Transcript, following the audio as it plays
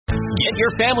Get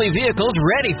your family vehicles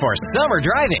ready for summer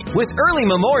driving with early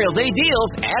Memorial Day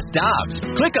deals at Dobbs.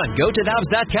 Click on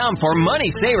GoToDobbs.com for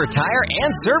money saver tire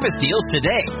and service deals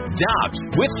today. Dobbs,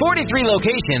 with 43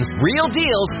 locations, real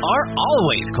deals are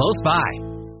always close by.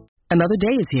 Another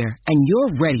day is here, and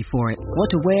you're ready for it.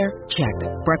 What to wear? Check.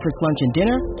 Breakfast, lunch, and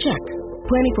dinner? Check.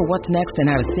 Planning for what's next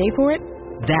and how to save for it?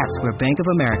 That's where Bank of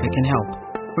America can help.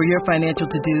 For your financial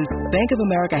to-dos, Bank of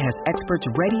America has experts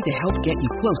ready to help get you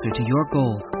closer to your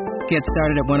goals. Get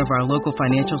started at one of our local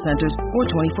financial centers or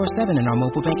 24/7 in our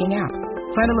mobile banking app.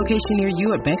 Find a location near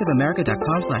you at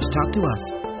bankofamerica.com/talktous.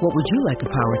 What would you like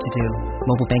the power to do?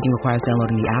 Mobile banking requires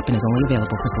downloading the app and is only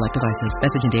available for select devices.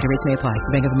 Message and data rates may apply.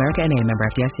 Bank of America N.A., member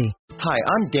FDIC. Hi,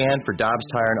 I'm Dan for Dobbs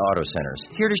Tire and Auto Centers,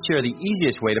 here to share the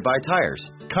easiest way to buy tires.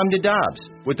 Come to Dobbs.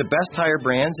 With the best tire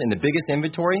brands and the biggest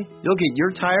inventory, you'll get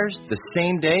your tires the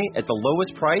same day at the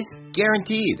lowest price,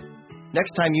 guaranteed.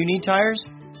 Next time you need tires,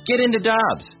 get into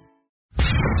Dobbs.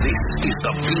 This is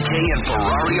the BK and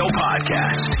Ferrario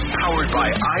podcast, powered by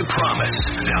I Promise.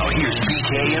 Now here's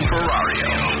BK and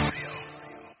Ferrario.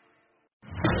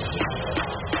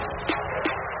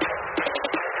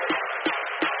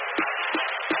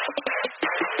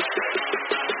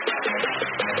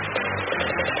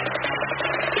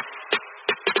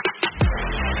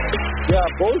 Yeah,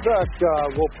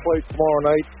 Bozak will play tomorrow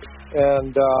night,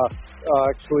 and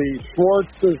actually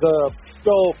Schwartz is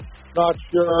still not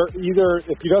sure either.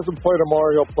 If he doesn't play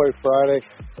tomorrow, he'll play Friday,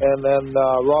 and then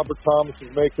Robert Thomas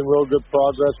is making real good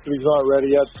progress, but he's not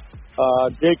ready yet.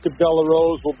 Jacob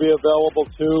Delarose will be available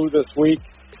too this week,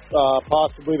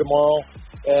 possibly tomorrow,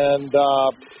 and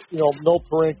no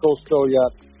Parenko still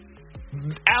yet.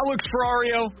 Alex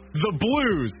Ferrario, the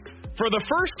Blues, for the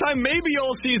first time maybe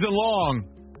all season long,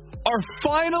 are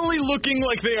finally looking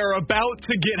like they are about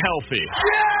to get healthy.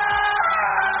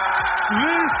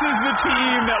 This is the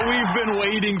team that we've been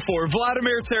waiting for.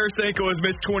 Vladimir Tarasenko has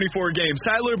missed 24 games.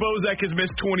 Tyler Bozak has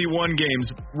missed 21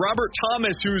 games. Robert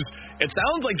Thomas, who's, it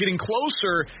sounds like getting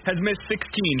closer, has missed 16.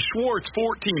 Schwartz,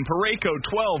 14. Parayko,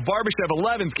 12. Barbashev,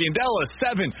 11. Scandella,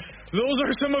 7. Those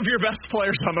are some of your best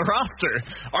players on the roster.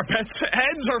 Our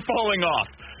heads are falling off.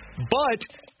 But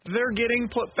they're getting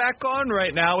put back on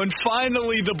right now, and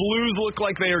finally the Blues look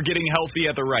like they are getting healthy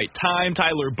at the right time.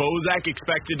 Tyler Bozak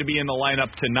expected to be in the lineup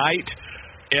tonight.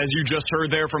 As you just heard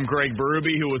there from Greg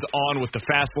Berube, who was on with the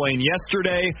Fast Lane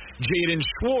yesterday, Jaden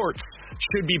Schwartz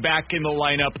should be back in the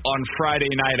lineup on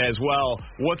Friday night as well.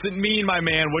 What's it mean, my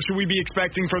man? What should we be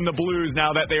expecting from the Blues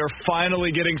now that they are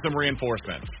finally getting some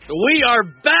reinforcements? We are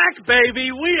back,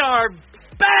 baby! We are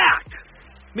back!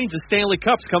 It means the Stanley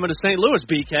Cup's coming to St. Louis,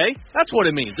 BK. That's what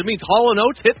it means. It means Hall &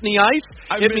 Oates hitting the ice.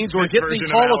 It means we're getting these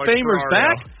Hall of Famers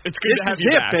back. It's good to have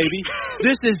you back. Baby.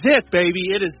 This is it,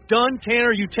 baby. It is done,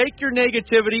 Tanner. You take your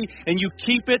negativity and you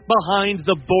keep it behind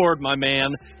the board, my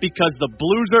man, because the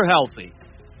Blues are healthy.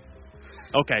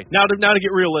 Okay, now to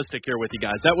get realistic here with you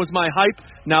guys. That was my hype.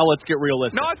 Now let's get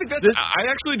realistic. No, I think I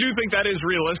actually do think that is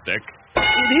realistic.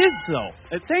 It is, though.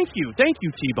 Thank you,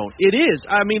 T-Bone. It is.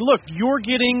 I mean, look, you're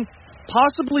getting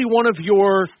possibly one of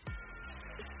your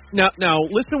now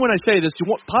listen when I say this,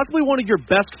 possibly one of your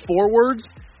best forwards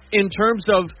in terms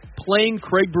of playing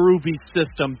Craig Berube's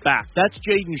system back. That's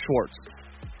Jaden Schwartz.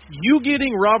 You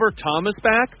getting Robert Thomas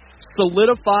back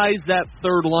solidifies that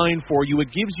third line for you.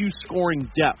 It gives you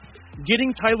scoring depth.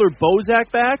 Getting Tyler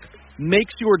Bozak back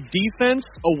makes your defense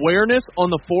awareness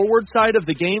on the forward side of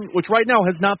the game, which right now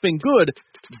has not been good,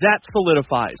 that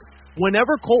solidifies.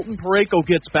 Whenever Colton Parayko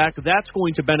gets back, that's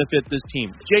going to benefit this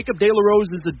team. Jacob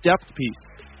Delarose is a depth piece.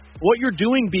 What you're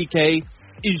doing, BK,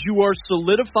 is you are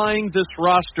solidifying this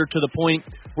roster to the point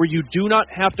where you do not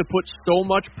have to put so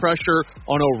much pressure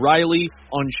on O'Reilly,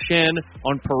 on Schenn,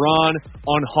 on Perron,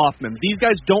 on Hoffman. These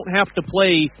guys don't have to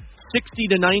play 60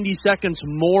 to 90 seconds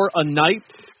more a night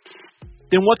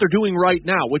than what they're doing right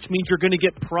now, which means you're going to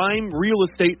get prime real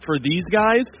estate for these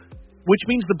guys, which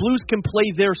means the Blues can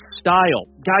play their style.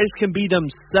 Guys can be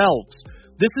themselves.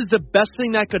 This is the best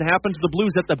thing that could happen to the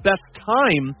Blues at the best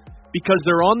time because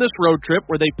they're on this road trip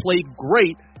where they played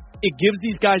great. It gives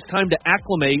these guys time to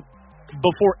acclimate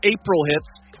before April hits,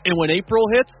 and when April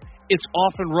hits, it's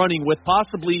off and running with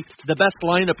possibly the best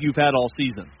lineup you've had all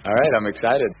season. All right, I'm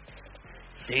excited.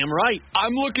 Damn right.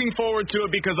 I'm looking forward to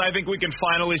it because I think we can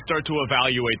finally start to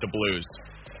evaluate the Blues.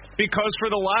 Because for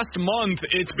the last month,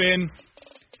 it's been...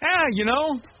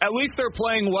 at least they're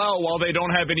playing well while they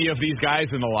don't have any of these guys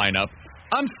in the lineup.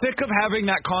 I'm sick of having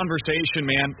that conversation,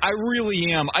 man. I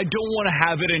really am. I don't want to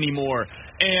have it anymore.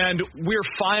 And we're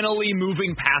finally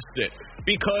moving past it.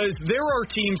 because there are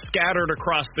teams scattered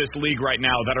across this league right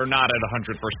now that are not at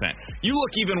 100%. You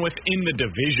look even within the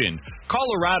division,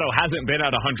 Colorado hasn't been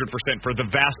at 100% for the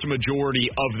vast majority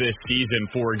of this season,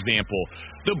 for example.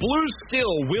 The Blues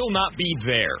still will not be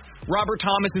there. Robert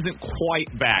Thomas isn't quite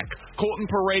back. Colton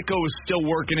Parayko is still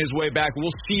working his way back.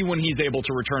 We'll see when he's able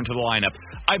to return to the lineup.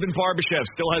 Ivan Barbashev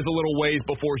still has a little ways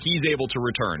before he's able to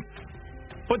return.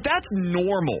 But that's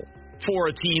normal for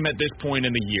a team at this point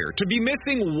in the year. To be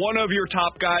missing one of your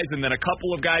top guys and then a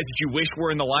couple of guys that you wish were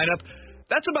in the lineup,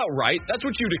 that's about right. That's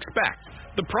what you'd expect.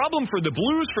 The problem for the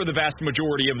Blues for the vast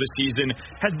majority of the season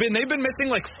has been they've been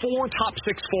missing like 4 top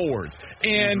 6 forwards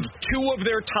and 2 of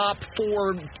their top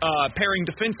 4 pairing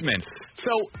defensemen.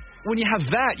 So when you have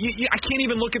that, I can't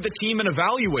even look at the team and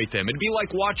evaluate them. It'd be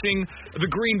like watching the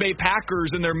Green Bay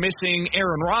Packers and they're missing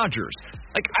Aaron Rodgers.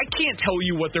 Like, I can't tell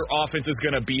you what their offense is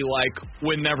going to be like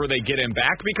whenever they get him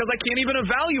back because I can't even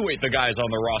evaluate the guys on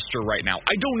the roster right now.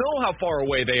 I don't know how far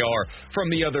away they are from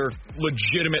the other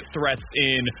legitimate threats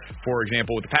in, for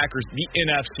example, with the Packers, the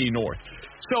NFC North.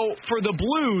 So for the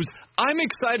Blues, I'm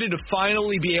excited to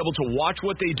finally be able to watch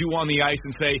what they do on the ice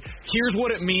and say, here's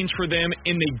what it means for them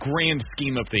in the grand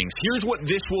scheme of things. Here's what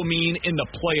this will mean in the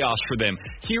playoffs for them.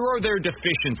 Here are their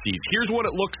deficiencies. Here's what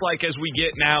it looks like as we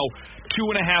get now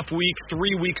 2.5 weeks,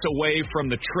 3 weeks away from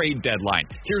the trade deadline.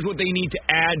 Here's what they need to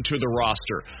add to the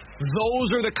roster.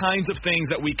 Those are the kinds of things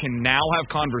that we can now have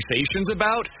conversations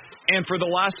about. And for the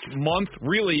last month,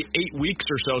 really 8 weeks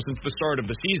or so since the start of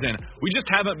the season, we just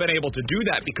haven't been able to do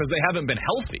that because they haven't been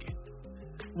healthy.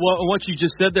 Well, what you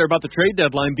just said there about the trade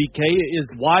deadline, BK,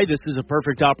 is why this is a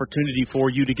perfect opportunity for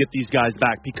you to get these guys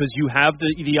back, because you have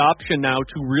the option now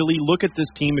to really look at this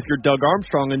team if you're Doug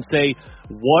Armstrong and say,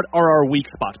 what are our weak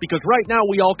spots? Because right now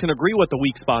we all can agree what the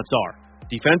weak spots are,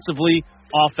 defensively,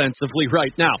 offensively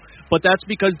right now. But that's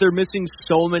because they're missing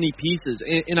so many pieces.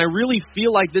 And I really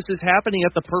feel like this is happening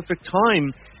at the perfect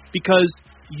time because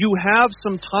you have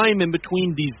some time in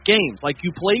between these games. Like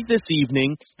you played this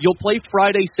evening, you'll play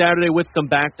Friday, Saturday with some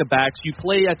back-to-backs. You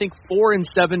play, I think, 4 and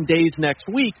 7 days next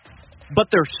week, but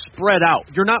they're spread out.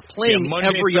 You're not playing Monday,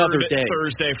 every other day.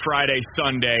 Thursday, Friday,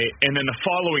 Sunday, and then the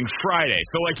following Friday.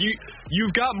 So, like,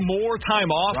 you've got more time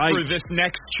off for this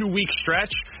next 2-week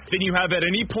stretch than you have at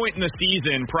any point in the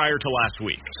season prior to last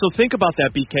week. So think about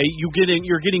that, BK.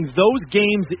 You're getting those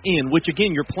games in, which,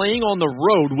 again, you're playing on the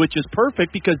road, which is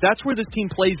perfect because that's where this team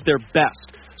plays their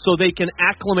best. So they can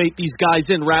acclimate these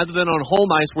guys in rather than on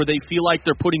home ice where they feel like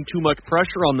they're putting too much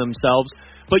pressure on themselves.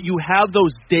 But you have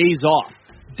those days off.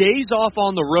 Days off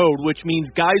on the road, which means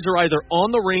guys are either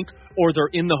on the rink or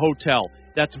they're in the hotel.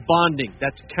 That's bonding.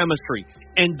 That's chemistry.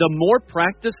 And the more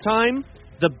practice time,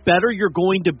 the better you're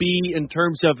going to be in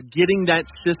terms of getting that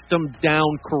system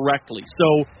down correctly.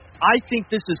 So I think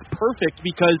this is perfect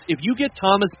because if you get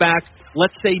Thomas back,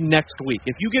 let's say next week,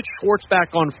 if you get Schwartz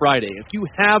back on Friday, if you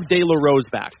have De La Rose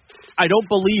back, I don't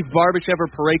believe Barbashev or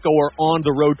Parayko are on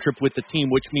the road trip with the team,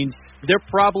 which means they're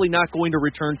probably not going to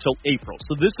return till April.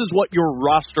 So this is what your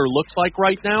roster looks like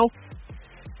right now.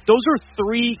 Those are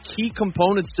 3 key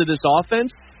components to this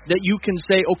offense that you can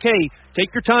say, okay,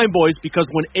 take your time, boys, because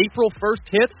when April 1st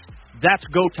hits, that's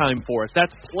go time for us.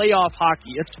 That's playoff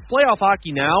hockey. It's playoff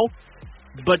hockey now,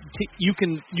 but you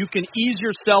can ease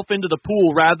yourself into the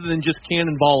pool rather than just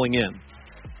cannonballing in.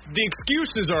 The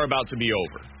excuses are about to be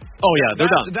over. Oh, yeah, they're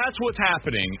done. That's what's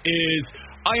happening is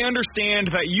I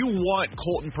understand that you want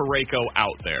Colton Parayko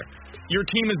out there. Your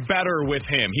team is better with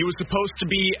him. He was supposed to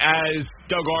be, as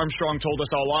Doug Armstrong told us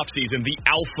all offseason, the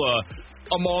alpha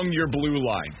among your blue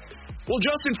line. Well,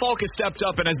 Justin Falk has stepped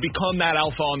up and has become that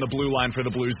alpha on the blue line for the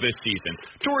Blues this season.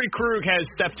 Torrey Krug has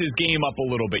stepped his game up a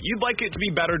little bit. You'd like it to be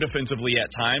better defensively at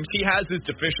times. He has his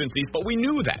deficiencies, but we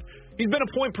knew that. He's been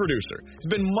a point producer.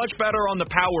 He's been much better on the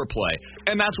power play,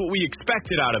 and that's what we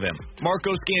expected out of him.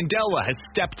 Marco Scandella has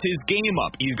stepped his game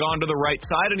up. He's gone to the right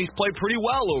side, and he's played pretty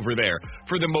well over there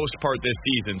for the most part this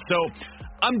season. So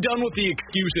I'm done with the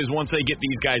excuses once they get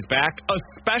these guys back,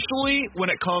 especially when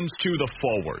it comes to the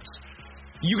forwards.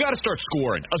 You got to start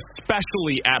scoring,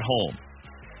 especially at home.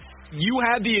 You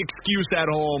had the excuse at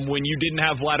home when you didn't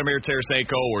have Vladimir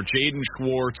Tarasenko or Jaden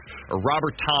Schwartz or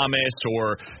Robert Thomas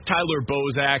or Tyler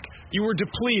Bozak. You were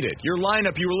depleted. Your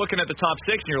lineup, you were looking at the top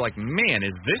 6, and you're like, man,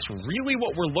 is this really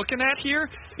what we're looking at here?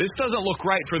 This doesn't look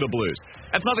right for the Blues.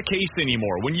 That's not the case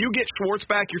anymore. When you get Schwartz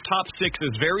back, your top 6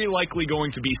 is very likely going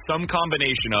to be some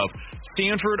combination of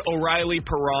Stanford, O'Reilly,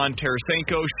 Perron,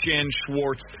 Tarasenko, Schenn,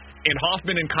 Schwartz, and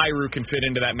Hoffman and Kyrou can fit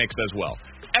into that mix as well.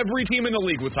 Every team in the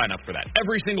league would sign up for that.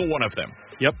 Every single one of them.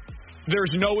 Yep. There's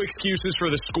no excuses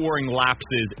for the scoring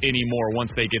lapses anymore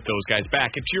once they get those guys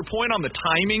back. And to your point on the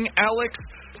timing, Alex,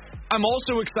 I'm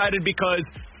also excited because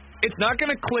it's not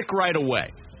going to click right away.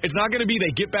 It's not going to be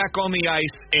they get back on the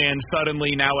ice and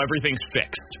suddenly now everything's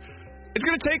fixed. It's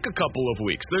going to take a couple of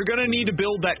weeks. They're going to need to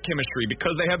build that chemistry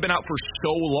because they have been out for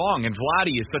so long, and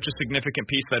Vladdy is such a significant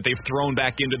piece that they've thrown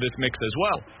back into this mix as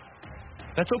well.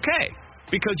 That's okay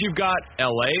because you've got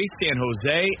L.A., San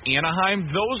Jose, Anaheim.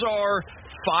 Those are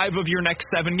 5 of your next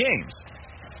 7 games.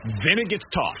 Then it gets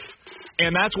tough.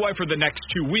 And that's why for the next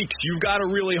 2 weeks, you've got to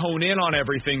really hone in on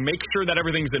everything, make sure that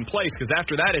everything's in place, because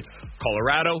after that, it's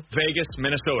Colorado, Vegas,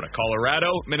 Minnesota. Colorado,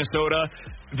 Minnesota,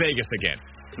 Vegas again.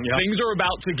 Yep. Things are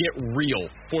about to get real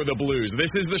for the Blues.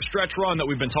 This is the stretch run that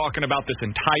we've been talking about this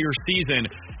entire season.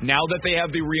 Now that they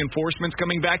have the reinforcements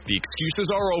coming back, the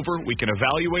excuses are over. We can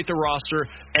evaluate the roster,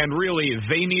 and really,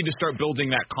 they need to start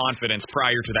building that confidence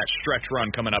prior to that stretch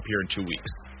run coming up here in 2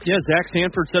 weeks. Yeah, Zach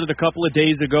Sanford said it a couple of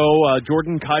days ago.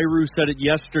 Jordan Kyrou said it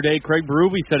yesterday. Craig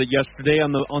Berube said it yesterday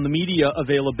on the media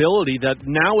availability that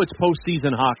now it's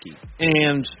postseason hockey.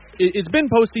 And it's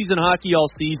been postseason hockey all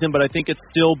season, but I think it's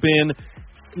still been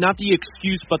not the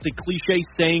excuse, but the cliche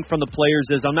saying from the players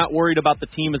is, I'm not worried about the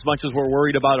team as much as we're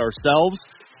worried about ourselves.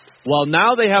 Well,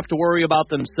 now they have to worry about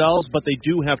themselves, but they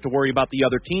do have to worry about the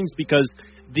other teams because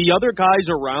the other guys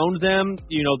around them,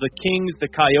 the Kings, the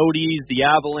Coyotes, the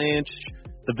Avalanche,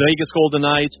 the Vegas Golden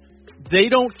Knights, they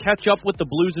don't catch up with the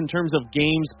Blues in terms of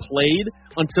games played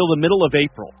until the middle of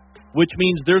April, which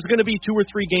means there's going to be 2 or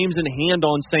 3 games in hand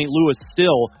on St. Louis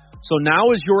still. So now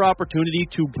is your opportunity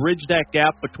to bridge that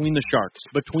gap between the Sharks,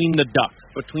 between the Ducks,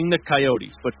 between the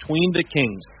Coyotes, between the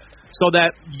Kings, so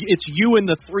that it's you and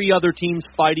the 3 other teams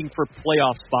fighting for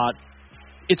playoff spot.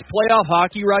 It's playoff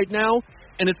hockey right now,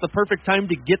 and it's the perfect time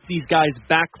to get these guys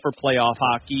back for playoff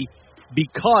hockey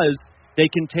because they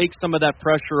can take some of that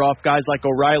pressure off guys like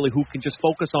O'Reilly who can just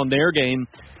focus on their game.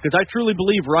 Because I truly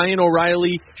believe Ryan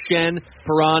O'Reilly, Schenn,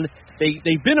 Perron,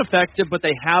 They've been effective, but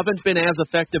they haven't been as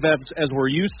effective as we're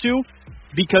used to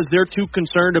because they're too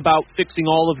concerned about fixing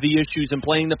all of the issues and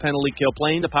playing the penalty kill,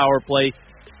 playing the power play.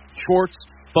 Schwartz,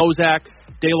 Bozak,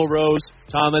 De La Rose,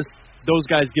 Thomas, those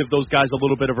guys give those guys a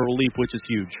little bit of a relief, which is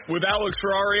huge. With Alex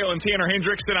Ferrario and Tanner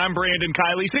Hendrickson, I'm Brandon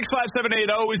Kiley.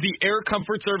 65780 is the Air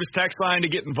Comfort Service text line to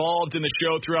get involved in the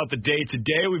show throughout the day.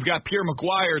 Today, we've got Pierre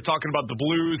McGuire talking about the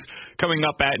Blues coming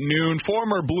up at noon.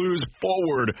 Former Blues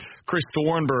forward Chris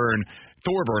Thorburn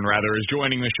is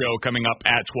joining the show coming up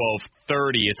at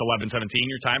 12:30. It's 11:17.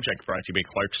 Your time check brought to you by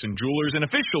Clarkson Jewelers, an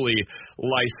officially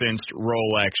licensed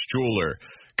Rolex jeweler.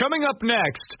 Coming up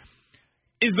next,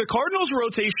 is the Cardinals'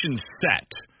 rotation set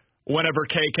whenever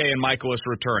KK and Michaelis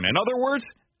return? In other words,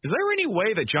 is there any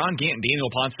way that John Gant and Daniel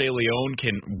Ponce de Leon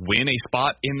can win a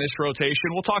spot in this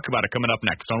rotation? We'll talk about it coming up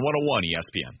next on 101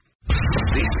 ESPN.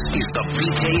 This is the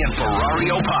BK and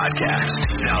Ferrario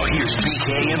podcast. Now here's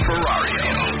BK and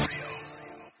Ferrario.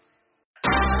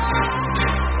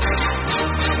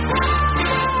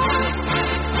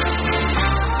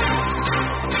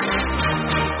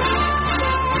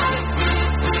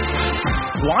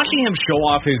 Watching him show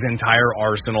off his entire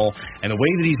arsenal and the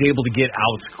way that he's able to get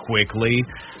outs quickly,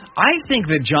 I think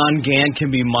that John Gant can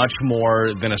be much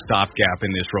more than a stopgap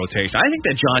in this rotation. I think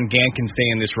that John Gant can stay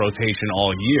in this rotation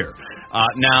all year.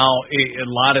 Now, a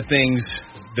lot of things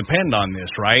depend on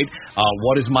this, right?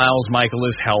 What is Miles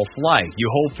Michaelis' health like? You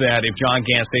hope that if John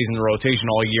Gant stays in the rotation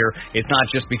all year, it's not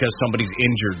just because somebody's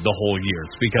injured the whole year.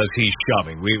 It's because he's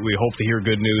shoving. We hope to hear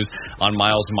good news on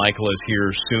Miles Michaelis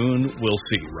here soon. We'll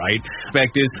see, right? The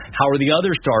fact is, how are the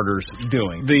other starters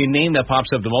doing? The name that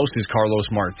pops up the most is Carlos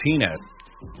Martinez.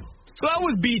 So that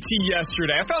was BT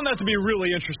yesterday. I found that to be a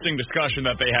really interesting discussion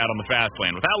that they had on the Fast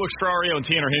Lane. With Alex Ferrario and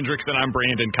Tanner Hendrickson, I'm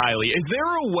Brandon Kiley. Is there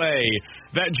a way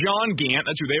that John Gant,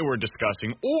 that's who they were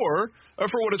discussing, or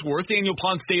for what it's worth, Daniel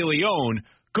Ponce de Leon,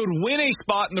 could win a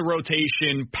spot in the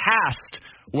rotation past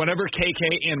whenever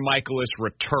KK and Michaelis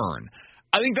return?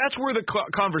 I think that's where the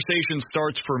conversation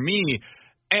starts for me,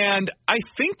 and I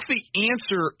think the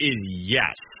answer is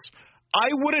yes. I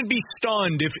wouldn't be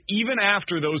stunned if even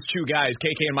after those two guys,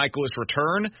 KK and Michaelis,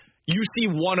 return, you see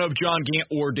one of John Gant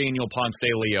or Daniel Ponce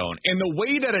de Leon. And the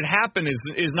way that it happened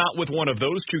is not with one of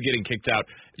those two getting kicked out.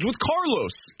 It's with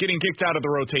Carlos getting kicked out of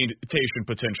the rotation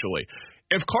potentially.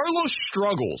 If Carlos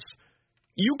struggles,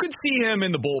 you could see him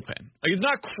in the bullpen. Like, it's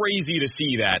not crazy to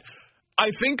see that.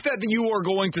 I think that you are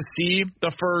going to see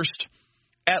the first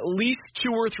at least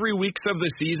 2 or 3 weeks of the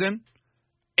season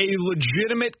a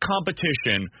legitimate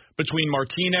competition between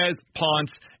Martinez,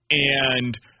 Ponce,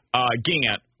 and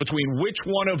Gant, between which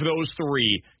one of those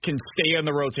three can stay in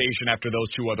the rotation after those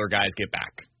two other guys get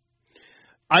back.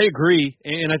 I agree,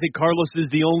 and I think Carlos is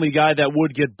the only guy that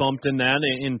would get bumped in that,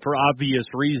 and for obvious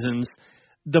reasons.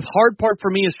 the hard part for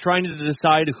me is trying to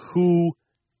decide who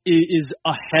is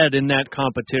ahead in that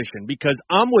competition, because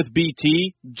I'm with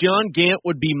BT. John Gant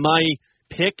would be my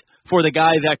pick for the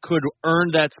guy that could earn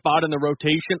that spot in the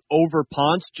rotation over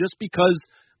Ponce, just because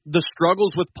the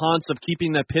struggles with Ponce of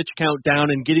keeping that pitch count down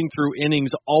and getting through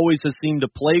innings always has seemed to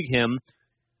plague him.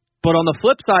 But on the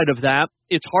flip side of that,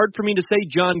 it's hard for me to say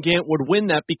John Gant would win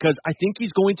that, because I think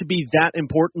he's going to be that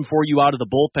important for you out of the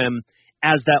bullpen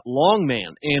as that long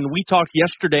man. And we talked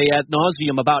yesterday ad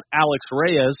nauseum about Alex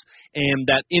Reyes and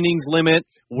that innings limit,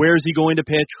 where's he going to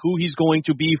pitch, who he's going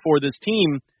to be for this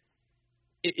team.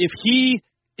 If he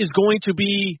is going to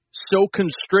be so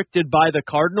constricted by the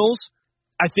Cardinals,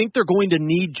 I think they're going to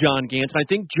need John Gant. I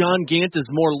think John Gant is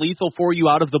more lethal for you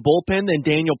out of the bullpen than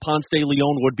Daniel Ponce de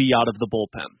Leon would be out of the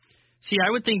bullpen. See,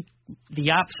 I would think the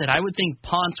opposite. I would think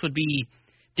Ponce would be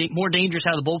more dangerous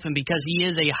out of the bullpen because he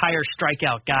is a higher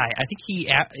strikeout guy. I think he,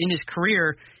 in his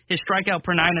career, his strikeout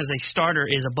per nine as a starter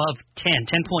is above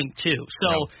 10.2.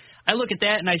 So I look at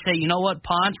that and I say, you know what,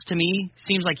 Ponce, to me,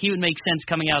 seems like he would make sense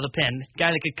coming out of the pen. Guy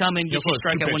that could come in, get his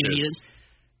strikeout when he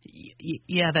needed.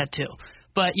 Yeah, that too.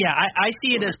 But, yeah, I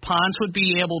see it as Ponce would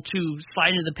be able to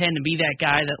slide into the pen and be that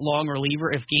guy, that long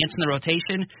reliever, if Gant's in the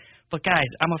rotation. But, guys,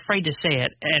 I'm afraid to say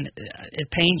it, and it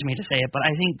pains me to say it, but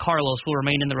I think Carlos will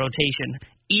remain in the rotation,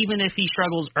 even if he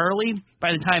struggles early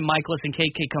by the time Michaelis and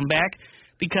KK come back,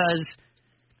 because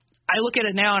I look at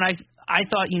it now and I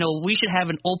thought, we should have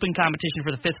an open competition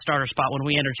for the fifth starter spot when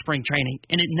we entered spring training,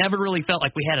 and it never really felt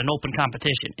like we had an open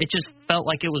competition. It just felt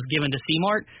like it was given to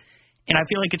C-Mart, and I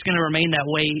feel like it's going to remain that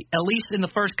way, at least in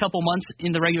the first couple months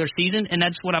in the regular season, and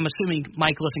that's what I'm assuming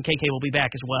Michaelis and KK will be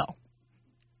back as well.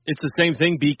 It's the same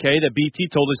thing, BK, that BT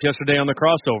told us yesterday on the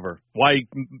crossover. Why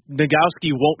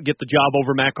Nogowski won't get the job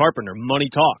over Matt Carpenter.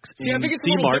 Money talks. See, I think it's a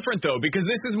little different, though, because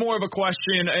this is more of a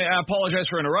question. I apologize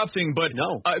for interrupting, but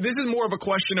this is more of a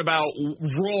question about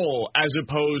role as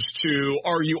opposed to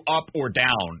are you up or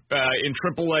down in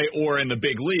AAA or in the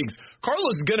big leagues.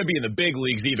 Carlos is going to be in the big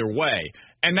leagues either way.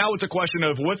 And now it's a question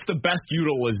of what's the best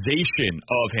utilization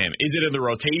of him. Is it in the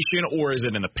rotation or is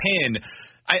it in the pen?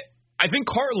 I think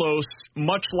Carlos,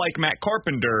 much like Matt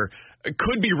Carpenter,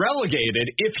 could be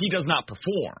relegated if he does not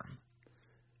perform.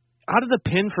 Out of the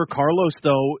pen for Carlos,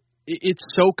 though, it's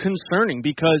so concerning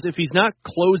because if he's not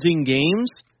closing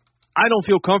games, I don't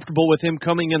feel comfortable with him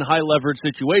coming in high-leverage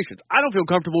situations. I don't feel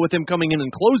comfortable with him coming in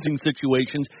closing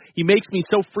situations. He makes me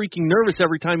so freaking nervous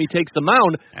every time he takes the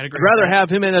mound. I'd rather have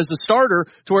him in as a starter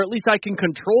to where at least I can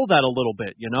control that a little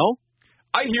bit,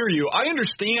 I hear you. I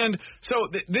understand. So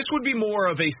this would be more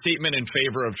of a statement in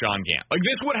favor of John Gant. Like,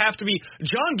 this would have to be –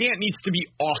 John Gant needs to be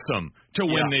awesome to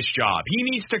win this job. He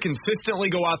needs to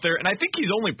consistently go out there, and I think he's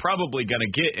only probably going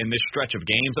to get in this stretch of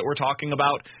games that we're talking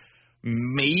about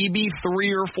maybe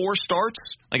 3 or 4 starts.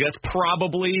 Like, that's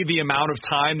probably the amount of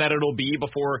time that it'll be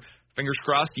before, fingers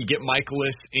crossed, you get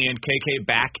Michaelis and KK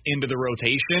back into the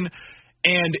rotation.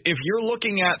 And if you're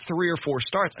looking at 3 or 4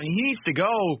 starts, I mean, he needs to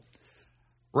go –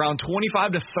 around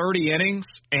 25 to 30 innings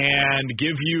and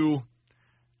give you,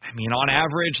 on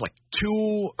average, like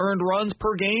 2 earned runs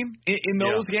per game in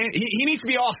those games. He needs to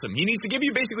be awesome. He needs to give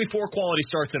you basically 4 quality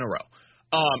starts in a row.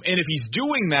 And if he's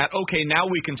doing that, okay, now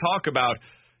we can talk about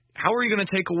how are you going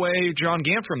to take away John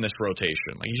Gant from this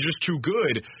rotation? Like, he's just too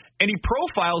good. And he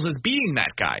profiles as being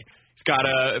that guy. He's got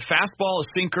a fastball, a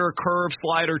sinker, curve,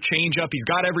 slider, changeup. He's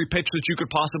got every pitch that you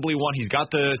could possibly want. He's got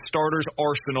the starter's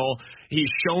arsenal. He's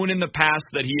shown in the past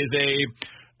that he is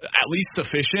at least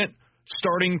sufficient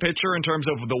starting pitcher in terms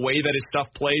of the way that his stuff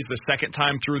plays the second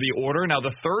time through the order. Now,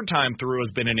 the third time through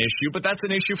has been an issue, but that's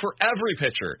an issue for every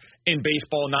pitcher in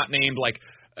baseball not named like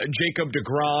Jacob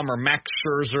deGrom or Max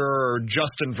Scherzer or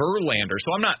Justin Verlander.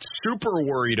 So I'm not super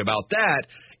worried about that.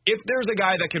 If there's a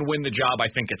guy that can win the job,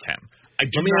 I think it's him. I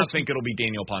do not think it'll be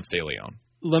Daniel Ponce de Leon.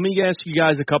 Let me ask you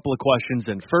guys a couple of questions.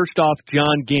 And first off,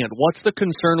 John Gant, what's the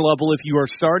concern level if you are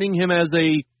starting him as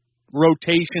a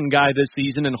rotation guy this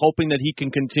season and hoping that he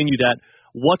can continue that?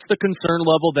 What's the concern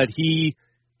level that he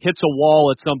hits a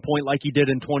wall at some point like he did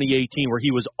in 2018 where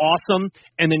he was awesome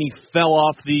and then he fell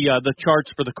off the charts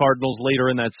for the Cardinals later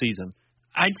in that season?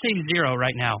 I'd say 0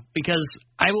 right now because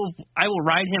I will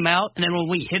ride him out, and then when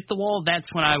we hit the wall, that's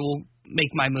when I will make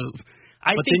my move.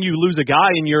 But then you lose a guy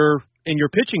in your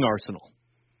pitching arsenal.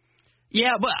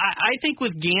 Yeah, but I think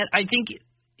with Gant, I think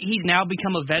he's now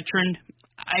become a veteran.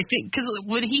 I think because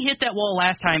when he hit that wall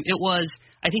last time, it was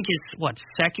I think his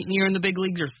second year in the big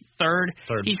leagues or third.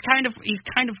 He's kind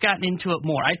of gotten into it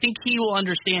more. I think he will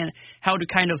understand how to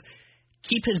kind of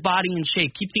keep his body in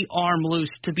shape, keep the arm loose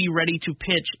to be ready to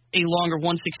pitch a longer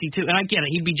 162. And I get it.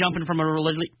 He'd be jumping from a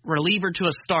reliever to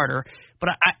a starter, but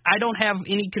I don't have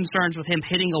any concerns with him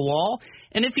hitting a wall.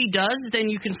 And if he does, then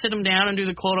you can sit him down and do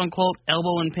the quote-unquote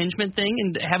elbow impingement thing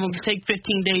and have him take 15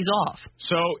 days off.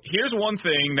 So here's one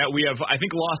thing that we have, I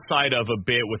think, lost sight of a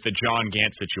bit with the John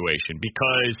Gant situation,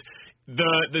 because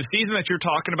the season that you're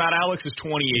talking about, Alex, is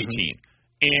 2018. Mm-hmm.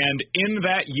 And in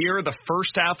that year, the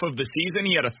first half of the season,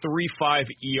 he had a 3.5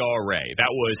 ERA. That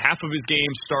was half of his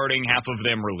games starting, half of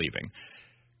them relieving.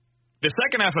 The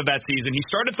second half of that season, he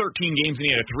started 13 games and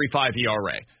he had a 3.5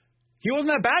 ERA. He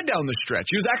wasn't that bad down the stretch.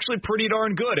 He was actually pretty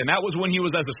darn good, and that was when he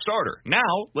was as a starter.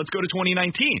 Now, let's go to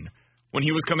 2019, when he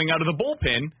was coming out of the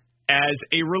bullpen as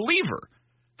a reliever.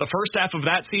 The first half of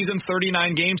that season,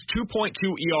 39 games, 2.2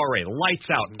 ERA, lights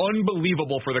out,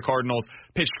 unbelievable for the Cardinals.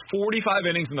 Pitched 45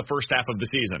 innings in the first half of the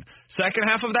season. Second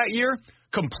half of that year,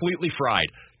 completely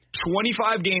fried.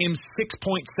 25 games,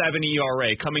 6.7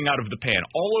 ERA coming out of the pen.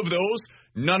 All of those,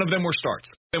 none of them were starts.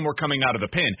 Them were coming out of the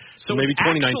pen. So maybe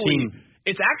 2019.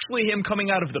 It's actually him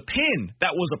coming out of the pen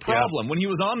that was a problem. Yeah. When he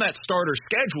was on that starter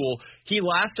schedule, he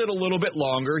lasted a little bit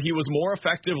longer. He was more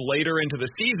effective later into the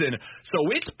season. So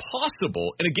it's possible,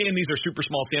 and again, these are super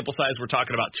small sample size. We're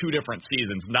talking about 2 different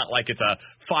seasons, not like it's a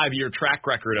 5-year track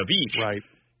record of each. Right.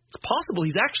 It's possible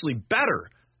he's actually better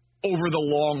over the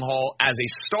long haul as a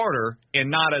starter and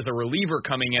not as a reliever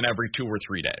coming in every 2 or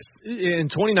 3 days. And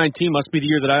 2019 must be the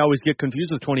year that I always get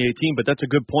confused with 2018, but that's a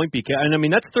good point, BK. And I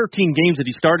mean, that's 13 games that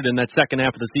he started in that second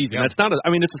half of the season. Yep. That's not it's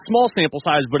a small sample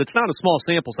size, but it's not a small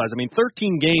sample size. I mean,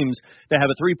 13 games that have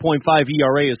a 3.5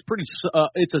 ERA is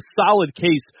it's a solid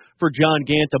case for John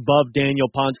Gant above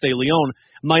Daniel Ponce de Leon.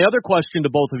 My other question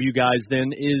to both of you guys then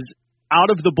is, out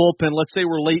of the bullpen, let's say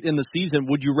we're late in the season,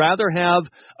 would you rather have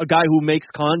a guy who makes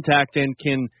contact and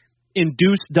can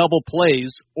induce double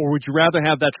plays, or would you rather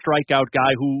have that strikeout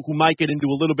guy who might get into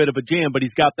a little bit of a jam, but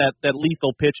he's got that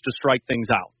lethal pitch to strike things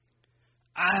out?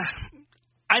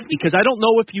 Because I don't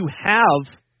know if you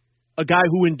have a guy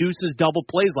who induces double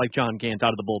plays like John Gant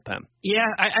out of the bullpen. Yeah,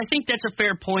 I think that's a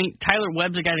fair point. Tyler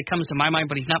Webb's a guy that comes to my mind,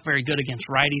 but he's not very good against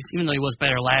righties, even though he was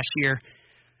better last year.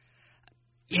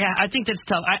 Yeah, I think that's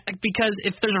tough. Because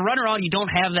if there's a runner on, you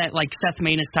don't have that like Seth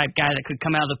Maness type guy that could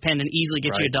come out of the pen and easily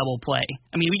get you a double play.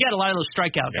 I mean, we got a lot of those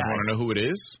strikeout guys. You want to know who it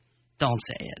is? Don't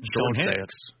say it. Jordan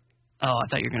Hicks. Oh, I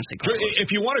thought you were going to say Carlos.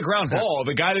 If you want a ground ball,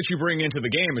 the guy that you bring into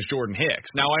the game is Jordan Hicks.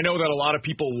 Now, I know that a lot of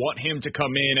people want him to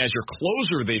come in as your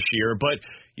closer this year, but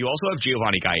you also have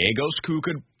Giovanni Gallegos who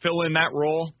could fill in that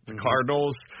role. The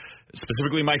Cardinals,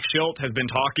 specifically Mike Schilt, has been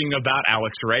talking about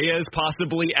Alex Reyes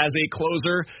possibly as a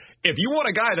closer. If you want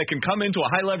a guy that can come into a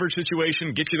high-leverage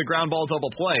situation, get you the ground ball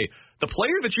double play, the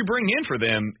player that you bring in for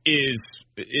them is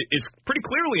pretty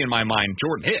clearly, in my mind,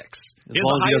 Jordan Hicks. He has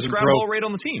the highest ground ball rate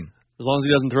on the team. As long as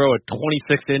he doesn't throw a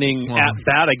 26th inning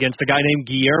at-bat against a guy named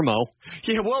Guillermo.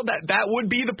 Yeah, well, that would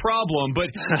be the problem,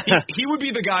 but he would be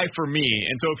the guy for me.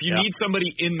 And so if you need somebody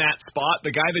in that spot,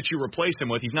 the guy that you replace him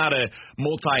with, he's not a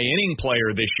multi-inning player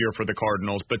this year for the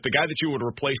Cardinals, but the guy that you would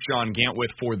replace John Gant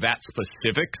with for that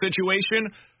specific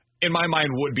situation, in my mind,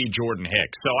 would be Jordan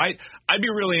Hicks. So I'd be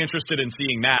really interested in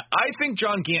seeing that. I think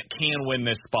John Gant can win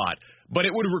this spot, but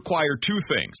it would require 2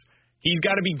 things. He's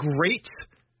got to be great,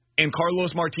 and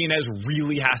Carlos Martinez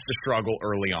really has to struggle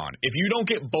early on. If you don't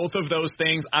get both of those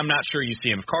things, I'm not sure you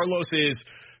see him. If Carlos is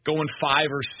going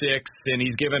 5 or 6 and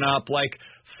he's given up like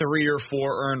 3 or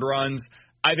 4 earned runs,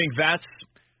 I think that's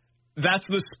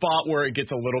the spot where it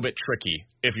gets a little bit tricky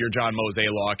if you're John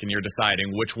Mozeliak and you're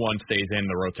deciding which one stays in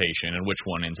the rotation and which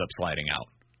one ends up sliding out.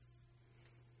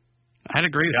 I'd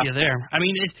agree with you there. I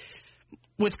mean,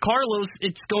 with Carlos,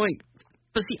 it's going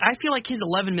 – but see, I feel like his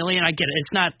 $11 million, I get it.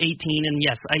 It's not 18, and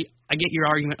yes, I get your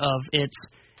argument of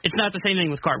it's not the same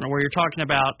thing with Carpenter, where you're talking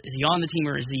about is he on the team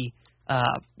or is he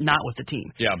not with the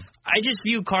team? Yeah. I just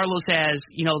view Carlos as,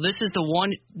 this is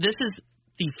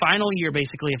the final year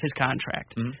basically of his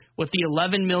contract with the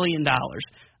 $11 million.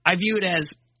 I view it as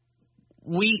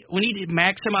we need to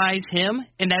maximize him,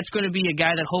 and that's going to be a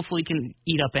guy that hopefully can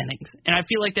eat up innings. And I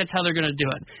feel like that's how they're going to do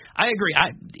it. I agree.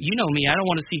 You know me. I don't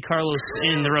want to see Carlos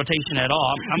in the rotation at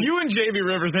all. You and J.B.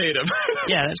 Rivers hate him.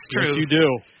 Yeah, that's true. Yes, you do.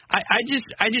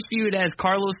 I just view it as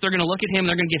Carlos. They're going to look at him.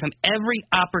 They're going to give him every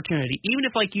opportunity, even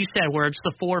if, like you said, where it's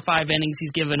the 4 or 5 innings,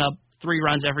 he's given up 3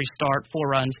 runs every start, 4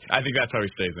 runs. I think that's how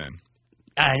he stays in.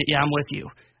 Yeah, I'm with you.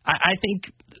 I think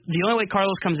the only way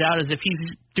Carlos comes out is if he's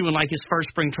doing like his first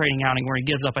spring training outing where he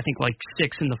gives up, I think, like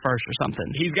 6 in the first or something.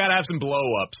 He's got to have some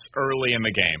blow-ups early in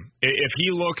the game. If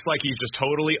he looks like he's just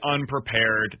totally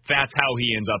unprepared, that's how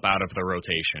he ends up out of the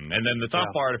rotation. And then the tough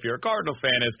part, if you're a Cardinals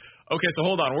fan, is, okay, so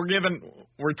hold on.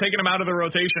 We're taking him out of the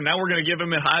rotation. Now we're going to give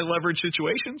him in high-leverage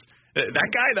situations? That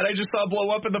guy that I just saw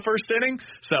blow up in the first inning?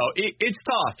 So it's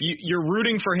tough. You're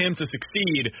rooting for him to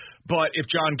succeed, but if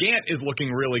John Gant is looking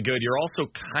really good, you're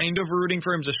also kind of rooting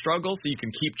for him to struggle so you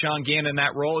can keep John Gant in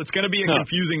that role. It's going to be a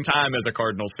confusing time as a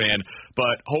Cardinals fan,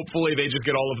 but hopefully they just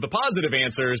get all of the positive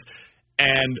answers.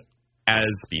 And as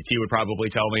BT would probably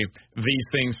tell me, these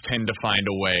things tend to find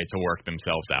a way to work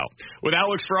themselves out. With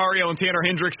Alex Ferrario and Tanner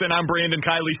Hendrickson, I'm Brandon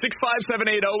Kiley.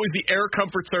 65780 is the Air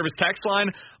Comfort Service text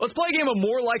line. Let's play a game of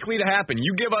more likely to happen.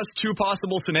 You give us 2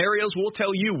 possible scenarios. We'll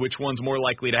tell you which one's more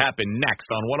likely to happen next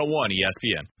on 101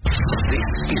 ESPN. This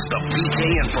is the BK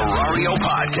and Ferrario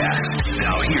podcast.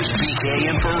 Now here's BK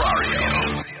and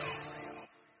Ferrario.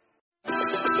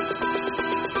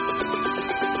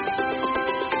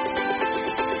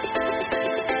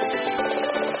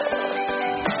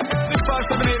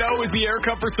 Is the Air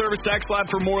Comfort Service text line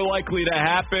for more likely to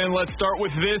happen. Let's start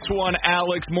with this one,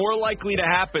 Alex. More likely to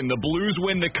happen, the Blues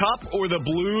win the Cup or the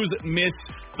Blues miss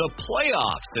the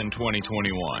playoffs in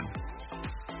 2021?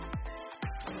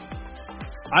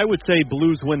 I would say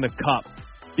Blues win the Cup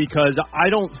because I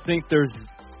don't think there's...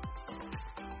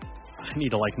 I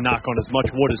need to, knock on as much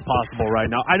wood as possible right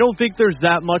now. I don't think there's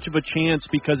that much of a chance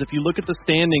because if you look at the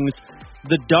standings,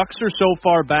 the Ducks are so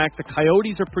far back. The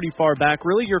Coyotes are pretty far back.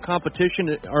 Really, your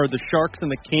competition are the Sharks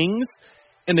and the Kings,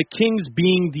 and the Kings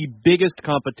being the biggest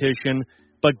competition.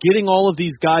 But getting all of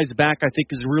these guys back, I think,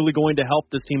 is really going to help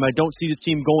this team. I don't see this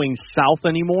team going south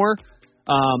anymore.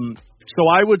 So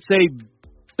I would say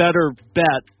better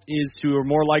bet or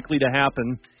more likely to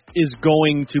happen is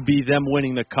going to be them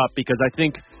winning the Cup because I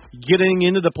think getting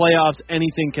into the playoffs,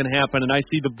 anything can happen, and I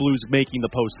see the Blues making the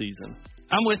postseason.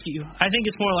 I'm with you. I think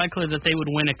it's more likely that they would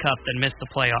win a Cup than miss the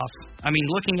playoffs. I mean,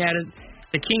 looking at it,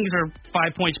 the Kings are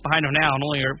 5 points behind them now and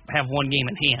only have 1 game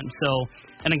in hand. So,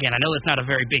 and again, I know it's not a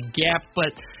very big gap,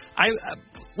 but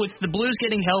with the Blues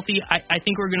getting healthy, I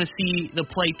think we're going to see the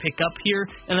play pick up here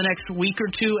in the next week or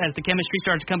two as the chemistry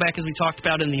starts to come back, as we talked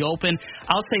about in the Open.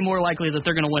 I'll say more likely that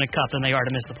they're going to win a Cup than they are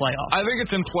to miss the playoffs. I think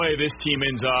it's in play this team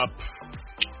ends up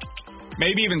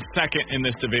maybe even second in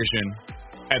this division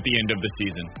at the end of the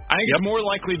season. I think it's more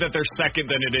likely that they're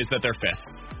second than it is that they're fifth.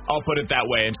 I'll put it that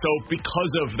way. And so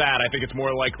because of that, I think it's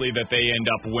more likely that they end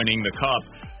up winning the Cup.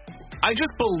 I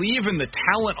just believe in the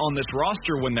talent on this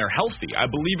roster when they're healthy.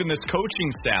 I believe in this coaching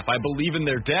staff. I believe in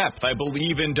their depth. I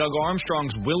believe in Doug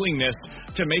Armstrong's willingness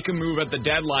to make a move at the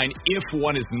deadline if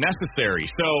one is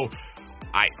necessary. So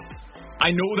I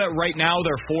know that right now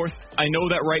they're fourth. I know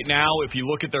that right now, if you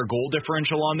look at their goal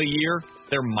differential on the year,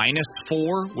 they're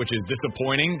 -4, which is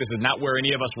disappointing. This is not where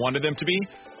any of us wanted them to be.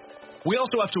 We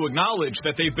also have to acknowledge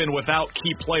that they've been without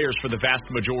key players for the vast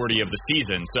majority of the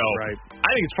season. So I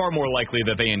think it's far more likely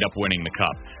that they end up winning the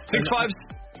Cup. 6-5.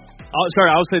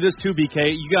 I'll say this too,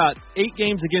 BK. You got 8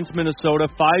 games against Minnesota,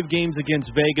 5 games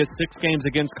against Vegas, 6 games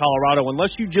against Colorado.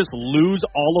 Unless you just lose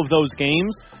all of those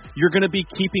games, you're going to be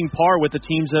keeping par with the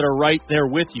teams that are right there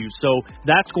with you. So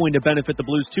that's going to benefit the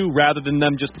Blues too, rather than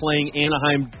them just playing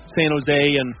Anaheim, San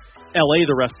Jose, and LA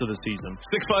the rest of the season.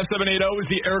 65780 is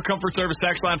the Air Comfort Service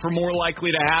text line for more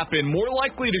likely to happen. More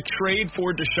likely to trade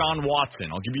for Deshaun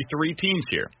Watson. I'll give you 3 teams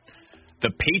here.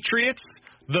 The Patriots,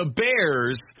 the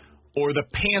Bears, or the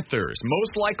Panthers.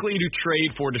 Most likely to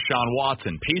trade for Deshaun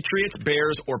Watson. Patriots,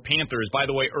 Bears, or Panthers. By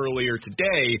the way, earlier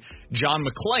today, John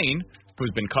McClain,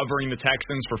 who's been covering the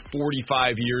Texans for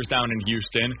 45 years down in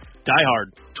Houston, diehard,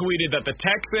 tweeted that the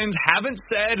Texans haven't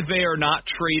said they are not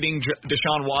trading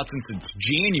Deshaun Watson since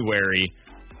January.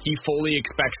 He fully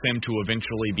expects them to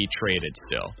eventually be traded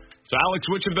still. So, Alex,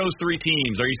 which of those 3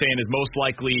 teams are you saying is most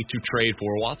likely to trade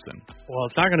for Watson? Well,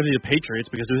 it's not going to be the Patriots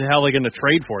because who the hell are they going to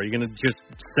trade for? Are you going to just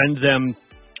send them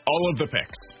all of the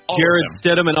picks? Jarrett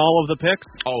Stidham and all of the picks?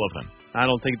 All of them. I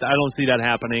don't see that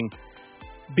happening.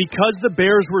 Because the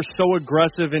Bears were so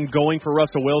aggressive in going for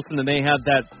Russell Wilson and they had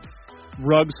that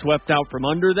rug swept out from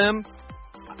under them,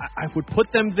 I would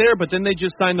put them there, but then they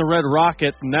just signed the Red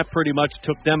Rocket, and that pretty much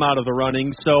took them out of the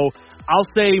running. So I'll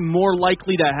say more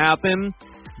likely to happen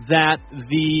that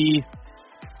the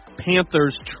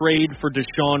Panthers trade for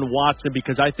Deshaun Watson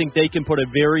because I think they can put a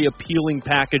very appealing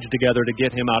package together to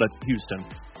get him out of Houston.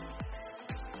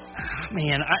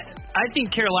 Man, I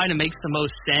think Carolina makes the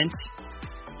most sense,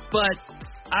 but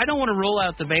I don't want to roll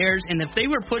out the Bears, and if they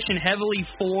were pushing heavily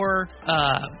for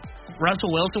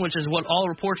Russell Wilson, which is what all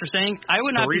reports are saying, I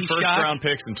would not be 3 shocked. first-round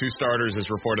picks and 2 starters is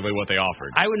reportedly what they offered.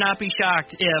 I would not be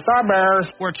shocked if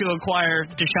we're to acquire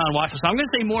Deshaun Watson. So I'm going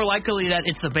to say more likely that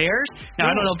it's the Bears. Now,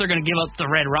 I don't know if they're going to give up the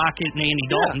Red Rocket and Andy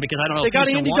Dalton because I don't know if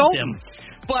Houston wants him.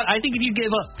 But I think if you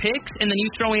give up picks and then you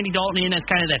throw Andy Dalton in as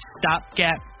kind of that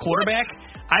stopgap quarterback,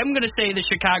 I'm going to say the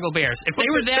Chicago Bears. If they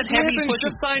were that heavy,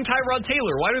 just signed Tyrod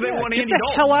Taylor. Why do they want Andy Dalton? Get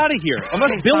the hell out of here.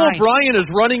 Unless Bill O'Brien is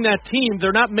running that team,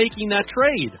 they're not making that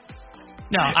trade.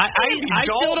 No, I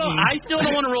still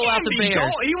don't want to rule out the Bears.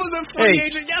 Dalton, he was a free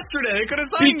agent yesterday. They could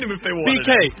have signed him if they wanted.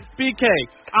 BK,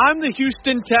 I'm the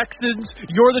Houston Texans.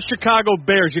 You're the Chicago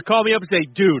Bears. You call me up and say,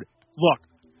 dude, look,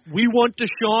 we want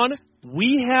Deshaun.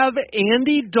 We have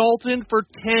Andy Dalton for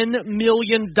 $10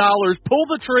 million. Pull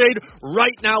the trade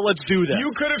right now. Let's do this.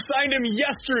 You could have signed him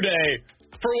yesterday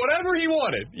for whatever he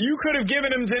wanted. You could have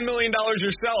given him $10 million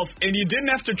yourself, and you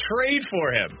didn't have to trade for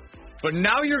him. But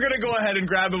now you're going to go ahead and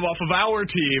grab him off of our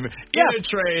team in a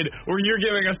trade where you're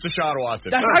giving us Deshaun Watson.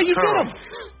 That's how you get him.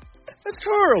 That's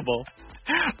horrible.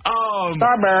 I'm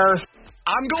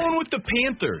going with the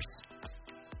Panthers.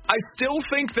 I still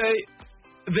think they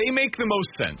make the most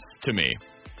sense to me.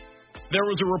 There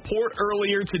was a report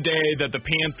earlier today that the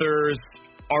Panthers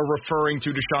are referring to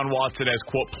Deshaun Watson as,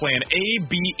 quote, plan A,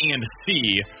 B, and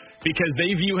C because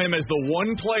they view him as the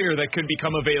one player that could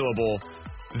become available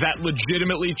that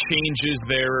legitimately changes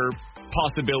their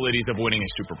possibilities of winning a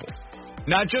Super Bowl.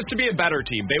 Not just to be a better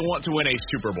team. They want to win a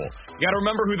Super Bowl. You got to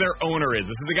remember who their owner is.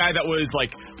 This is the guy that was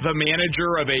like the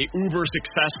manager of a uber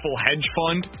successful hedge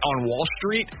fund on Wall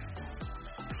Street.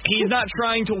 He's not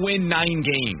trying to win 9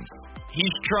 games.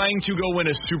 He's trying to go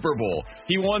win a Super Bowl.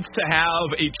 He wants to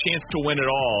have a chance to win it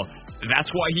all.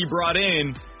 That's why he brought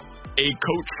in a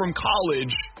coach from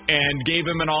college and gave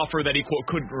him an offer that he, quote,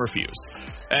 couldn't refuse.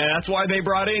 And that's why they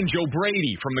brought in Joe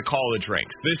Brady from the college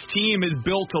ranks. This team is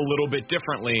built a little bit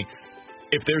differently.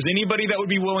 If there's anybody that would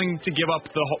be willing to give up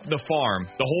the farm,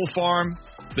 the whole farm,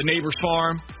 the neighbor's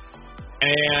farm,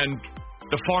 and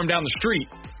the farm down the street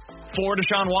for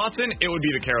Deshaun Watson, it would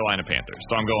be the Carolina Panthers.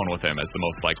 So I'm going with him as the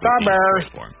most likely team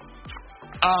for him.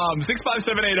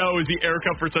 65780 is the Air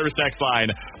Comfort Service text line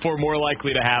for more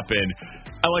likely to happen.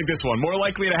 I like this one. More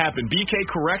likely to happen. BK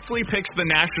correctly picks the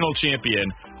national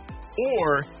champion,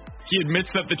 or he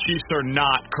admits that the Chiefs are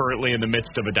not currently in the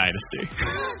midst of a dynasty.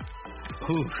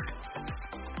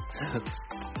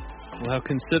 Well,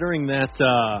 considering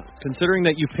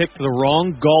that you picked the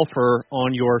wrong golfer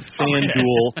on your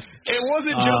FanDuel, it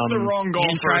wasn't just the wrong golfer.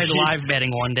 And tried live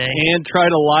betting one day. And tried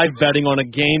a live betting on a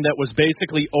game that was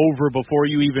basically over before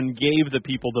you even gave the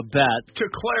people the bet. To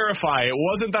clarify, it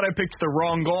wasn't that I picked the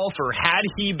wrong golfer. Had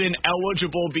he been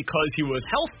eligible because he was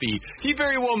healthy, he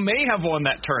very well may have won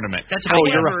that tournament.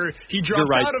 However, he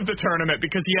dropped out of the tournament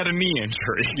because he had a knee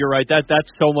injury. You're right.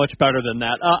 That's so much better than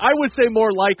that. I would say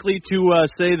more likely to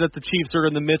say that the Chiefs are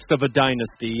in the midst of a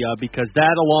dynasty because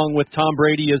that, along with Tom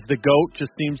Brady as the GOAT,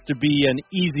 just seems to be an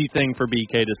easy thing for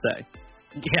BK to say.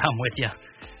 Yeah, I'm with you.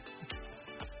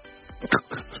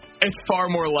 It's far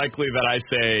more likely that I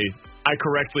say I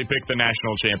correctly picked the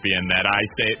national champion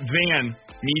than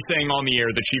me saying on the air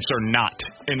the Chiefs are not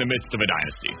in the midst of a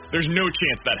dynasty. There's no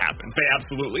chance that happens. They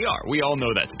absolutely are. We all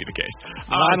know that to be the case.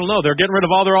 I don't know. They're getting rid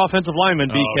of all their offensive linemen,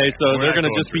 BK, so they're going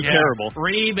to just be terrible.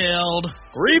 Rebuild.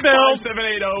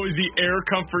 5780 is the Air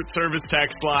Comfort Service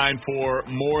text line for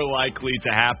more likely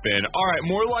to happen. All right,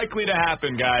 more likely to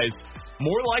happen, guys.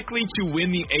 More likely to win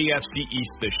the AFC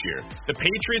East this year. The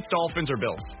Patriots, Dolphins, or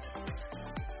Bills?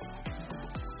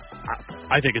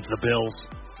 I think it's the Bills.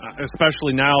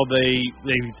 Especially now they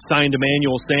signed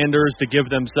Emmanuel Sanders to give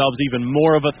themselves even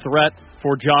more of a threat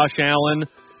for Josh Allen.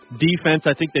 Defense,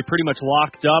 I think they pretty much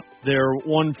locked up their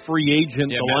one free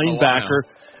agent, the linebacker.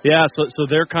 Yeah, so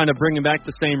they're kind of bringing back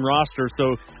the same roster.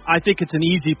 So I think it's an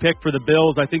easy pick for the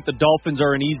Bills. I think the Dolphins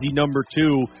are an easy number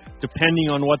 2, depending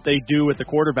on what they do with the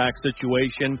quarterback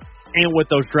situation and with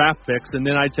those draft picks. And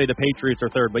then I'd say the Patriots are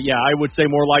third. But, yeah, I would say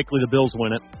more likely the Bills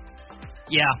win it.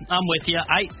 Yeah, I'm with you.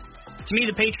 To me,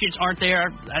 the Patriots aren't there.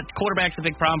 Quarterback's a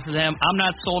big problem for them. I'm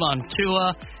not sold on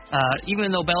Tua,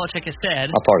 even though Belichick has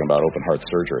said. I'm talking about open heart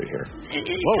surgery here. It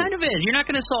kind of is. You're not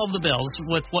going to solve the Bills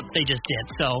with what they just did.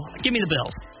 So give me the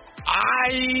Bills.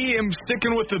 I am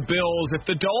sticking with the Bills. If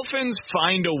the Dolphins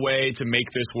find a way to make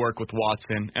this work with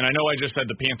Watson, and I know I just said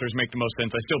the Panthers make the most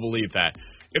sense, I still believe that.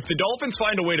 If the Dolphins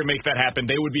find a way to make that happen,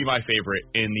 they would be my favorite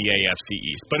in the AFC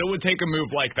East. But it would take a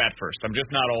move like that first. I'm just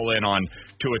not all in on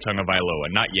Tua Tagovailoa.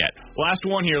 Not yet. Last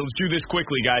one here. Let's do this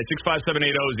quickly, guys.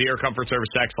 65780 is the Air Comfort Service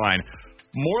text line.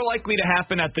 More likely to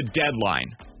happen at the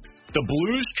deadline. The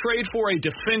Blues trade for a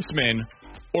defenseman,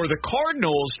 or the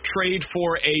Cardinals trade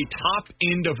for a top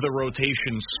end of the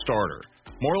rotation starter?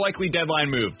 More likely deadline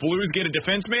move. Blues get a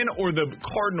defenseman, or the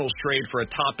Cardinals trade for a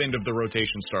top end of the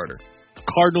rotation starter?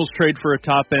 Cardinals trade for a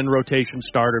top-end rotation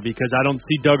starter because I don't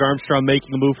see Doug Armstrong making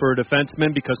a move for a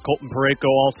defenseman because Colton Parayko,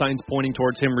 all signs pointing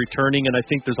towards him returning, and I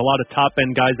think there's a lot of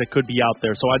top-end guys that could be out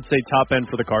there. So I'd say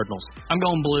top-end for the Cardinals. I'm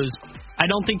going Blues. I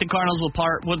don't think the Cardinals will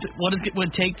part. What it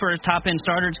would take for a top-end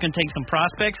starter, it's going to take some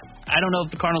prospects. I don't know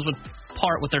if the Cardinals would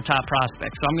part with their top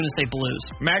prospects, so I'm going to say Blues.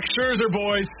 Max Scherzer,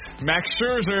 boys. Max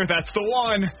Scherzer, that's the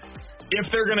one.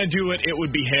 If they're going to do it, it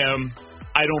would be him.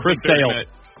 I don't think they're going to...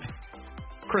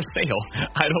 Chris Sale.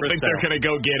 I don't think they're going to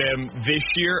go get him this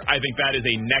year. I think that is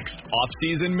a next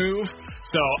offseason move.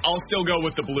 So I'll still go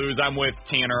with the Blues. I'm with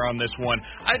Tanner on this one.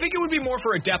 I think it would be more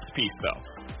for a depth piece, though.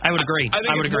 I would agree. I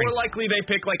think it's more likely they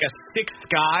pick like a sixth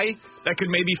guy that could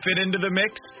maybe fit into the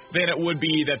mix than it would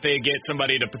be that they get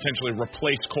somebody to potentially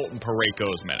replace Colton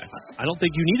Parayko's minutes. I don't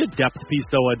think you need a depth piece,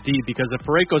 though, at D, because if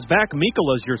Parayko's back,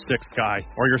 Mikkola's your sixth guy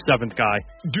or your seventh guy.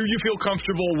 Do you feel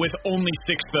comfortable with only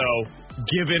six, though,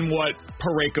 given what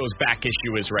Parayko's back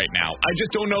issue is right now? I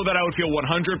just don't know that I would feel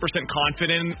 100%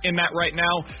 confident in that right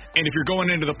now. And if you're going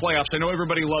into the playoffs, I know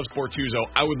everybody loves Bortuzzo.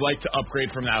 I would like to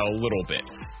upgrade from that a little bit,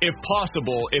 if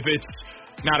possible, if it's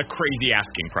not a crazy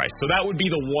asking price. So that would be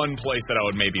the one place that I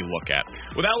would maybe look at.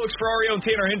 With Alex Ferrario and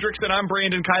Tanner Hendrickson, I'm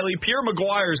Brandon Kiley. Pierre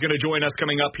Maguire is going to join us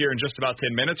coming up here in just about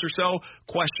 10 minutes or so.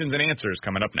 Questions and answers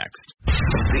coming up next.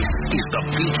 This is the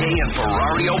BK and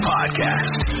Ferrario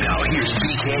podcast. Now here's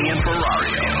BK and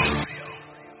Ferrario.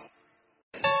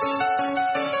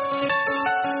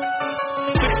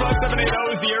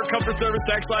 65780 is the Air Comfort Service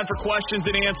text line for questions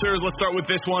and answers. Let's start with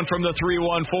this one from the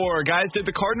 314. Guys, did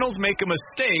the Cardinals make a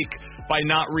mistake by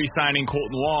not re-signing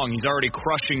Colton Wong? He's already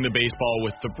crushing the baseball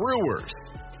with the Brewers.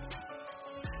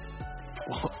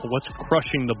 What's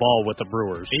crushing the ball with the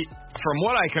Brewers? From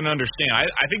what I can understand,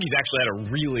 I think he's actually had a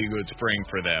really good spring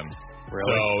for them. Really?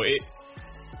 So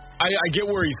I get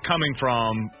where he's coming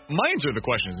from. My answer to the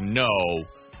question is no.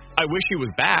 I wish he was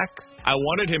back. I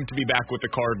wanted him to be back with the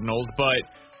Cardinals, but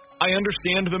I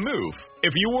understand the move.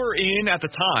 If you were in at the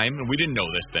time, and we didn't know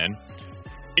this then,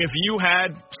 if you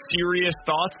had serious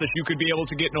thoughts that you could be able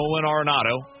to get Nolan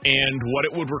Arenado, and what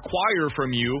it would require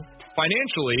from you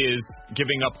financially is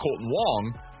giving up Colton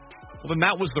Wong, well, then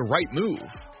that was the right move.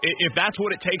 If that's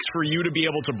what it takes for you to be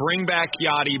able to bring back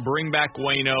Yachty, bring back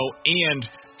Waino, and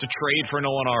to trade for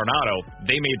Nolan Arenado,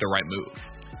 they made the right move.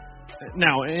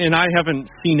 Now, and I haven't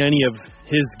seen any of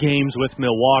his games with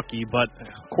Milwaukee, but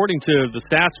according to the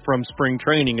stats from spring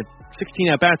training, at 16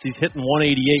 at-bats, he's hitting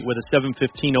 188 with a 715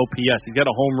 OPS. He's got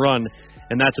a home run,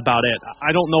 and that's about it.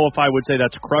 I don't know if I would say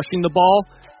that's crushing the ball,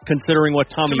 considering what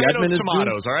Tommy Edman is doing.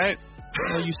 Tomatoes, all right?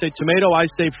 Well, you say tomato, I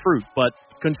say fruit, but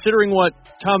considering what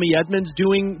Tommy Edman's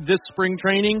doing this spring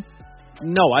training,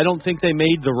 no, I don't think they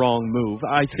made the wrong move.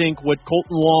 I think what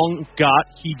Colton Wong got,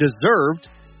 he deserved.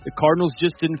 The Cardinals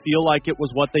just didn't feel like it was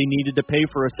what they needed to pay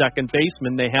for a second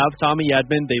baseman. They have Tommy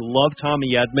Edman. They love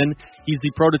Tommy Edman. He's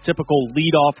the prototypical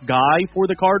leadoff guy for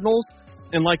the Cardinals.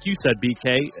 And like you said,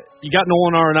 BK, you got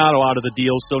Nolan Arenado out of the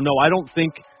deal. So, no, I don't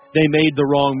think they made the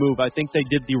wrong move. I think they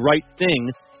did the right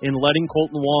thing in letting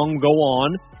Colton Wong go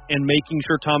on and making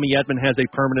sure Tommy Edman has a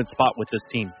permanent spot with this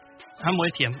team. I'm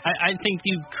with you. I think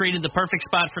you've created the perfect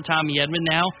spot for Tommy Edman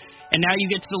now. And now you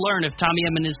get to learn if Tommy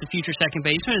Edman is the future second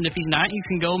baseman, and if he's not, you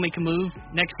can go make a move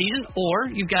next season, or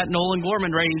you've got Nolan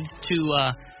Gorman ready to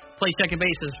play second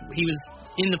base. He was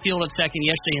in the field at second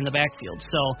yesterday in the backfield.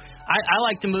 So I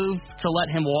like the move to let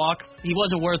him walk. He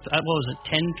wasn't worth, what was it,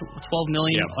 $10, $12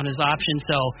 million on his option.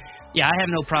 So, yeah, I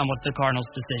have no problem with the Cardinals'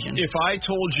 decision. If I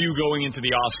told you going into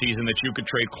the offseason that you could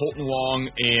trade Colton Wong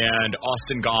and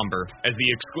Austin Gomber as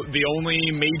the only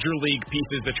major league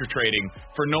pieces that you're trading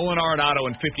for Nolan Arenado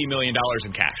and $50 million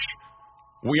in cash,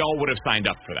 we all would have signed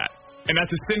up for that. And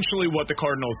that's essentially what the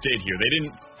Cardinals did here. They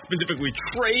didn't specifically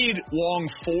trade Wong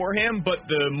for him, but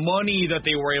the money that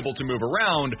they were able to move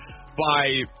around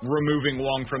by removing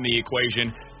Wong from the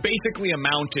equation basically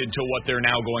amounted to what they're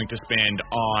now going to spend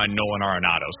on Nolan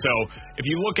Arenado. So if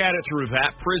you look at it through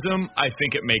that prism, I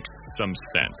think it makes some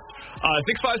sense.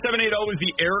 65780 is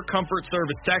the Air Comfort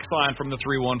Service text line from the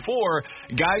 314.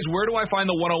 Guys, where do I find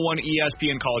the 101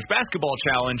 ESPN College Basketball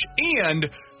Challenge, and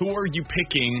who are you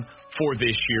picking for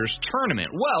this year's tournament?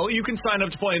 Well, you can sign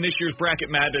up to play in this year's Bracket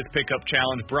Madness Pickup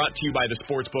Challenge, brought to you by the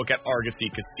Sportsbook at Argosy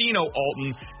Casino,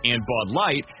 Alton, and Bud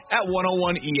Light at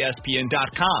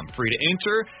 101ESPN.com. Free to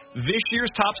enter. This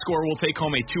year's top scorer will take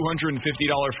home a $250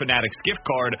 Fanatics gift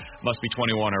card. Must be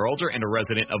 21 or older and a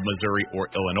resident of Missouri or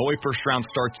Illinois. First round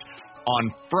starts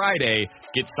on Friday.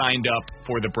 Get signed up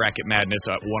for the Bracket Madness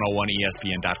at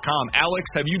 101ESPN.com. Alex,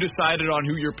 have you decided on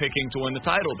who you're picking to win the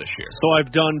title this year? So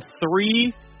I've done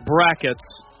 3 brackets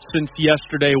since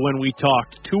yesterday when we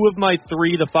talked. 2 of my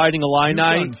 3, the Fighting Illini.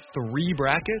 You've done 3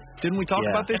 brackets? Didn't we talk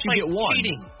about this? That's You like get 1.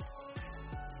 cheating.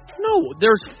 No,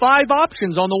 there's 5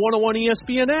 options on the 101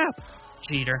 ESPN app.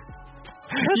 Cheater.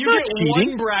 You not get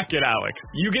cheating. 1 bracket, Alex.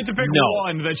 You get to pick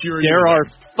No. 1 that you're There using. are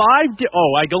 5.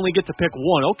 I only get to pick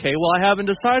 1. Okay, well, I haven't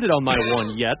decided on my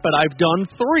 1 yet, but I've done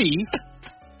 3.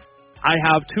 I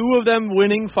have 2 of them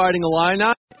winning Fighting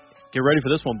Illini. Get ready for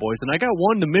this one, boys. And I got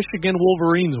 1, the Michigan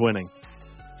Wolverines winning.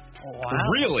 Wow.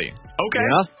 Really? Okay.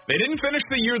 Yeah. They didn't finish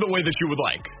the year the way that you would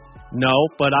like. No,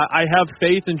 but I have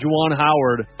faith in Juwan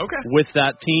Howard with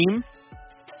that team.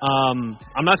 I'm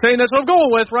not saying that's what I'm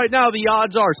going with right now. The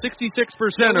odds are 66%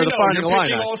 are the Fighting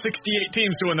Illini. You're picking all 68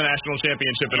 teams to win the national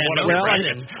championship in one of Well, your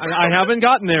brackets. I haven't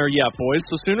gotten there yet, boys.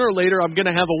 So sooner or later, I'm going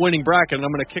to have a winning bracket, and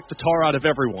I'm going to kick the tar out of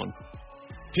everyone.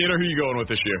 Tanner, who are you going with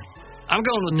this year? I'm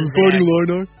going with the Fighting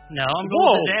Zags. Illini? No, I'm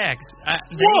going with the Zags.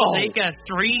 They've got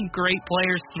 3 great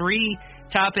players, 3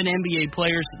 top-end NBA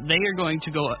players. They are going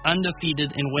to go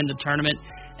undefeated and win the tournament.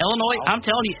 Illinois, I'm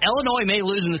telling you, Illinois may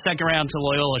lose in the second round to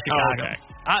Loyola Chicago. Okay.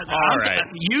 All right.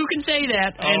 You can say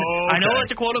that, and I know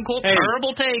it's a quote-unquote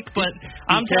terrible take, but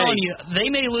I'm telling you, they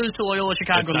may lose to Loyola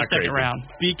Chicago in the second round.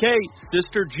 BK,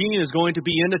 Sister Jean is going to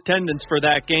be in attendance for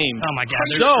that game. Oh, my God.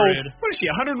 They're screwed. What is she,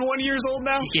 101 years old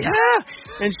now?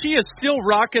 Yeah. And she is still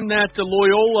rocking that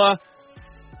Loyola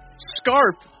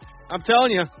scarf. I'm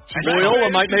telling you, Loyola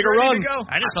might make a run.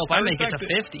 I just hope I make it to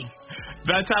 50.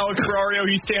 That's Alex Ferrario.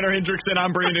 He's Tanner Hendrickson. I'm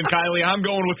Brandon Kiley. I'm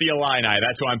going with the Illini.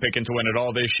 That's who I'm picking to win it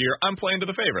all this year. I'm playing to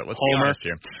the favorite. Let's be honest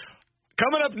here.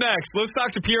 Coming up next, let's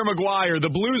talk to Pierre Maguire. The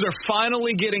Blues are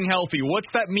finally getting healthy. What's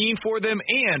that mean for them,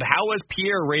 and how has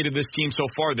Pierre rated this team so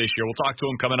far this year? We'll talk to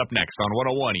him coming up next on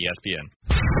 101 ESPN.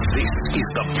 This is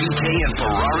the BK and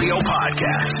Ferrario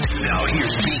podcast. Now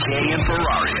here's BK and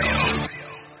Ferrario.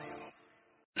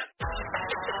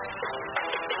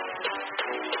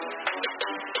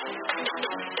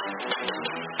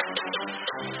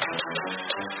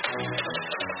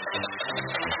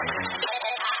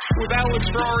 With Alex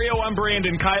Ferrario, I'm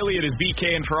Brandon Kiley. It is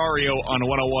BK and Ferrario on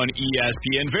 101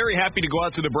 ESPN. Very happy to go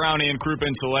out to the Brown and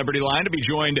Crouppen Celebrity Line to be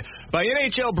joined by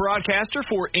NHL broadcaster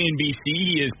for NBC.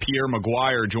 He is Pierre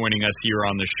Maguire joining us here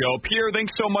on the show. Pierre,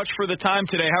 thanks so much for the time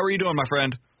today. How are you doing, my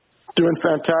friend? Doing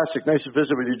fantastic. Nice to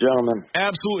visit with you, gentlemen.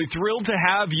 Absolutely. Thrilled to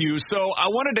have you. So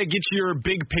I wanted to get your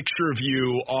big picture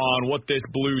view on what this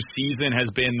Blues season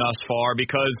has been thus far,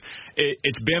 because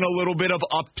it's been a little bit of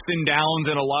ups and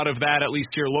downs, and a lot of that, at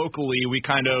least here locally, we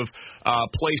kind of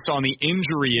placed on the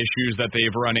injury issues that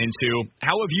they've run into.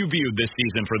 How have you viewed this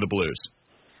season for the Blues?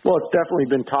 Well, it's definitely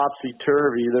been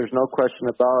topsy-turvy. There's no question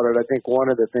about it. I think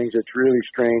one of the things that's really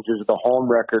strange is the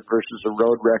home record versus the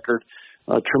road record.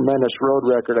 A tremendous road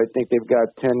record. I think they've got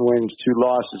 10 wins, 2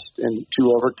 losses, and 2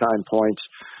 overtime points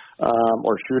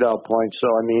or shootout points. So,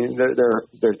 I mean, they're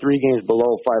 3 games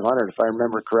below 500, if I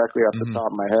remember correctly off the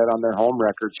top of my head, on their home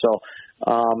record. So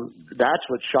that's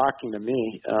what's shocking to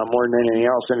me more than anything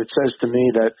else. And it says to me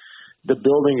that the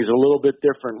building is a little bit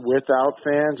different without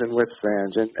fans and with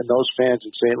fans. And those fans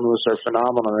in St. Louis are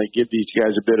phenomenal. They give these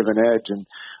guys a bit of an edge. And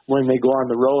when they go on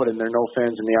the road and there are no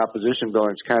fans in the opposition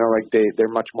building, it's kind of like they're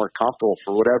much more comfortable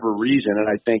for whatever reason. And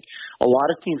I think a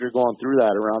lot of teams are going through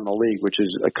that around the league, which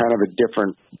is a kind of a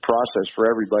different process for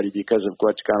everybody because of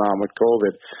what's gone on with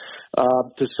COVID.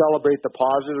 To celebrate the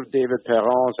positive, David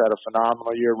Perron's had a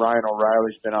phenomenal year. Ryan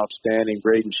O'Reilly's been outstanding.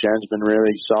 Braden Shen's been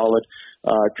really solid.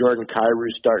 Jordan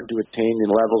Kyrou's starting to attain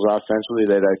the levels offensively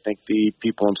that I think the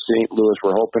people in St. Louis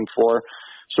were hoping for.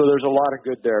 So there's a lot of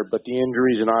good there, but the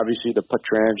injuries and obviously the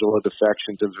Pietrangelo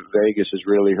defection to Vegas has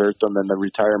really hurt them, and the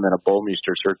retirement of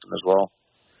Bouwmeester's hurt them as well.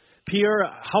 Pierre,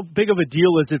 how big of a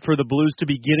deal is it for the Blues to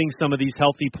be getting some of these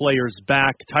healthy players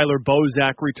back? Tyler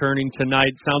Bozak returning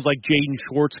tonight. Sounds like Jaden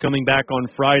Schwartz coming back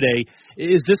on Friday.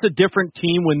 Is this a different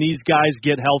team when these guys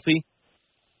get healthy?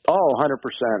 Oh, 100%.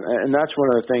 And that's one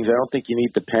of the things. I don't think you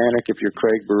need to panic if you're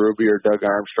Craig Berube or Doug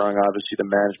Armstrong, obviously the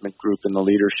management group and the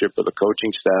leadership of the coaching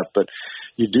staff. But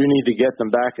you do need to get them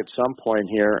back at some point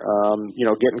here.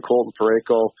 Getting Colton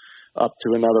Parayko up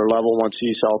to another level once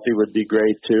he's healthy would be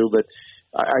great too. But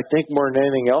I think more than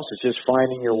anything else, it's just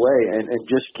finding your way and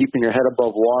just keeping your head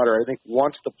above water. I think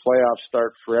once the playoffs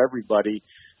start for everybody,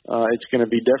 it's going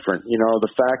to be different.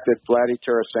 The fact that Vladdy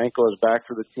Tarasenko is back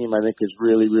for the team, I think, is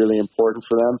really, really important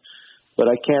for them. But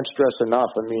I can't stress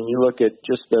enough. I mean, you look at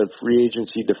just the free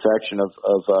agency defection of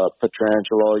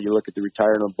Pietrangelo. You look at the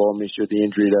retirement of Bouwmeester, the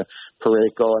injury to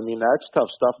Parayko. I mean, that's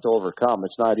tough stuff to overcome.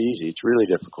 It's not easy. It's really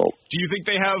difficult. Do you think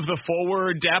they have the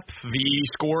forward depth, the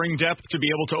scoring depth to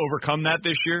be able to overcome that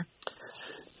this year?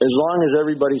 As long as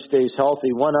everybody stays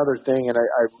healthy. One other thing, and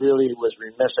I really was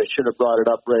remiss, I should have brought it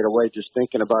up right away just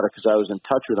thinking about it because I was in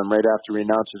touch with him right after he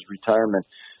announced his retirement.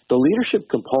 The leadership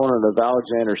component of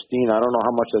Alexander Steen, I don't know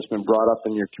how much that's been brought up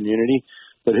in your community,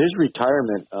 but his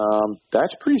retirement,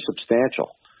 that's pretty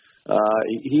substantial.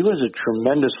 He was a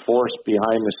tremendous force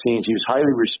behind the scenes. He was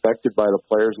highly respected by the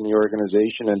players in the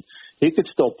organization, and he could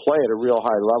still play at a real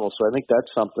high level. So I think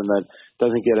that's something that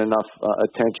doesn't get enough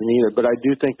attention either. But I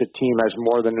do think the team has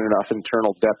more than enough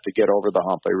internal depth to get over the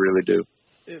hump. I really do.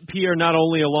 Pierre, not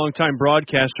only a longtime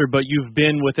broadcaster, but you've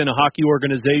been within a hockey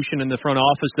organization in the front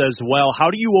office as well.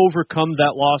 How do you overcome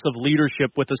that loss of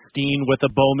leadership with a Steen, with a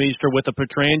Bouwmeester, with a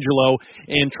Pietrangelo,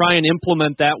 and try and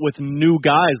implement that with new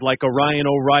guys like a Ryan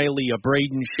O'Reilly, a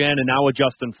Braden Shen, and now a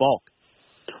Justin Falk?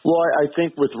 Well, I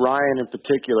think with Ryan in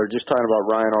particular, just talking about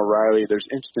Ryan O'Reilly, there's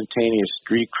instantaneous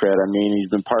street cred. I mean, he's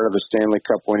been part of a Stanley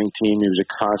Cup winning team. He was a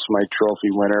Conn Smythe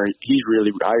Trophy winner. He's really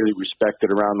highly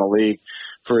respected around the league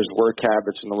for his work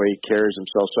habits and the way he carries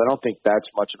himself. So I don't think that's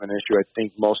much of an issue. I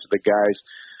think most of the guys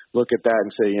look at that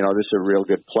and say, you know, this is a real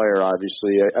good player,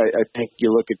 obviously. I think you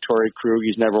look at Torrey Krug,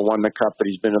 he's never won the Cup, but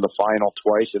he's been to the final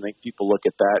twice. I think people look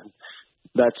at that, and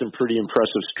that's some pretty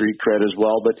impressive street cred as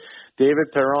well. But David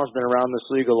Perron's been around this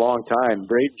league a long time.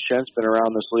 Braden Shen's been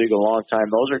around this league a long time.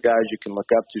 Those are guys you can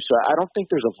look up to. So I don't think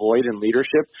there's a void in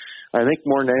leadership. I think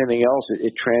more than anything else,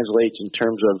 it translates in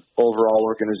terms of overall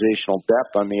organizational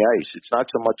depth on the ice. It's not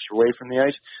so much away from the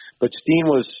ice, but Steen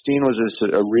was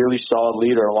a really solid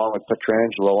leader along with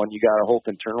Pietrangelo, and you got to hope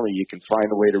internally you can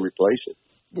find a way to replace it.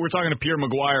 We're talking to Pierre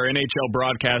McGuire, NHL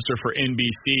broadcaster for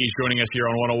NBC, joining us here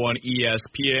on 101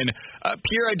 ESPN.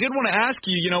 Pierre, I did want to ask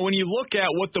you, when you look at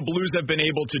what the Blues have been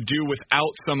able to do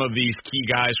without some of these key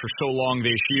guys for so long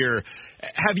this year,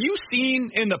 have you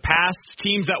seen in the past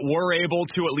teams that were able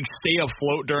to at least stay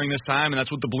afloat during this time, and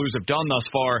that's what the Blues have done thus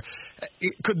far?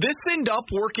 Could this end up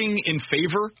working in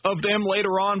favor of them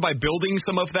later on by building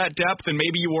some of that depth, and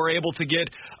maybe you were able to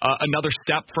get another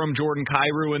step from Jordan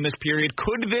Kyrou in this period?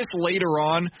 Could this later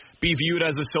on be viewed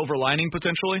as a silver lining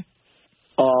potentially?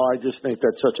 Oh, I just think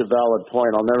that's such a valid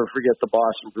point. I'll never forget the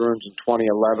Boston Bruins in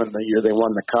 2011, the year they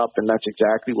won the Cup, and that's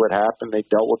exactly what happened. They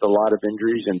dealt with a lot of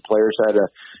injuries, and players had to,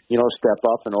 step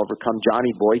up and overcome.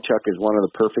 Johnny Boychuk is one of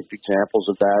the perfect examples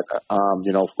of that.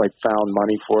 Found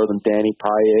money for them. Danny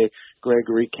Paille,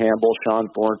 Gregory Campbell, Sean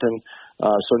Thornton.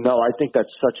 So no, I think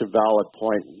that's such a valid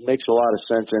point. It makes a lot of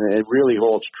sense, and it really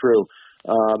holds true.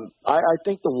 I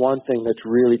think the one thing that's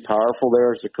really powerful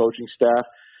there is the coaching staff.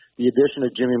 The addition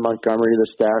of Jimmy Montgomery,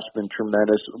 the staff's been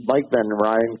tremendous. Mike Van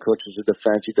Ryn coaches the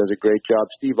defense. He does a great job.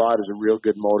 Steve Ott is a real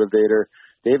good motivator.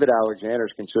 David Alexander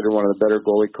is considered one of the better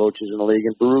goalie coaches in the league,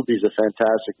 and Berube's a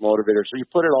fantastic motivator. So you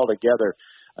put it all together,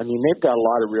 I mean, they've got a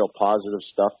lot of real positive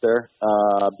stuff there.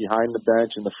 Behind the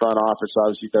bench, in the front office,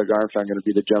 obviously Doug Armstrong going to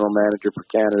be the general manager for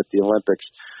Canada at the Olympics.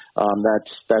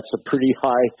 That's a pretty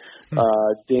high,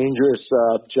 dangerous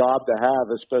job to have,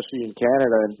 especially in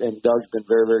Canada. And Doug's been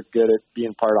very, very good at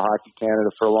being part of Hockey Canada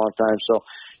for a long time. So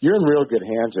you're in real good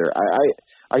hands there.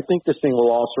 I think this thing will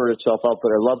all sort itself out.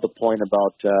 But I love the point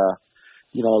about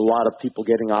a lot of people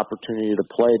getting opportunity to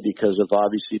play because of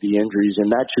obviously the injuries,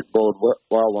 and that should bode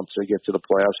well once they get to the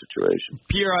playoff situation.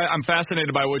 Pierre, I'm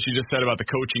fascinated by what you just said about the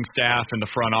coaching staff and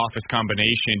the front office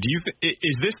combination.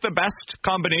 Is this the best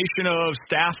combination of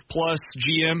staff plus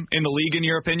GM in the league, in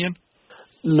your opinion?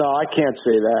 No, I can't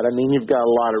say that. I mean, you've got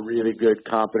a lot of really good,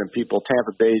 competent people.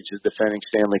 Tampa Bay is the defending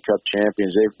Stanley Cup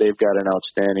champions. They've got an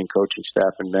outstanding coaching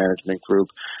staff and management group.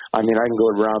 I mean, I can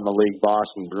go around the league.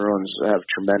 Boston Bruins have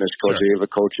tremendous coaches. Sure. They have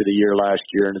a coach of the year last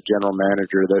year and a general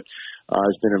manager that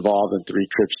has been involved in 3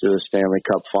 trips to the Stanley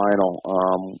Cup final.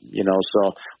 So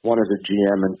one is a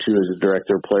GM and 2 is a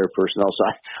director of player personnel. So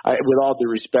I with all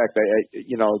due respect,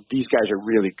 these guys are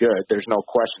really good. There's no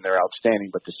question they're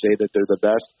outstanding, but to say that they're the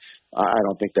best, I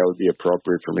don't think that would be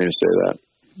appropriate for me to say that.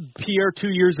 Pierre,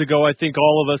 2 years ago, I think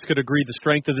all of us could agree the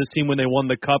strength of this team when they won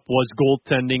the Cup was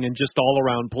goaltending and just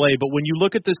all-around play. But when you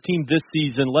look at this team this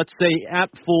season, let's say at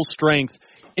full strength,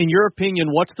 in your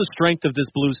opinion, what's the strength of this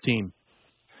Blues team?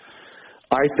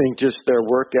 I think just their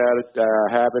work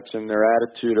habits and their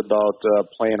attitude about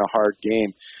playing a hard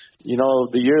game.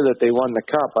 The year that they won the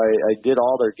Cup, I did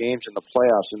all their games in the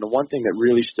playoffs, and the one thing that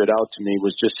really stood out to me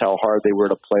was just how hard they were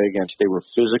to play against. They were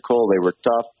physical, they were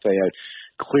tough, they had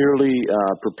clearly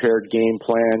prepared game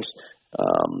plans.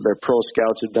 Their pro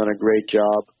scouts had done a great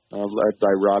job. led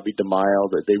by Robbie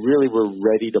DeMaio, that they really were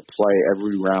ready to play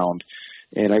every round.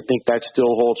 And I think that still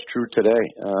holds true today.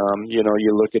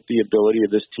 You look at the ability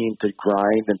of this team to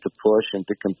grind and to push and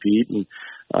to compete. And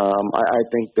I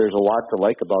think there's a lot to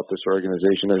like about this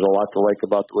organization. There's a lot to like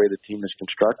about the way the team is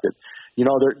constructed.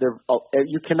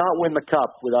 You cannot win the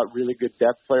Cup without really good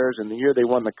depth players. And the year they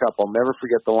won the Cup, I'll never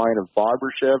forget the line of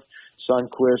Barbashev,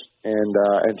 Sundqvist,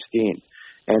 and Steen.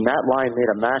 And that line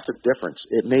made a massive difference.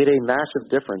 It made a massive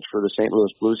difference for the St.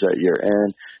 Louis Blues that year. And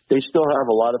they still have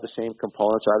a lot of the same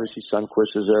components. Obviously,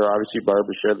 Sundqvist is there. Obviously,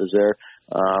 Barbashev is there.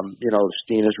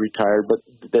 Steen is retired. But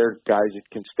they're guys that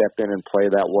can step in and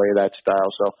play that way, that style.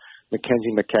 So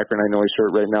Mackenzie McEachern, I know he's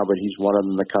hurt right now, but he's one of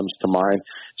them that comes to mind.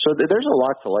 So there's a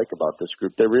lot to like about this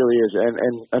group. There really is.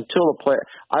 And until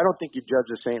I don't think you judge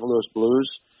the St. Louis Blues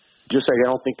just like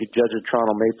I don't think you judge the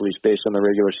Toronto Maple Leafs based on the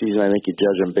regular season. I think you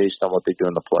judge them based on what they do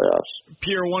in the playoffs.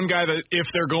 Pierre, one guy that if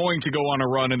they're going to go on a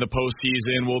run in the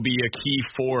postseason will be a key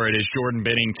for it is Jordan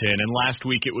Binnington. And last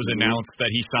week it was announced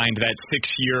that he signed that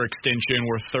 6-year extension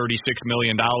worth $36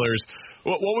 million.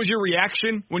 What was your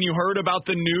reaction when you heard about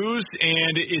the news?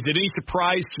 And is it any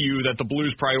surprise to you that the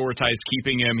Blues prioritized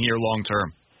keeping him here long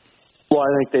term? Well,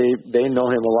 I think they know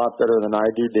him a lot better than I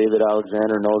do. David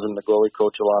Alexander knows him, the goalie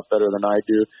coach, a lot better than I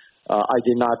do. I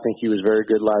did not think he was very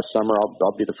good last summer.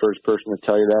 I'll be the first person to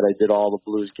tell you that. I did all the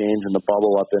Blues games in the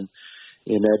bubble up in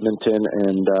Edmonton,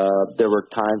 and there were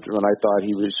times when I thought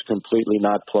he was completely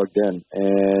not plugged in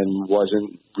and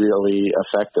wasn't really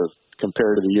effective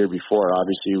compared to the year before.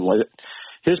 Obviously,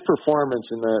 his performance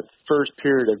in the first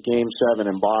period of Game 7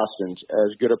 in Boston's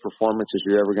as good a performance as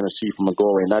you're ever going to see from a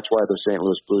goalie, and that's why the St.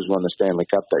 Louis Blues won the Stanley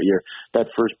Cup that year. That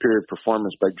first period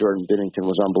performance by Jordan Binnington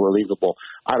was unbelievable.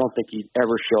 I don't think he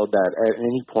ever showed that at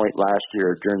any point last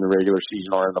year during the regular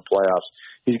season or in the playoffs.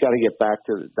 He's got to get back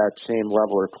to that same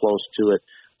level or close to it.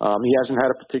 He hasn't had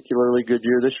a particularly good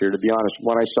year this year, to be honest.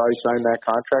 When I saw he signed that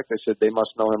contract, I said they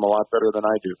must know him a lot better than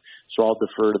I do, so I'll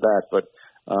defer to that. But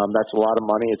that's a lot of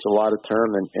money. It's a lot of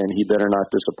term, and he better not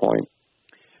disappoint.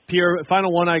 Pierre,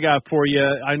 final one I got for you.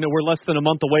 I know we're less than a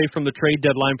month away from the trade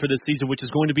deadline for this season, which is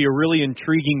going to be a really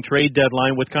intriguing trade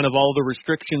deadline with kind of all the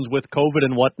restrictions with COVID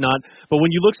and whatnot. But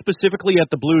when you look specifically at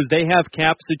the Blues, they have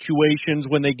cap situations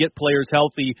when they get players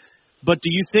healthy. But do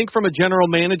you think from a general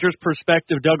manager's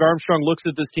perspective, Doug Armstrong looks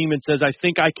at this team and says, I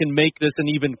think I can make this an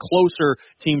even closer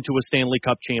team to a Stanley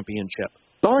Cup championship?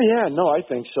 Oh, yeah, no, I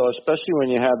think so, especially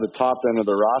when you have the top end of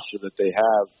the roster that they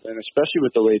have, and especially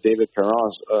with the way David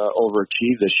Perron's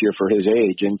overachieved this year for his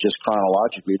age, and just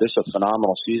chronologically, this is a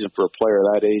phenomenal season for a player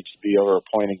that age to be over a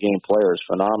point-a-game player is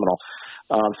phenomenal.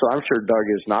 So I'm sure Doug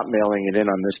is not mailing it in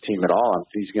on this team at all.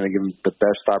 He's going to give them the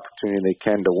best opportunity they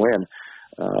can to win.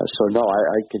 So, no,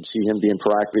 I can see him being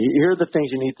proactive. Here are the things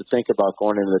you need to think about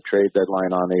going into the trade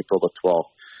deadline on April the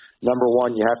 12th. Number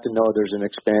one, you have to know there's an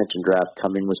expansion draft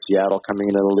coming with Seattle coming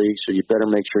into the league, so you better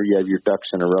make sure you have your ducks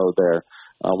in a row there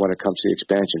when it comes to the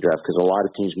expansion draft, because a lot of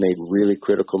teams made really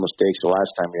critical mistakes the last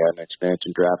time we had an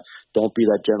expansion draft. Don't be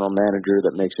that general manager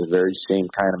that makes the very same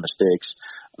kind of mistakes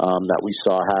that we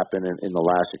saw happen in the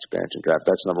last expansion draft.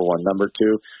 That's number one. Number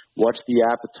two, what's the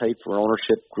appetite for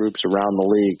ownership groups around the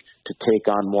league to take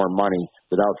on more money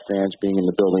without fans being in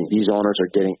the building? These owners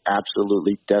are getting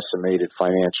absolutely decimated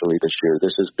financially this year.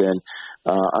 This has been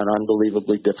an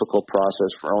unbelievably difficult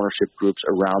process for ownership groups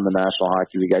around the National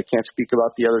Hockey League. I can't speak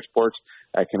about the other sports.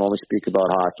 I can only speak about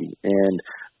hockey. And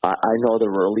I know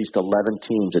there were at least 11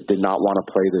 teams that did not want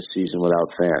to play this season without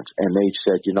fans. And they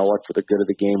said, you know what, for the good of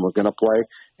the game, we're going to play.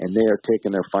 And they are taking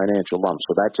their financial lumps.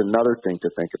 So that's another thing to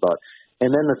think about.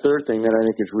 And then the third thing that I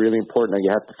think is really important that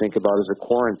you have to think about is a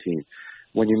quarantine.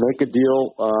 When you make a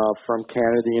deal from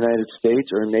Canada to the United States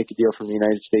or make a deal from the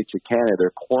United States to Canada, there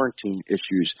are quarantine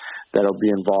issues that will be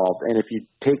involved. And if you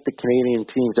take the Canadian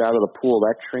teams out of the pool,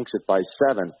 that shrinks it by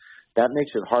 7. That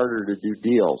makes it harder to do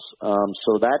deals.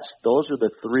 So those are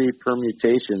the three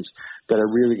permutations that are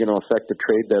really going to affect the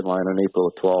trade deadline on April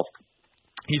 12th.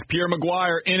 He's Pierre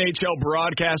McGuire, NHL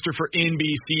broadcaster for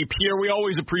NBC. Pierre, we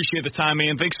always appreciate the time,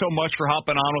 man. Thanks so much for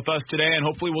hopping on with us today, and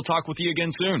hopefully we'll talk with you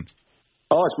again soon.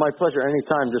 Oh, it's my pleasure.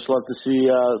 Anytime. Just love to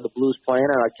see the Blues playing,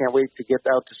 and I can't wait to get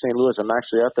out to St. Louis. I'm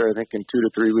actually out there, I think, in 2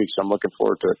 to 3 weeks. So I'm looking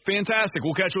forward to it. Fantastic.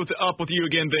 We'll catch up with you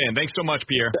again then. Thanks so much,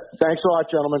 Pierre. Thanks a lot,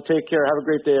 gentlemen. Take care. Have a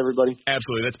great day, everybody.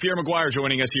 Absolutely. That's Pierre McGuire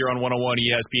joining us here on 101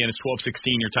 ESPN. It's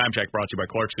 12:16. Your time check brought to you by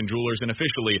Clarkson Jewelers, an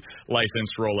officially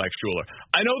licensed Rolex jeweler.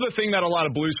 I know the thing that a lot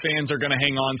of Blues fans are going to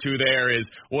hang on to there is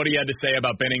what he had to say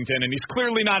about Binnington, and he's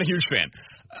clearly not a huge fan.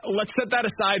 Let's set that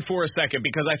aside for a second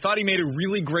because I thought he made a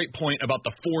really great point about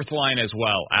the fourth line as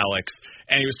well, Alex.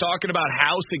 And he was talking about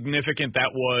how significant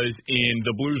that was in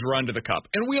the Blues' run to the Cup.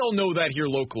 And we all know that here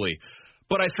locally.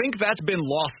 But I think that's been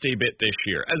lost a bit this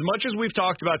year. As much as we've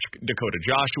talked about Dakota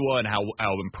Joshua and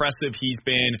how impressive he's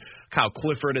been, Kyle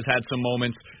Clifford has had some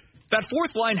moments, that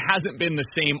fourth line hasn't been the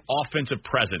same offensive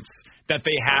presence that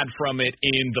they had from it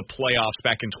in the playoffs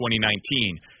back in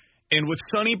 2019. And with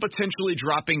Sonny potentially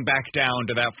dropping back down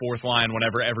to that fourth line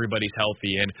whenever everybody's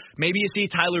healthy, and maybe you see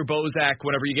Tyler Bozak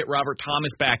whenever you get Robert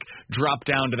Thomas back drop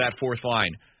down to that fourth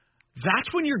line,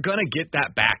 that's when you're going to get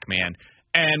that back, man.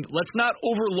 And let's not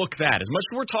overlook that. As much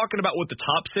as we're talking about what the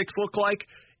top six look like,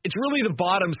 it's really the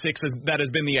bottom six that has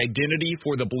been the identity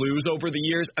for the Blues over the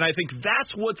years. And I think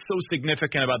that's what's so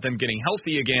significant about them getting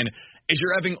healthy again, is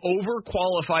you're having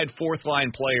overqualified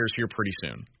fourth-line players here pretty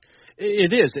soon.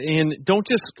 It is, and don't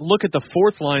just look at the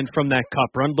fourth line from that Cup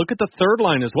run. Look at the third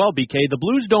line as well, BK. The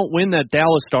Blues don't win that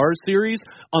Dallas Stars series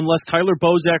unless Tyler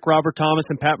Bozak, Robert Thomas,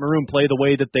 and Pat Maroon play the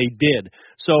way that they did.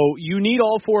 So you need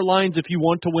all four lines if you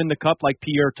want to win the Cup, like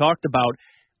Pierre talked about.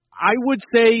 I would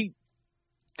say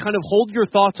kind of hold your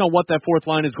thoughts on what that fourth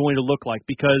line is going to look like,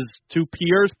 because to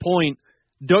Pierre's point,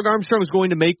 Doug Armstrong is going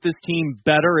to make this team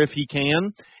better if he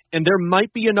can. And there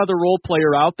might be another role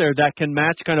player out there that can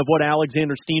match kind of what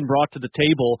Alexander Steen brought to the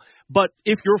table. But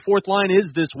if your fourth line is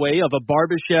this way of a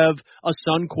Barbashev, a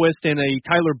Sundqvist, and a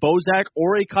Tyler Bozak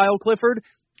or a Kyle Clifford,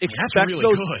 expect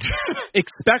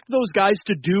those guys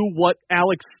to do what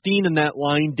Alex Steen in that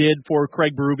line did for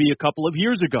Craig Berube a couple of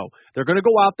years ago. They're going to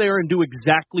go out there and do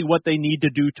exactly what they need to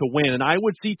do to win. And I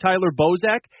would see Tyler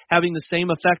Bozak having the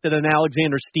same effect that an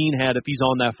Alexander Steen had if he's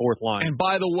on that fourth line. And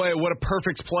by the way, what a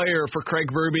perfect player for Craig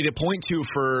Berube to point to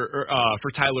for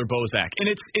Tyler Bozak. And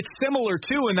it's similar,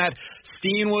 too, in that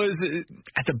Steen was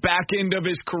at the back end of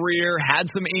his career, had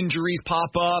some injuries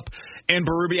pop up, and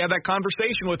Berube had that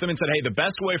conversation with him and said, hey, the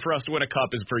best way for us to win a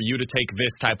cup is for you to take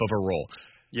this type of a role.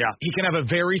 Yeah. He can have a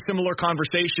very similar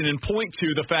conversation and point to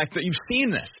the fact that you've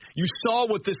seen this. You saw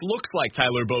what this looks like,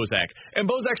 Tyler Bozak. And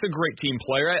Bozak's a great team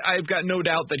player. I've got no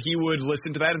doubt that he would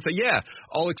listen to that and say, yeah,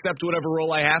 I'll accept whatever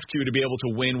role I have to be able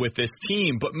to win with this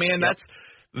team. But, man, that's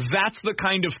the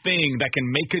kind of thing that can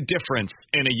make a difference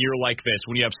in a year like this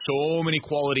when you have so many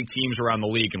quality teams around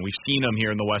the league, and we've seen them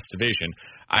here in the West Division.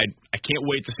 I can't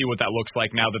wait to see what that looks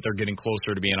like now that they're getting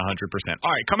closer to being 100%.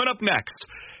 All right, coming up next,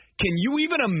 can you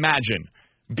even imagine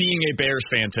being a Bears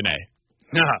fan today?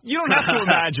 You don't have to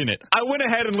imagine it. I went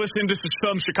ahead and listened to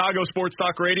some Chicago Sports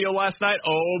Talk Radio last night.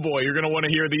 Oh, boy, you're going to want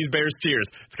to hear these Bears tears.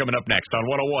 It's coming up next on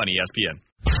 101 ESPN.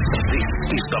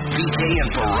 This is the BK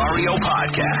and Ferrario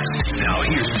podcast. Now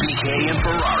here's BK and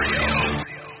Ferrario.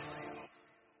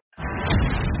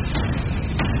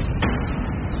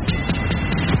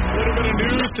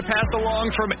 News to pass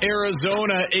along from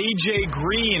Arizona. A.J.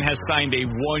 Green has signed a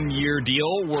one-year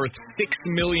deal worth $6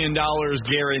 million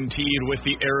guaranteed with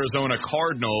the Arizona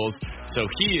Cardinals. So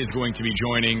he is going to be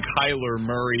joining Kyler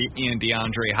Murray and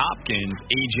DeAndre Hopkins.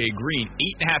 A.J. Green,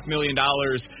 $8.5 million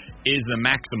is the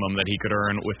maximum that he could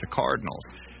earn with the Cardinals.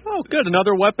 Oh, good.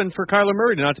 Another weapon for Kyler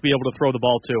Murray not to be able to throw the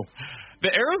ball to. The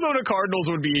Arizona Cardinals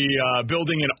would be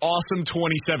building an awesome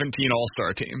 2017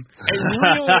 All-Star team. A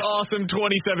really awesome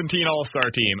 2017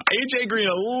 All-Star team. A.J. Green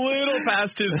a little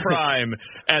past his prime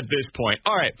at this point.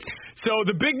 All right. So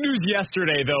the big news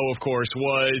yesterday, though, of course,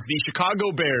 was the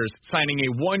Chicago Bears signing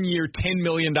a one-year, $10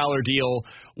 million deal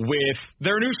with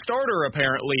their new starter,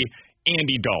 apparently,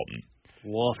 Andy Dalton.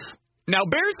 Woof. Now,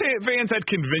 Bears fans had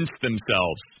convinced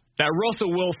themselves that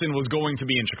Russell Wilson was going to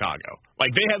be in Chicago. Like,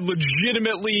 they had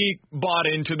legitimately bought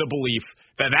into the belief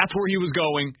that that's where he was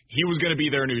going. He was going to be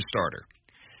their new starter.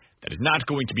 That is not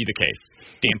going to be the case.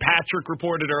 Dan Patrick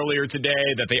reported earlier today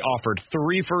that they offered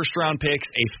 3 first-round picks,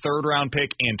 a third-round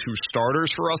pick, and 2 starters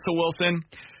for Russell Wilson.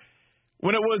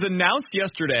 When it was announced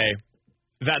yesterday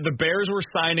that the Bears were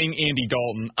signing Andy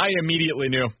Dalton, I immediately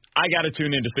knew I got to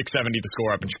tune into 670 The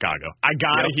Score up in Chicago. I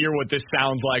got to hear what this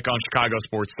sounds like on Chicago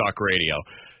Sports Talk Radio.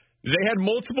 They had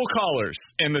multiple callers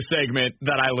in the segment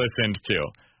that I listened to.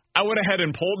 I went ahead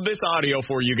and pulled this audio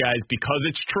for you guys because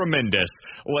it's tremendous.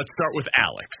 Let's start with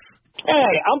Alex.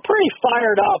 Hey, I'm pretty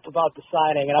fired up about the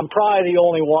signing, and I'm probably the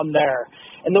only one there.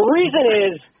 And the reason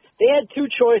is they had 2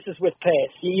 choices with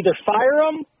Pace. You either fire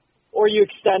him or you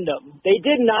extend them. They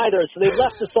did neither, so they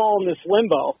left us all in this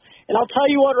limbo. And I'll tell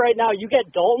you what, right now, you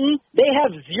get Dalton, they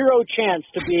have 0 chance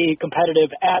to be competitive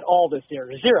at all this year.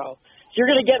 0. So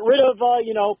you're going to get rid of,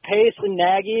 Pace and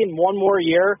Nagy in 1 more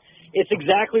year. It's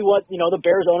exactly what, the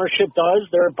Bears ownership does.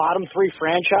 They're a bottom 3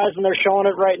 franchise, and they're showing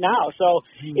it right now. So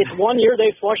it's 1 year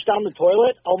they flush down the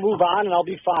toilet. I'll move on, and I'll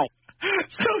be fine.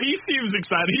 So he seems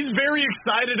excited. He's very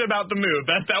excited about the move.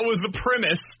 That was the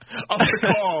premise of the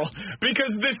call,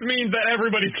 because this means that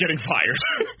everybody's getting fired.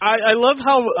 I love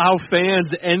how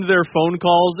fans end their phone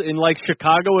calls in like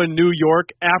Chicago and New York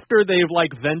after they've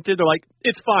like vented. They're like,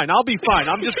 "It's fine. I'll be fine.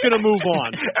 I'm just gonna move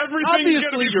on." Everything's Obviously,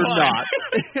 gonna be you're fine. not.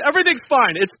 Everything's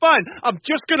fine. It's fine. I'm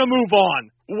just gonna move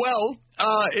on. Well,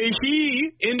 he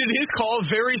ended his call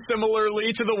very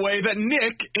similarly to the way that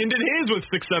Nick ended his with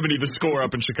 670 the score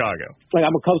up in Chicago. Like,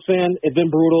 I'm a Cubs fan. It's been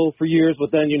brutal for years,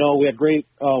 but then, we had a great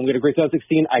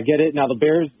 2016. I get it. Now the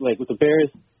Bears, with the Bears,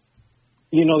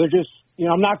 they're just,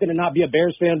 I'm not going to not be a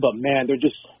Bears fan, but man, they're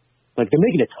just they're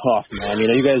making it tough, man.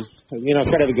 You guys,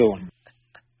 try to have a good one.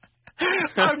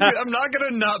 I'm not going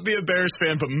to not be a Bears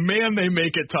fan, but man, they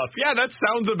make it tough. Yeah, that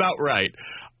sounds about right.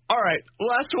 All right,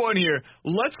 last one here.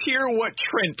 Let's hear what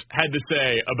Trent had to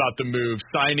say about the move,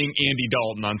 signing Andy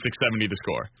Dalton on 670 the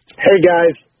score. Hey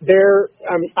guys,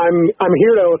 I'm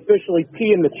here to officially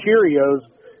pee in the Cheerios.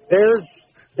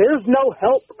 There's no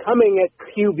help coming at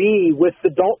QB with the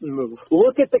Dalton move.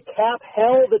 Look at the cap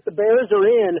hell that the Bears are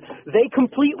in. They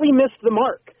completely missed the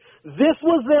mark. This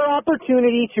was their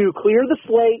opportunity to clear the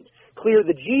slate, clear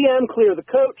the GM, clear the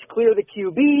coach, clear the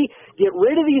QB, get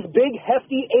rid of these big,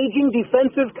 hefty, aging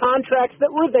defensive contracts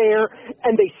that were there,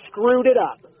 and they screwed it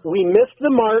up. We missed the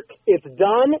mark. It's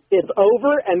done. It's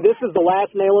over, and this is the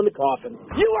last nail in the coffin.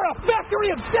 You are a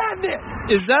factory of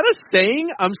sadness! Is that a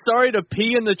saying? I'm sorry to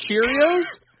pee in the Cheerios?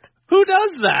 Who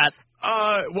does that?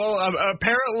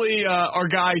 Apparently our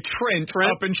guy Trent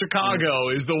up in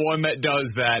Chicago is the one that does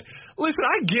that. Listen,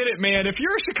 I get it, man. If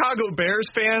you're a Chicago Bears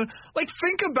fan,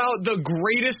 think about the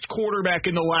greatest quarterback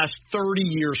in the last 30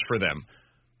 years for them.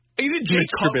 Is it Jay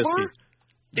Cutler?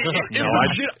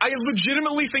 I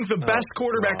legitimately think the best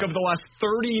quarterback of the last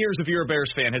 30 years, if you're a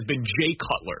Bears fan, has been Jay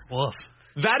Cutler. Woof.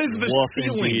 That is the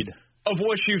ceiling of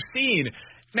what you've seen.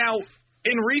 Now,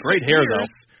 in recent years,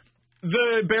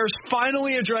 the Bears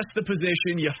finally addressed the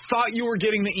position. You thought you were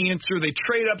getting the answer. They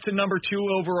trade up to number 2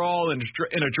 overall in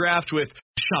a draft with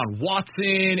Deshaun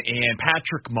Watson and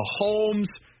Patrick Mahomes,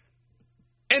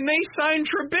 and they signed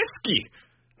Trubisky.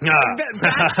 That's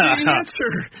the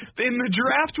answer. In the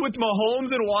draft with Mahomes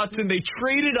and Watson, they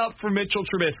traded up for Mitchell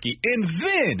Trubisky. And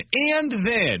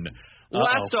then,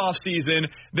 last offseason,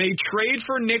 they trade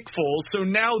for Nick Foles. So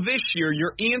now this year,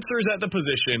 your answers at the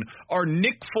position are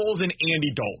Nick Foles and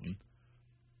Andy Dalton.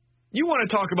 You want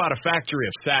to talk about a factory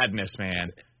of sadness,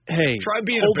 man. Hey, try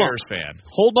being a Bears fan.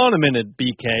 Hold on a minute,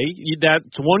 BK.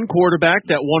 That's one quarterback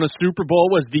that won a Super Bowl,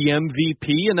 was the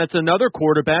MVP, and that's another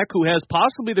quarterback who has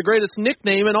possibly the greatest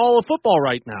nickname in all of football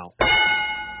right now.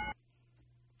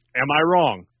 Am I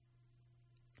wrong?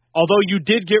 Although you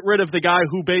did get rid of the guy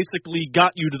who basically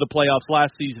got you to the playoffs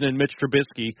last season in Mitch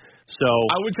Trubisky. So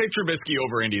I would take Trubisky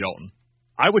over Andy Dalton.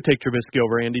 I would take Trubisky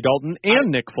over Andy Dalton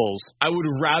and Nick Foles. I would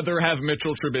rather have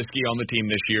Mitchell Trubisky on the team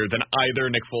this year than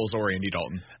either Nick Foles or Andy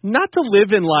Dalton. Not to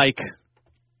live in,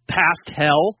 past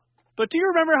hell, but do you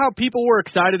remember how people were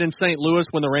excited in St. Louis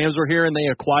when the Rams were here and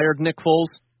they acquired Nick Foles?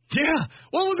 Yeah.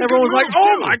 Well, everyone was like,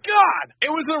 "Oh my God!"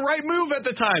 It was the right move at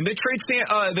the time. They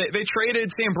traded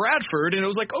Sam Bradford, and it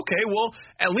was like, okay, well,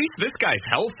 at least this guy's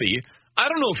healthy. I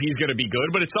don't know if he's going to be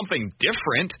good, but it's something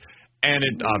different. And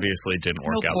it obviously didn't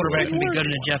work out. No quarterback can be good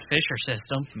in a Jeff Fisher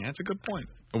system. Yeah, that's a good point.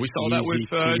 We saw that with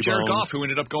Jared Goff, who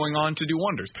ended up going on to do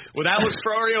wonders. With Alex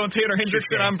Ferrario and Tanner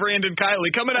Hendrickson, I'm Brandon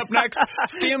Kiley. Coming up next,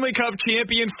 Stanley Cup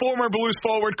champion, former Blues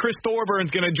forward Chris Thorburn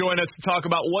is going to join us to talk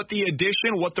about what the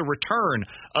return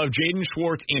of Jaden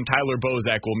Schwartz and Tyler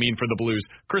Bozak will mean for the Blues.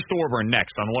 Chris Thorburn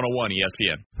next on 101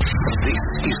 ESPN. This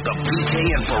is the BK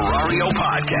and Ferrario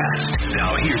podcast.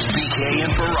 Now here's BK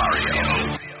and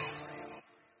Ferrario.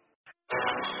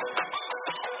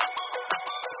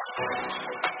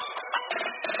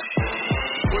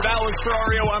 With Alex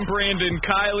Ferrario, I'm Brandon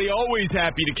Kiley. Always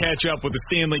happy to catch up with the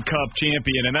Stanley Cup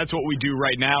champion, and that's what we do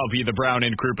right now via the Brown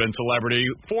and Crouppen celebrity.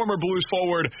 Former Blues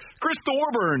forward Chris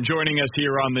Thorburn joining us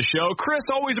here on the show. Chris,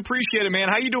 always appreciate it, man.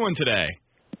 How you doing today?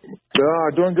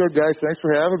 Doing good, guys. Thanks for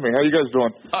having me. How you guys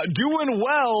doing? Doing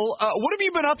well. What have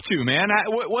you been up to, man?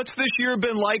 What's this year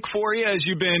been like for you as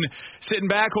you've been sitting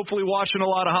back, hopefully watching a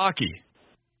lot of hockey?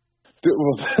 Dude,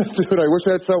 I wish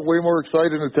I had something way more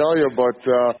exciting to tell you, but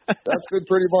that's been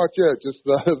pretty much it. Just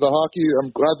the hockey. I'm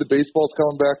glad the baseball's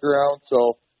coming back around.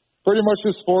 So pretty much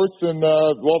just sports, and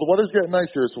the weather's getting nice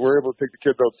here, so we're able to take the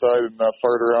kids outside and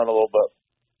fart around a little bit.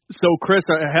 So, Chris,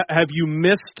 have you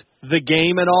missed the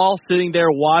game at all, sitting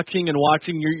there watching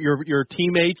your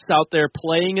teammates out there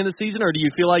playing in the season, or do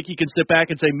you feel like you can sit back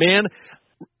and say, man,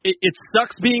 it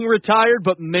sucks being retired,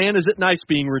 but man, is it nice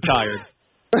being retired?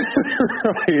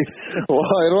 Right. Well,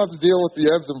 I don't have to deal with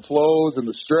the ebbs and flows and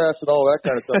the stress and all that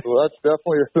kind of stuff. So that's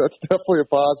definitely a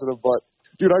positive. But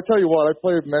dude, I tell you what, I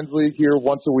play men's league here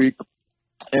once a week,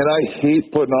 and I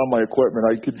hate putting on my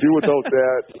equipment. I could do without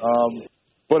that.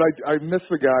 But I miss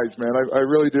the guys, man. I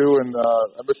really do, and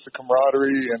I miss the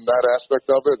camaraderie and that aspect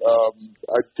of it.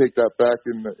 I'd take that back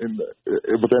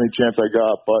with any chance I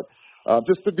got. But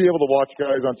just to be able to watch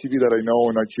guys on TV that I know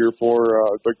and I cheer for,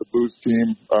 like the Blues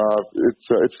team,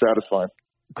 it's satisfying.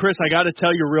 Chris, I got to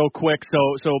tell you real quick.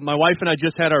 So my wife and I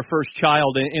just had our first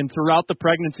child, and throughout the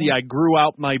pregnancy, I grew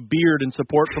out my beard in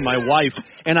support for my wife.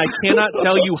 And I cannot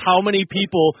tell you how many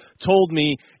people told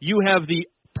me you have the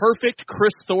perfect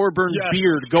Chris Thorburn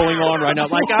beard going on right now.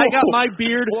 Like, I got my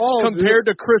beard compared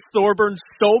to Chris Thorburn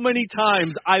so many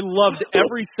times. I loved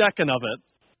every second of it.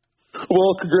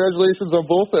 Well, congratulations on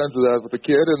both ends of that with the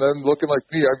kid and then looking like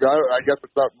me. I guess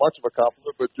it's not much of a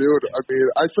compliment, but dude, I mean,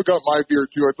 I took out my beard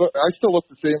too. I still look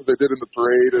the same as I did in the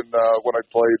parade and when I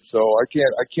played, so I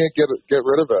can't get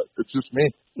rid of it. It's just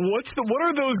me. What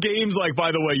are those games like,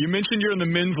 by the way? You mentioned you're in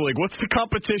the men's league. What's the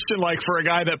competition like for a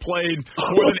guy that played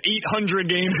more than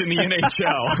 800 games in the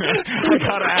NHL? I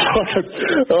gotta ask.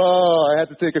 I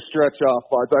had to take a stretch off.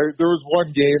 There was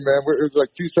one game, man, where it was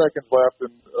like 2 seconds left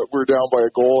and we were down by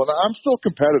a goal, and I'm still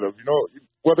competitive, you know,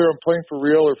 whether I'm playing for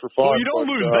real or for fun. Well, you don't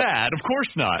lose that. Of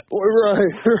course not.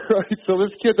 Right. So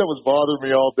this kid that was bothering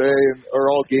me all day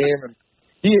or all game, and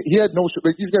he had no,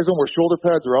 like, these guys don't wear shoulder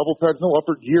pads or elbow pads, no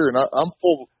upper gear, and I'm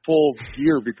full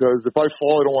gear because if I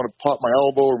fall, I don't want to pop my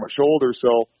elbow or my shoulder.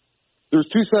 So there's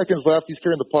 2 seconds left. He's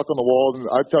carrying the puck on the wall, and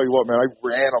I tell you what, man, I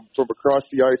ran him from across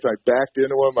the ice. I backed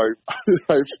into him.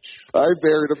 I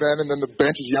buried him, man, and then the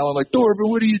bench is yelling like,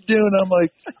 "Thorburn, what are you doing?" I'm like,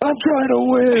 "I'm trying to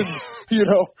win," you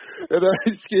know. And I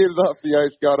skated off the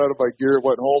ice, got out of my gear,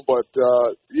 went home. But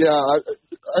yeah,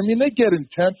 I mean, they get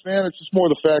intense, man. It's just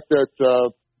more the fact that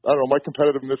I don't know, my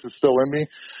competitiveness is still in me.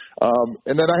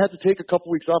 And then I had to take a couple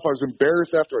weeks off. I was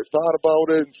embarrassed after I thought about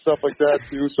it and stuff like that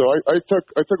too. So I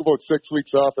took about 6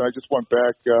 weeks off, and I just went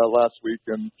back last week,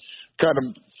 and kind of,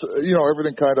 you know,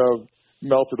 everything kind of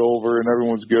melted over and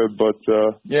everyone's good. But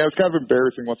yeah, it's kind of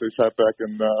embarrassing once I sat back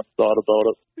and thought about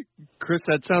it. Chris,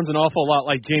 that sounds an awful lot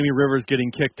like Jamie Rivers getting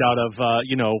kicked out of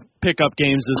pickup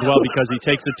games as well because he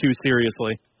takes it too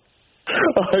seriously.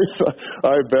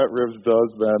 I bet Rivs does,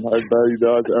 man. I bet he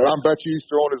does. I bet you he's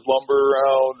throwing his lumber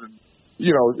around and,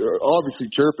 you know, obviously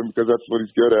chirping because that's what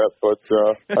he's good at. But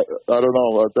I don't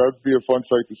know. That'd be a fun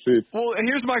sight to see. Well,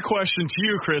 here's my question to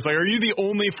you, Chris. Like, are you the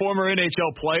only former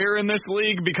NHL player in this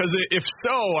league? Because if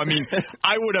so, I mean,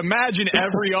 I would imagine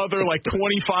every other, like,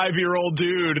 25-year-old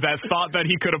dude that thought that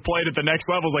he could have played at the next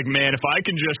level is like, man, if I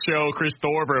can just show Chris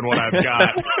Thorburn what I've got.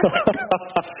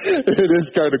 It is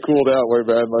kind of cool that way,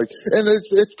 man. Like, and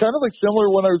it's kind of like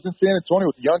similar when I was in San Antonio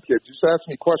with the young kids. Just ask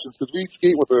me questions because we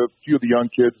skate with a few of the young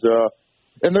kids.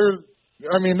 And they're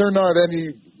not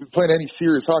playing any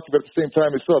serious hockey, but at the same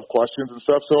time, they still have questions and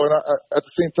stuff. So, and at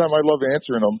the same time, I love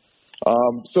answering them.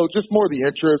 So just more the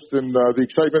interest and the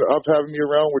excitement of having me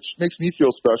around, which makes me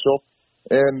feel special.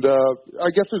 And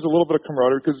I guess there's a little bit of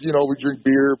camaraderie because, you know, we drink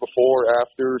beer before,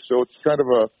 after, so it's kind of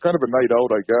a night out,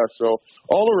 I guess. So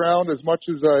all around, as much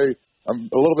as I'm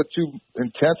a little bit too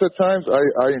intense at times,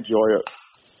 I enjoy it.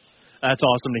 That's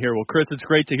awesome to hear. Well, Chris, it's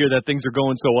great to hear that things are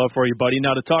going so well for you, buddy.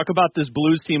 Now, to talk about this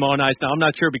Blues team on ice, now I'm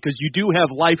not sure because you do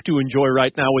have life to enjoy right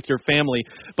now with your family,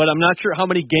 but I'm not sure how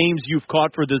many games you've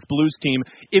caught for this Blues team.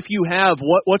 If you have,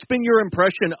 what's been your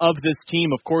impression of this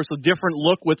team? Of course, a different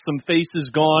look with some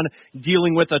faces gone,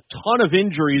 dealing with a ton of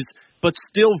injuries, but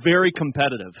still very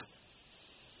competitive.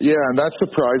 Yeah, and that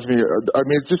surprised me. I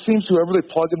mean, it just seems whoever they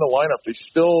plug in the lineup, they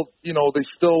still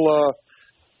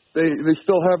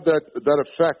have that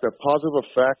effect, that positive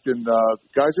effect, and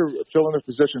guys are filling their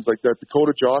positions like that.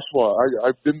 Dakota Joshua,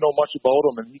 I didn't know much about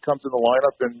him, and he comes in the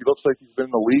lineup, and he looks like he's been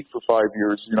in the league for 5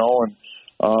 years, you know. And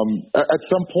at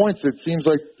some points, it seems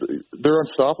like they're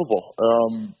unstoppable,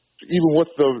 even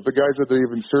with the guys that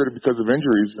they've inserted because of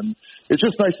injuries. And it's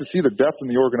just nice to see the depth in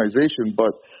the organization.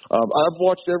 But I've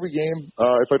watched every game.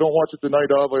 If I don't watch it the night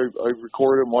of, I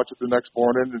record it and watch it the next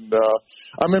morning, and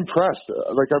I'm impressed.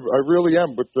 Like, I really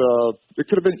am. But it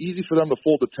could have been easy for them to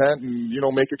fold the tent and, you know,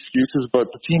 make excuses.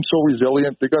 But the team's so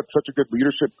resilient. They got such a good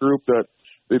leadership group that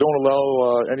they don't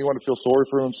allow anyone to feel sorry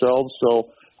for themselves.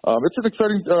 So it's an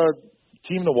exciting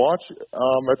team to watch.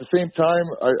 At the same time,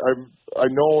 I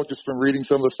know just from reading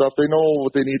some of the stuff, they know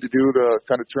what they need to do to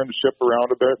kind of turn the ship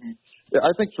around a bit and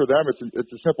I think for them,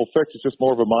 it's a simple fix. It's just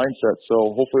more of a mindset.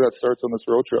 So hopefully that starts on this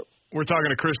road trip. We're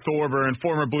talking to Chris Thorburn,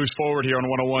 former Blues forward here on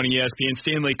 101 ESPN,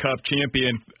 Stanley Cup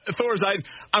champion. Thors,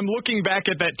 I'm looking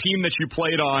back at that team that you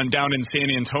played on down in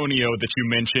San Antonio that you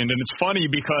mentioned, and it's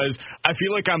funny because I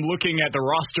feel like I'm looking at the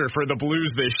roster for the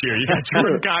Blues this year. You got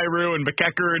Jordan Kyrou and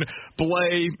McEachern,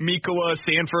 Blais, Mikkola,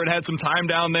 Sanford had some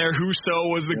time down there.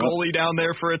 Husso was the goalie down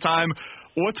there for a time.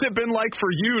 What's it been like for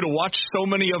you to watch so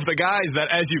many of the guys that,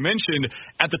 as you mentioned,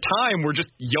 at the time were just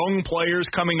young players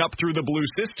coming up through the Blue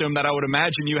system that I would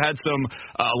imagine you had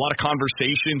a lot of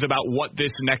conversations about what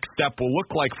this next step will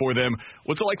look like for them.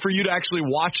 What's it like for you to actually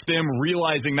watch them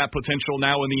realizing that potential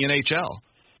now in the NHL?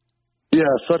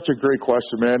 Yeah, such a great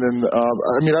question, man. And,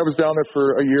 I was down there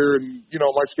for a year, and,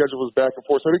 my schedule was back and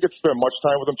forth, so I didn't get to spend much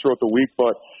time with them throughout the week,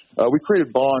 but we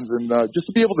created bonds, and just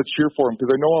to be able to cheer for them,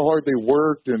 because I know how hard they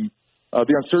worked, and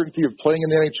the uncertainty of playing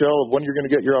in the NHL, of when you're going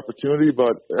to get your opportunity,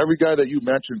 but every guy that you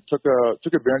mentioned took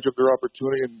advantage of their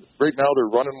opportunity, and right now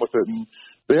they're running with it, and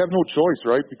they have no choice,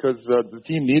 right, because the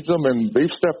team needs them, and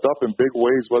they've stepped up in big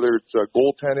ways, whether it's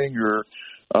goaltending or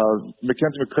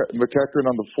Mackenzie McEachern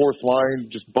on the fourth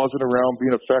line, just buzzing around,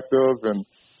 being effective, and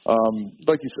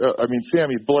like you said,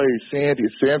 Sammy, Blais, Sandy,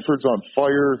 Sanford's on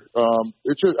fire. I'm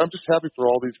just happy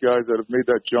for all these guys that have made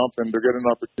that jump, and they're getting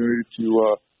an opportunity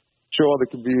to show how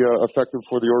they can be effective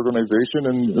for the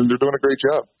organization, and they're doing a great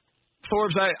job.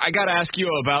 Forbes, I got to ask you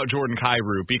about Jordan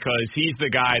Kyrou because he's the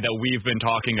guy that we've been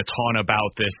talking a ton about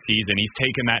this season. He's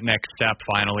taken that next step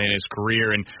finally in his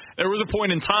career, and there was a point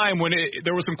in time when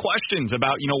there were some questions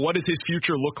about, what does his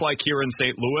future look like here in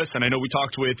St. Louis? And I know we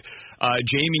talked with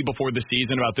Jamie before the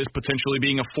season about this potentially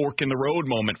being a fork in the road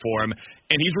moment for him,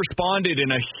 and he's responded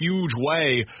in a huge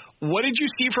way. What did you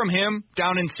see from him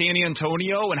down in San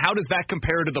Antonio, and how does that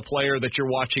compare to the player that you're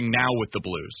watching now with the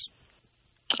Blues?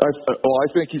 I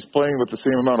think he's playing with the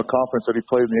same amount of confidence that he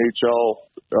played in the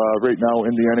AHL right now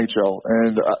in the NHL.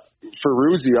 And for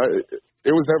Ruzi,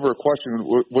 it was never a question,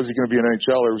 was he going to be an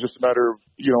NHLer? It was just a matter of,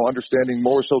 understanding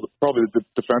more so probably the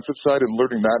defensive side and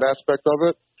learning that aspect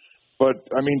of it. But,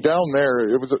 down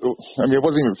there, it wasn't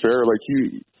even fair. Like,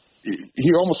 he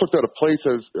almost looked at a place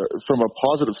as from a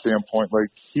positive standpoint,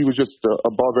 like he was just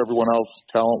above everyone else,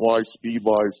 talent-wise,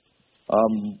 speed-wise.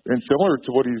 And similar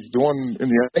to what he's doing in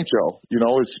the NHL,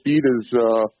 his speed is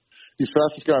he's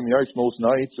fastest guy on the ice most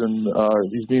nights, and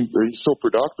he's so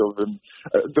productive. And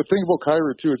the thing about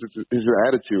Kyrou too is his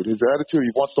attitude. His attitude,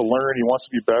 he wants to learn, he wants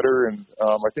to be better, and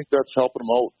I think that's helping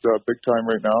him out big time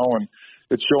right now. And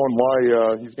it's showing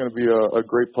why he's going to be a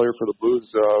great player for the Blues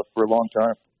for a long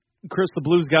time. Chris, the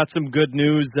Blues got some good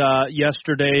news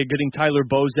yesterday, getting Tyler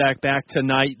Bozak back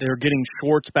tonight. They're getting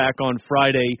Schwartz back on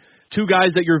Friday. Two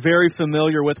guys that you're very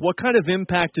familiar with. What kind of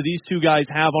impact do these two guys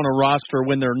have on a roster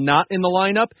when they're not in the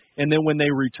lineup and then when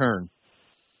they return?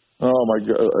 Oh, my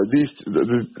God. And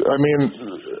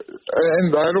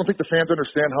I don't think the fans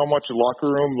understand how much a locker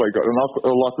room, like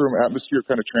a locker room atmosphere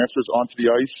kind of transfers onto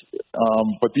the ice.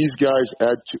 But these guys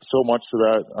add so much to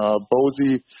that.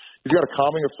 Bozy, he's got a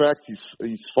calming effect.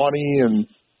 He's funny and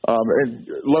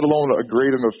let alone a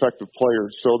great and effective player.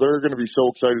 So they're going to be so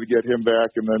excited to get him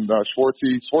back. And then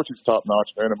Schwartzy's top notch,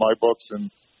 man, in my books. And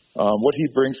what he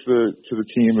brings to the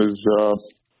team is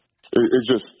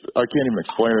just, I can't even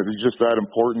explain it. He's just that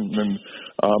important. And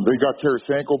they got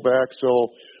Tarasenko back.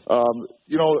 So,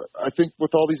 I think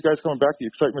with all these guys coming back, the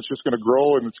excitement's just going to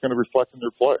grow and it's going to reflect in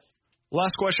their play.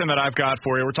 Last question that I've got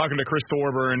for you. We're talking to Chris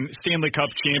Thorburn, Stanley Cup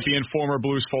champion, former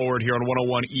Blues forward here on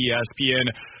 101 ESPN.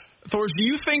 Thors, do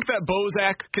you think that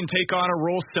Bozak can take on a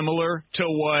role similar to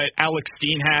what Alex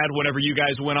Steen had whenever you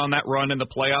guys went on that run in the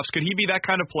playoffs? Could he be that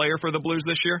kind of player for the Blues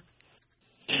this year?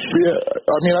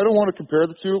 Yeah, I don't want to compare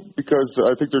the two because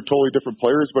I think they're totally different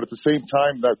players, but at the same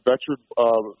time, that veteran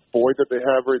void that they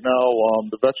have right now,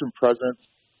 the veteran presence,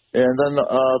 and then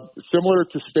similar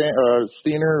to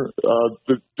Steiner,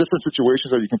 the different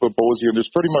situations that you can put Bozy in, there's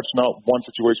pretty much not one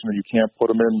situation that you can't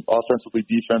put him in offensively,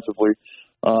 defensively.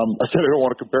 I said I don't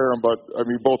want to compare them, but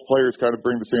both players kind of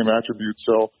bring the same attributes.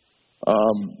 So,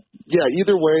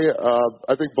 either way,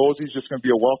 I think Bozy's just going to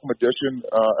be a welcome addition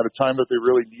at a time that they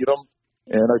really need him,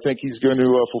 and I think he's going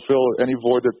to fulfill any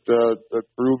void that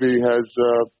Berube has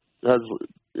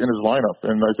in his lineup,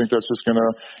 and I think that's just going to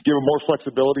give him more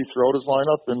flexibility throughout his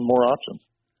lineup and more options.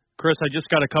 Chris, I just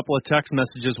got a couple of text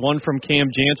messages, one from Cam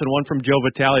Jansen, one from Joe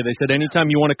Vitale. They said anytime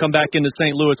you want to come back into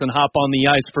St. Louis and hop on the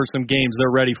ice for some games,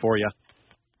 they're ready for you.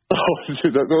 Oh,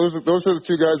 those are the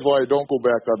two guys why I don't go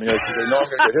back on the ice. They know I'm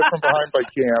going to get hit from behind by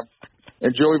Cam,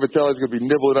 and Joey Vitelli's going to be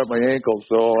nibbling at my ankle.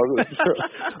 So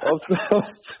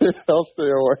I'll stay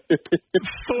away.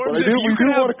 But we do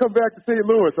want to come back to St.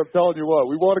 Louis. I'm telling you what,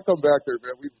 we want to come back there,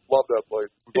 man. We love that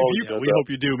place. We hope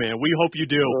you do, man. We hope you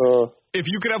do. If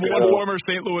you could have one former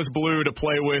St. Louis Blue to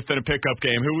play with in a pickup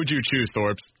game, who would you choose,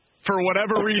 Thorbs? For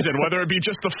whatever reason, whether it be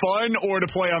just the fun or to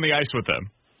play on the ice with them.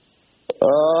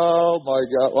 Oh my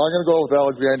God! Well, I'm going to go with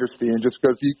Alexander Steen just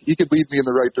because he could lead me in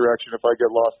the right direction if I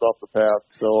get lost off the path.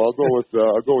 So I'll go with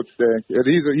Stank, and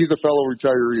he's a fellow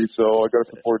retiree, so I got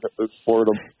to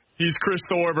support him. He's Chris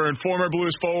Thorburn, former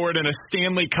Blues forward and a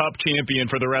Stanley Cup champion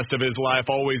for the rest of his life.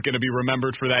 Always going to be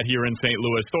remembered for that here in St.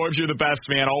 Louis. Thorbs, you're the best,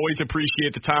 man. Always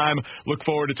appreciate the time. Look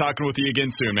forward to talking with you again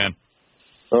soon, man.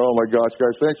 Oh my gosh,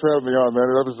 guys! Thanks for having me on, man.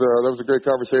 That was a great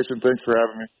conversation. Thanks for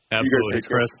having me. Absolutely,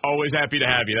 Chris. Always happy to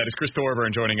have you. That is Chris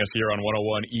Thorburn joining us here on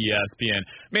 101 ESPN.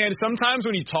 Man, sometimes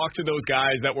when you talk to those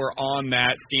guys that were on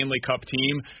that Stanley Cup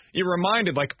team, you're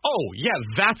reminded, like, oh yeah,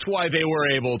 that's why they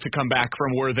were able to come back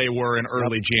from where they were in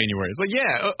early January. It's like,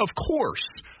 yeah, of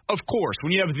course.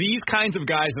 When you have these kinds of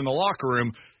guys in the locker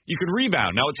room, you can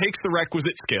rebound. Now it takes the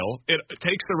requisite skill. It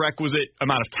takes the requisite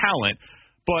amount of talent.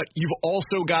 But you've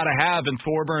also got to have, and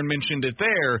Thorburn mentioned it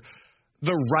there,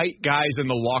 the right guys in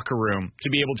the locker room to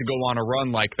be able to go on a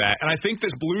run like that. And I think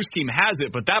this Blues team has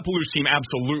it, but that Blues team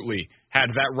absolutely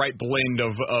had that right blend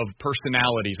of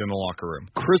personalities in the locker room.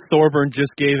 Chris Thorburn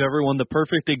just gave everyone the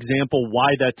perfect example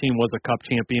why that team was a Cup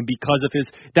champion, because of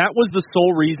that was the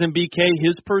sole reason, BK,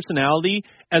 his personality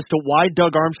as to why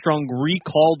Doug Armstrong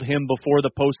recalled him before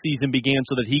the postseason began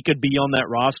so that he could be on that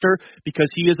roster, because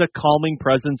he is a calming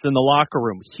presence in the locker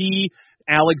room. He,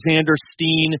 Alexander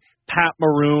Steen, Pat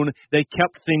Maroon, they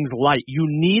kept things light. You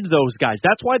need those guys.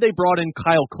 That's why they brought in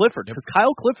Kyle Clifford, because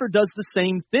Kyle Clifford does the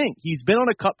same thing. He's been on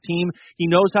a Cup team. He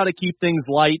knows how to keep things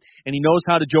light, and he knows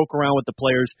how to joke around with the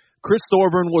players. Chris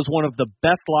Thorburn was one of the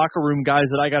best locker room guys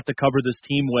that I got to cover this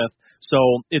team with. So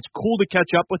it's cool to catch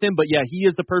up with him. But, yeah, he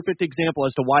is the perfect example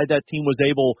as to why that team was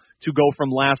able to go from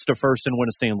last to first and win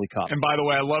a Stanley Cup. And, by the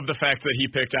way, I love the fact that he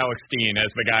picked Alex Steen as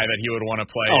the guy that he would want to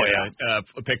play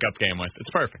a pickup game with. It's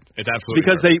perfect. It's absolutely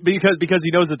perfect. Because he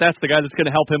knows that that's the guy that's going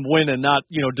to help him win and not,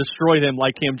 destroy them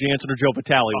like Cam Janssen or Joe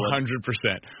Vitale would. 100%.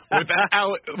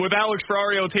 With Alex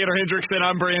Ferrario, Tanner Hendrickson,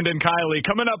 I'm Brandon Kiley.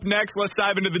 Coming up next, let's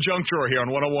dive into the junk drawer here on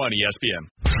 101 ESPN.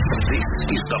 This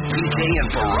is the BK and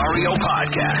Ferrario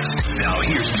podcast. Now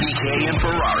here's BK and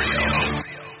Ferrario.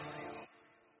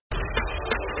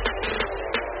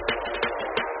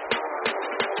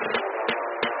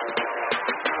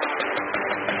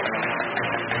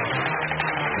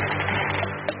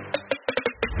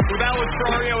 With Alex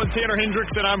Ferrario and Tanner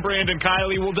Hendrickson, I'm Brandon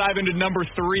Kiley. We'll dive into number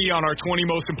 3 on our 20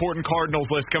 most important Cardinals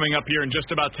list coming up here in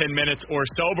just about 10 minutes or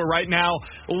so. But right now,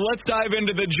 let's dive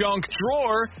into the junk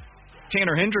drawer.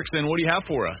 Tanner Hendrickson, what do you have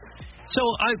for us? So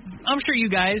I'm sure you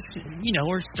guys,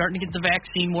 we're starting to get the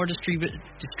vaccine more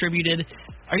distributed.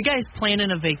 Are you guys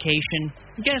planning a vacation?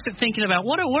 You guys are thinking about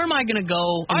where am I going to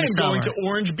go in the summer? I'm going to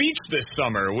Orange Beach this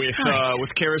summer with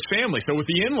Kara's family, so with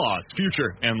the in-laws,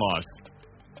 future in-laws.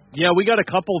 Yeah, we got a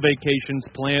couple vacations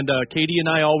planned. Katie and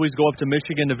I always go up to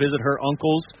Michigan to visit her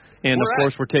uncles, and of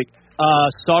course we're taking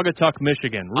Saugatuck,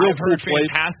 Michigan. I've heard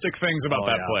fantastic things about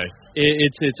that place.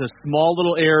 It's a small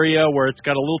little area where it's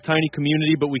got a little tiny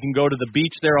community, but we can go to the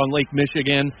beach there on Lake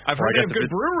Michigan. I've heard they have good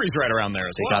breweries right around there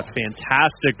as well. They got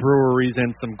fantastic breweries and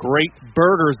some great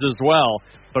burgers as well.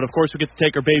 But, of course, we get to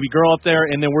take our baby girl up there,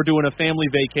 and then we're doing a family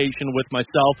vacation with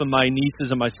myself and my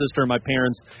nieces and my sister and my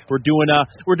parents. We're doing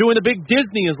the big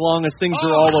Disney as long as things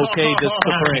are all okay this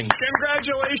spring.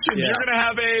 Congratulations. Yeah. You're going to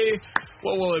have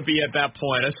what will it be at that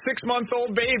point? A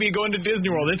 6-month-old baby going to Disney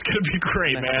World. It's going to be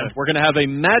great, man. We're going to have a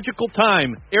magical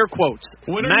time, air quotes.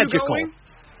 When are magical. You going?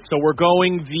 So we're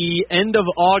going the end of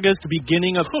August,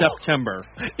 beginning of September.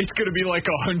 It's going to be like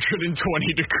 120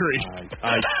 degrees.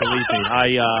 Believe me,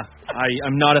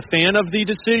 I'm not a fan of the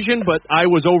decision, but I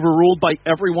was overruled by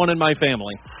everyone in my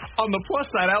family. On the plus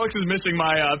side, Alex is missing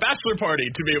my bachelor party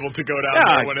to be able to go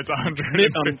down there when it's 150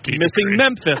 missing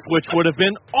Memphis, which would have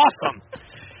been awesome.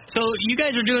 So you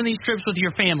guys are doing these trips with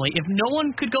your family. If no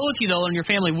one could go with you, though, in your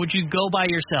family, would you go by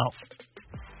yourself?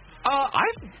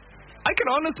 I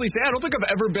can honestly say I don't think I've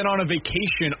ever been on a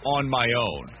vacation on my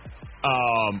own.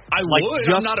 I would.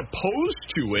 I'm not opposed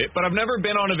to it, but I've never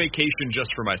been on a vacation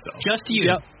just for myself. Just you.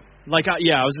 Yep.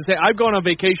 I was going to say, I've gone on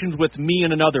vacations with me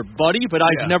and another buddy, but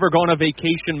I've never gone on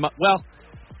vacation.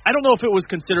 I don't know if it was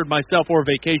considered myself or a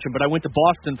vacation, but I went to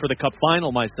Boston for the Cup final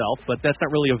myself, but that's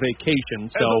not really a vacation.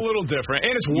 So it's a little different.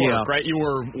 And it's work, right? You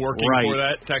were working for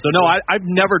that technically. So, no, I've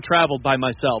never traveled by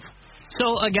myself.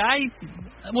 So a guy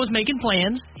was making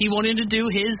plans. He wanted to do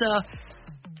his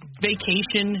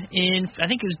vacation in, I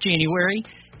think it was January,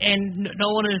 and no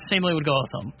one in his family would go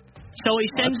with him. So he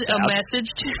sends a message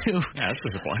to... Yeah, that's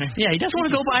disappointing. Yeah, he doesn't want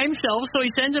to go by himself, so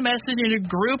he sends a message in a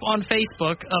group on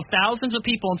Facebook of thousands of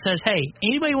people and says, hey,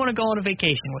 anybody want to go on a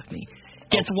vacation with me?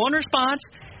 Gets one response,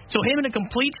 so him and a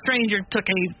complete stranger took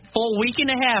a full week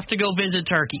and a half to go visit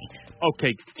Turkey.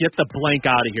 Okay, get the blank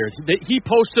out of here. He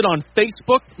posted on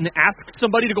Facebook and asked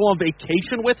somebody to go on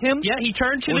vacation with him? Yeah, he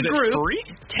turned to the group.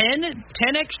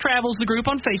 10X Travels, the group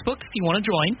on Facebook, if you want to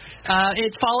join.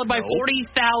 It's followed by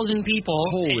 40,000 people.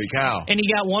 Holy cow. And he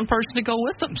got one person to go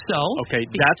with him. So okay,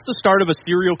 that's the start of a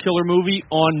serial killer movie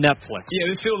on Netflix. Yeah,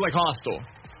 this feels like Hostel.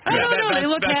 No, they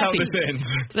look that's happy. how this ends.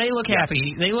 They look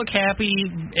happy. They look happy.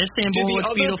 Istanbul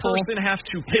looks beautiful. Did the other person have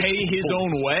to pay his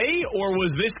own way, or was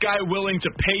this guy willing to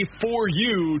pay for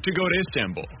you to go to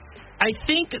Istanbul? I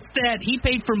think that he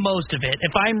paid for most of it.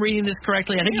 If I'm reading this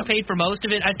correctly, I think he paid for most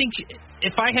of it. I think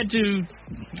if I had to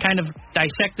kind of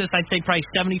dissect this, I'd say probably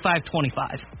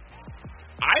 75-25.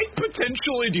 I'd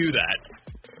potentially do that.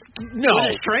 No.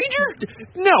 With a stranger?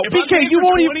 No, if BK, you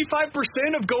won't even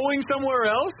 25% of going somewhere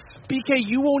else? BK,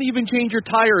 you won't even change your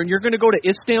tire, and you're going to go to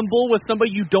Istanbul with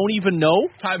somebody you don't even know?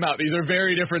 Time out. These are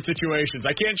very different situations.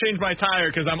 I can't change my tire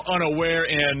because I'm unaware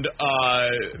and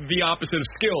the opposite of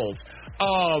skilled.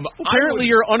 Apparently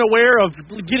you're unaware of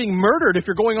getting murdered if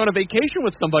you're going on a vacation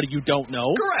with somebody you don't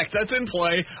know. Correct. That's in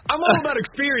play. I'm all about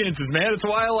experiences, man. It's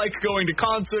why I like going to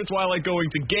concerts, why I like going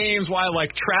to games, why I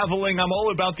like traveling. I'm all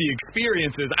about the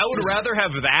experiences. I would rather have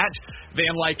that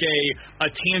than like a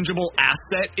tangible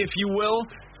asset, if you will.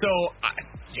 So,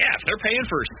 yeah, if they're paying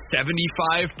for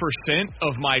 75%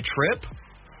 of my trip,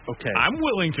 okay, I'm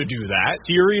willing to do that.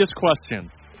 Serious question.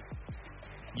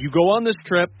 You go on this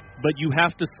trip, but you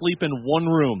have to sleep in one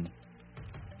room.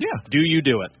 Yeah. Do you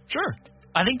do it? Sure.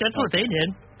 I think that's what they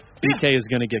did. BK is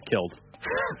going to get killed.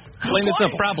 Plain and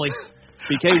simple. Probably.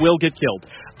 BK will get killed.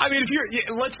 I mean,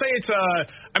 let's say it's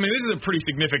this is a pretty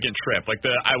significant trip. Like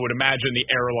I would imagine the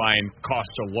airline cost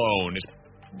alone is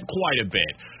quite a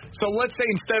bit. So let's say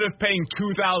instead of paying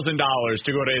 $2,000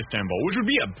 to go to Istanbul, which would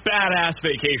be a badass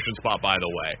vacation spot, by the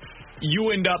way,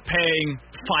 you end up paying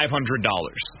 $500.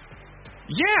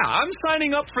 Yeah, I'm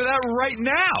signing up for that right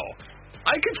now.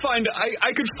 I could find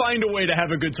a way to have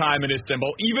a good time in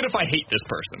Istanbul, even if I hate this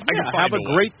person. Yeah,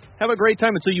 have a great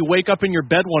time until you wake up in your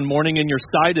bed one morning and your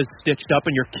side is stitched up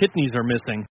and your kidneys are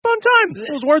missing. Fun time.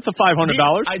 It was worth the $500.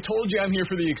 I told you I'm here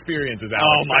for the experiences, Alex.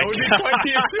 Oh my God! God. Quite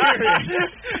the experience.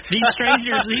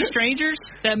 These strangers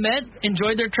that met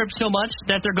enjoyed their trip so much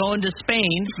that they're going to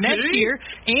Spain next year.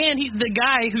 And the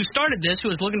guy who started this, who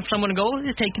was looking for someone to go,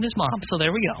 is taking his mom. So there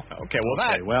we go. Okay,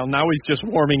 well now he's just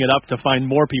warming it up to find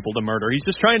more people to murder. He's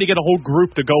just trying to get a whole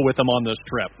group to go with him on this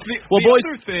trip. The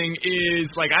other thing is,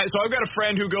 so I've got a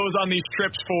friend who goes on these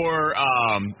trips for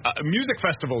music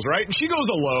festivals, right? And she goes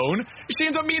alone. She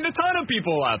ends up meeting a ton of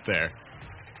people out there.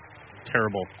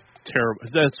 Terrible.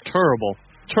 That's terrible.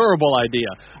 Terrible idea.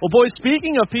 Well, boys,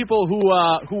 speaking of people who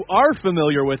are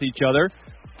familiar with each other,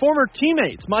 former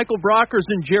teammates, Michael Brockers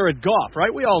and Jared Goff,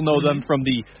 right? We all know them from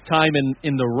the time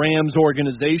in the Rams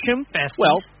organization.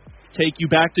 Well, take you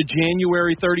back to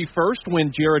January 31st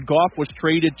when Jared Goff was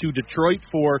traded to Detroit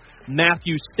for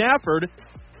Matthew Stafford.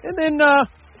 And then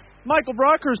Michael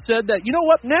Brockers said that, you know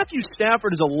what, Matthew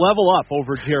Stafford is a level up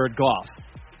over Jared Goff.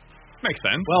 Makes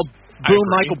sense. Well, boom,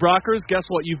 Michael Brockers, guess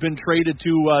what? You've been traded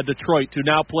to Detroit to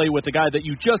now play with the guy that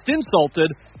you just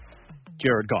insulted,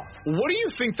 Jared Goff. What do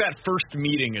you think that first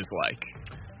meeting is like?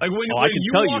 Like when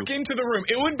you walk into the room,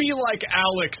 it would be like,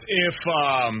 Alex, if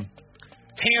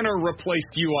Tanner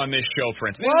replaced you on this show,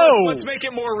 for instance. Whoa. Let's make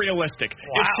it more realistic.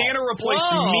 Wow. If Tanner replaced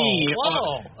me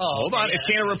hold on. If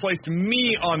Tanner replaced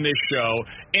me on this show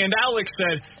and Alex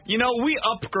said, we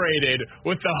upgraded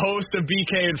with the host of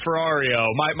BK and Ferrario,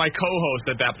 my co-host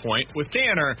at that point with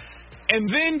Tanner, and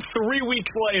then 3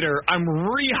 weeks later I'm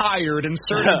rehired,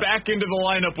 inserted back into the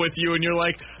lineup with you, and you're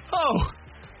like, oh,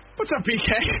 what's up,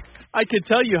 BK? I could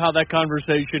tell you how that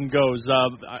conversation goes.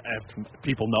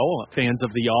 People know, fans of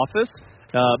The Office.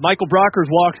 Michael Brockers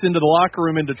walks into the locker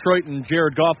room in Detroit, and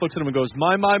Jared Goff looks at him and goes,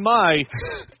 my,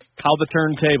 how the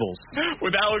turntables.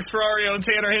 With Alex Ferrario and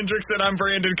Tanner Hendrickson, I'm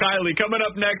Brandon Kiley. Coming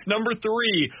up next, number 3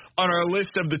 on our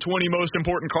list of the 20 most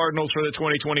important Cardinals for the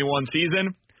 2021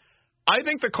 season. I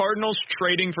think the Cardinals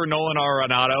trading for Nolan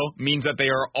Arenado means that they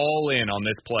are all in on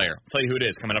this player. I'll tell you who it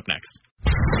is coming up next.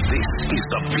 This is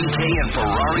the BK and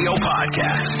Ferrario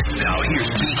podcast. Now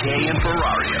here's BK and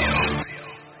Ferrario.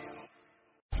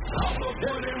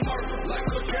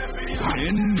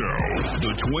 And now,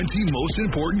 the 20 most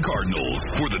important Cardinals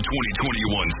for the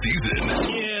 2021 season.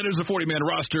 Yeah, there's a 40-man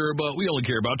roster, but we only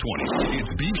care about 20. It's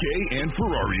BK and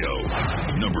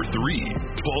Ferrario. Number 3,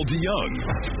 Paul DeJong.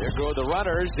 There go the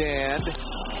runners, and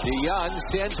DeJong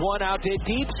sends one out to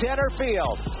deep center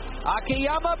field.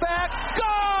 Akiyama back,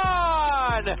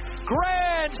 gone!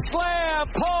 Grand slam,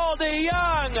 Paul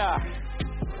DeJong!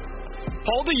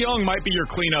 Paul DeJong might be your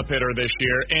cleanup hitter this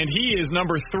year, and he is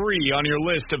number 3 on your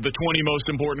list of the 20 most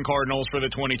important Cardinals for the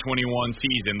 2021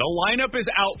 season. The lineup is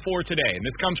out for today, and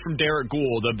this comes from Derek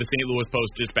Gould of the St. Louis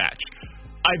Post-Dispatch.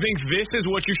 I think this is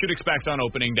what you should expect on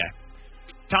opening day.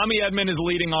 Tommy Edman is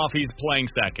leading off. He's playing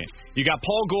second. You got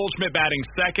Paul Goldschmidt batting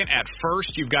second. At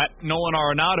first, you've got Nolan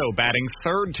Arenado batting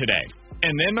third today.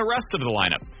 And then the rest of the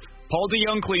lineup. Paul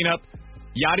DeJong cleanup,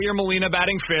 Yadier Molina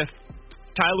batting fifth,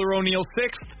 Tyler O'Neill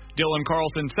sixth, Dylan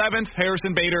Carlson 7th,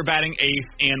 Harrison Bader batting 8th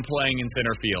and playing in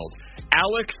center field.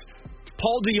 Alex,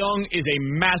 Paul DeJong is a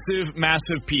massive,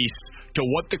 massive piece to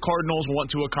what the Cardinals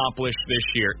want to accomplish this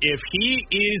year. If he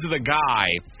is the guy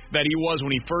that he was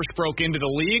when he first broke into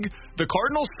the league, the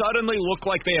Cardinals suddenly look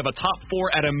like they have a top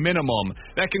 4 at a minimum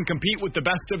that can compete with the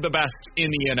best of the best in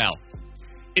the NL.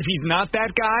 If he's not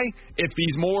that guy, if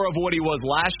he's more of what he was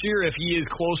last year, if he is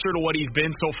closer to what he's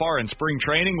been so far in spring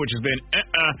training, which has been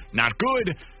not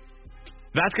good,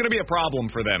 that's going to be a problem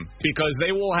for them because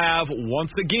they will have,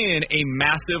 once again, a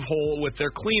massive hole with their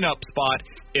cleanup spot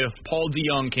if Paul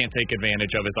DeJong can't take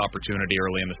advantage of his opportunity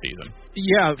early in the season.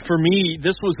 Yeah, for me,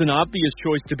 this was an obvious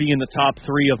choice to be in the top 3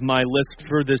 of my list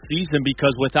for this season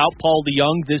because without Paul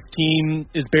DeJong, this team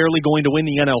is barely going to win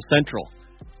the NL Central.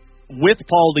 With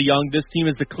Paul DeJong, this team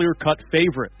is the clear-cut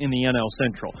favorite in the NL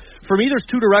Central. For me, there's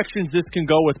 2 directions this can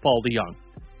go with Paul DeJong.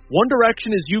 One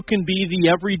direction is you can be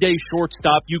the everyday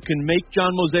shortstop. You can make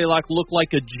John Mozeliak look like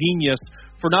a genius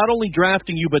for not only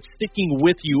drafting you, but sticking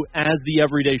with you as the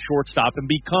everyday shortstop and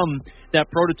become that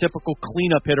prototypical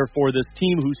cleanup hitter for this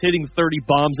team who's hitting 30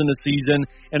 bombs in the season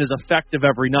and is effective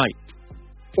every night.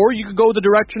 Or you could go the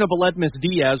direction of Aledmys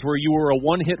Diaz, where you were a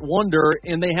one-hit wonder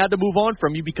and they had to move on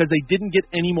from you because they didn't get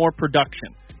any more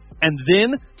production. And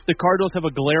then the Cardinals have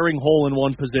a glaring hole in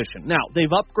one position. Now,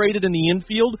 they've upgraded in the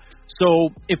infield, so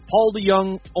if Paul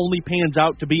DeJong only pans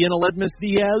out to be an Aledmys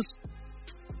Diaz,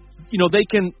 you know, they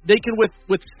can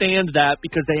withstand that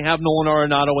because they have Nolan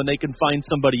Arenado and they can find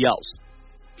somebody else.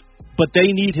 But they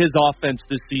need his offense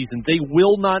this season. They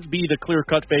will not be the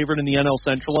clear-cut favorite in the NL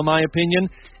Central, in my opinion,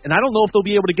 and I don't know if they'll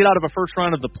be able to get out of a first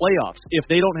round of the playoffs if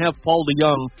they don't have Paul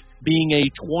DeJong being a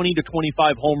 20 to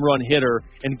 25 home run hitter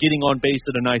and getting on base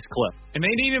at a nice clip. And they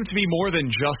need him to be more than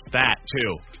just that,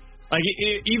 too. Like,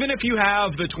 even if you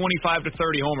have the 25 to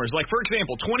 30 homers, like, for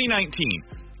example, 2019,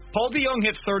 Paul DeJong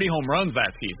hit 30 home runs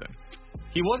that season.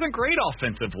 He wasn't great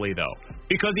offensively, though,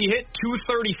 because he hit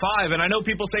 235, and I know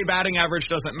people say batting average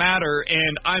doesn't matter,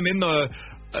 and I'm in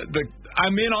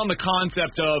on the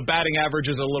concept of batting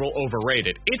average is a little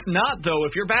overrated. It's not, though,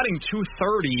 if you're batting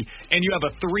 230 and you have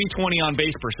a 320 on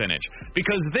base percentage,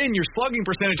 because then your slugging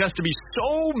percentage has to be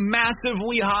so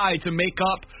massively high to make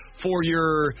up for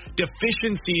your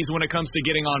deficiencies when it comes to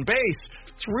getting on base.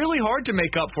 It's really hard to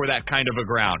make up for that kind of a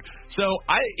ground. So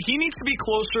he needs to be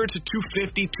closer to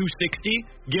 250,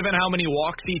 260, given how many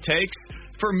walks he takes,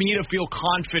 for me to feel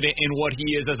confident in what he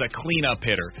is as a cleanup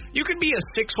hitter. You could be a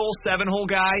 6-hole, 7-hole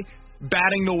guy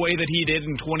batting the way that he did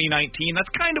in 2019.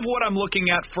 That's kind of what I'm looking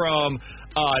at from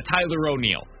Tyler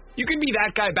O'Neill. You can be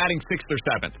that guy batting 6th or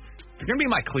 7th. If you're going to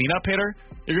be my cleanup hitter,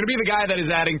 you're going to be the guy that is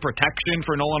adding protection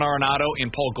for Nolan Arenado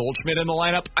and Paul Goldschmidt in the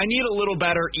lineup. I need a little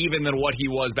better even than what he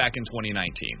was back in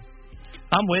 2019.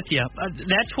 I'm with you.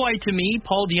 That's why, to me,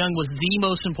 Paul DeJong was the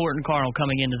most important Cardinal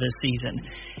coming into this season.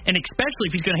 And especially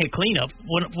if he's going to hit cleanup.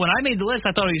 When I made the list,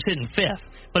 I thought he was hitting 5th.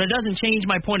 But it doesn't change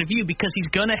my point of view because he's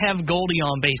going to have Goldie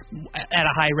on base at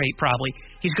a high rate, probably.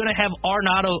 He's going to have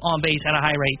Arenado on base at a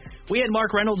high rate. We had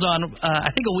Mark Reynolds on,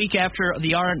 I think, a week after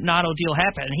the Arenado deal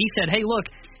happened. And he said, hey, look,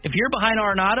 if you're behind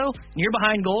Arenado and you're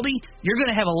behind Goldie, you're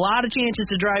going to have a lot of chances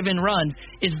to drive in runs.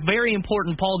 It's very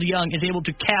important Paul DeJong is able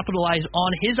to capitalize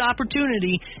on his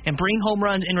opportunity and bring home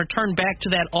runs and return back to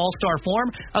that all-star form.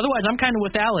 Otherwise, I'm kind of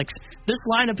with Alex. This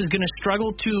lineup is going to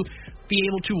struggle to be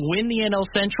able to win the NL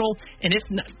Central, and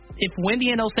if win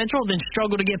the NL Central, then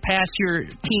struggle to get past your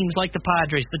teams like the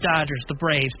Padres, the Dodgers, the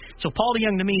Braves. So Paul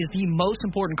DeJong, to me, is the most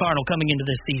important Cardinal coming into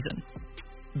this season.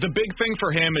 The big thing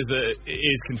for him is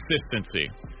consistency.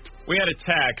 We had a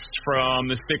text from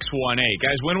the 618.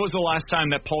 Guys, when was the last time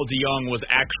that Paul DeJong was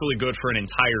actually good for an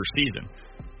entire season?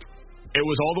 It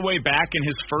was all the way back in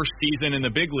his first season in the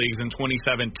big leagues in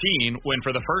 2017 when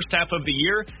for the first half of the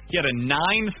year, he had a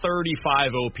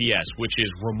 935 OPS, which is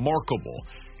remarkable.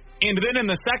 And then in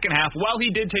the second half, while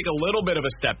he did take a little bit of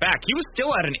a step back, he was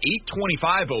still at an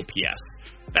 825 OPS.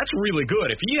 That's really good.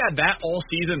 If he had that all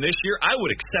season this year, I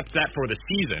would accept that for the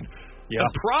season. Yeah.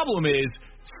 The problem is,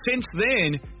 since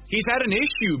then, he's had an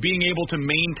issue being able to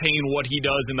maintain what he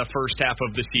does in the first half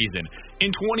of the season.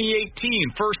 In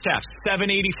 2018, first half,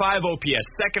 785 OPS.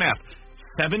 Second half,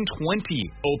 720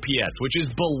 OPS, which is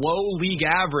below league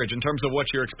average in terms of what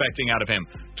you're expecting out of him.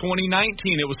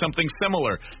 2019, it was something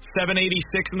similar.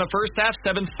 786 in the first half,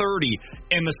 730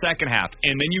 in the second half.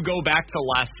 And then you go back to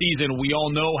last season, we all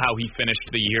know how he finished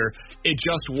the year. It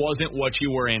just wasn't what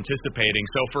you were anticipating.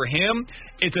 So for him,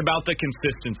 it's about the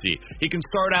consistency. He can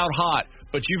start out hot,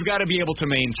 but you've got to be able to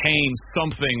maintain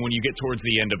something when you get towards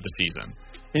the end of the season.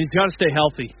 And he's got to stay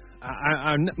healthy.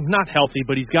 I'm not healthy,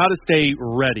 but he's got to stay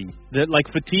ready. That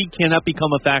fatigue cannot become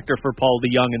a factor for Paul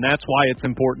DeJong, and that's why it's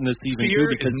important this season.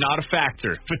 Fear is not a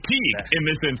factor. Fatigue in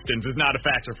this instance is not a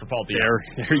factor for Paul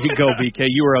DeJong. There you go, BK.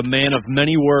 You are a man of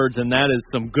many words, and that is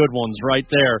some good ones right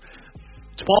there.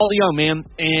 It's Paul DeJong, man.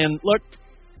 And look,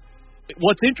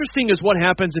 what's interesting is what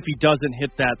happens if he doesn't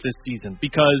hit that this season,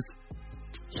 because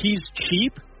he's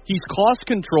cheap, he's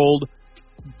cost-controlled.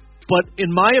 But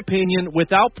in my opinion,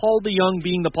 without Paul DeJong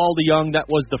being the Paul DeJong that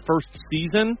was the first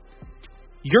season,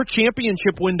 your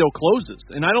championship window closes.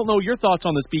 And I don't know your thoughts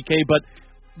on this, BK, but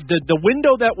the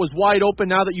window that was wide open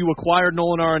now that you acquired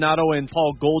Nolan Arenado and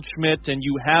Paul Goldschmidt and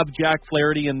you have Jack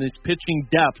Flaherty and this pitching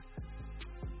depth,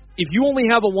 if you only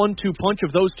have a 1-2 punch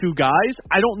of those two guys,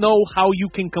 I don't know how you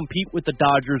can compete with the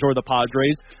Dodgers or the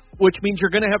Padres, which means you're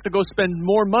going to have to go spend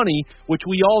more money, which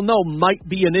we all know might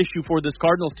be an issue for this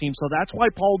Cardinals team. So that's why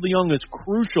Paul DeJong is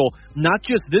crucial, not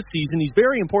just this season. He's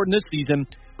very important this season,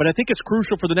 but I think it's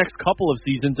crucial for the next couple of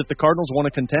seasons if the Cardinals want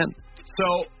to contend.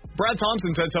 So Brad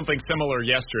Thompson said something similar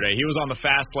yesterday. He was on the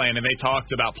Fast Lane, and they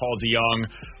talked about Paul DeJong.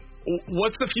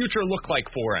 What's the future look like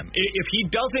for him? If he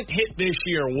doesn't hit this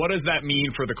year, what does that mean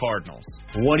for the Cardinals?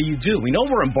 What do you do? We know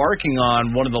we're embarking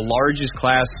on one of the largest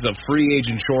classes of free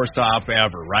agent shortstop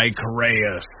ever, right?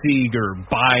 Correa, Seager,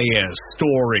 Baez,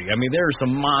 Story. I mean, there are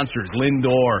some monsters.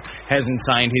 Lindor hasn't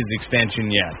signed his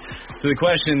extension yet. So the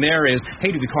question there is,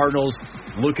 hey, do the Cardinals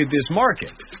look at this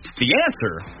market? The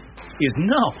answer is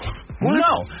no. What?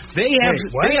 No. They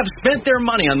have spent their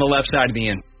money on the left side of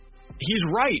the end. He's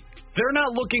right. They're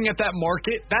not looking at that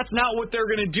market. That's not what they're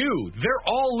going to do. They're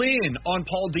all in on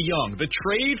Paul DeJong. The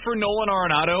trade for Nolan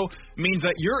Arenado means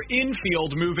that you're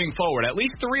infield moving forward, at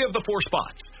least 3 of the 4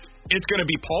 spots. It's going to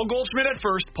be Paul Goldschmidt at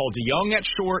first, Paul DeJong at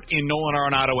short, and Nolan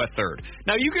Arenado at third.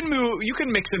 Now, you can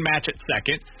mix and match at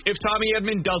second. If Tommy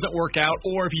Edman doesn't work out,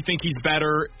 or if you think he's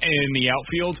better in the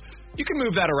outfield, you can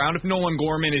move that around. If Nolan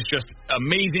Gorman is just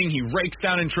amazing, he rakes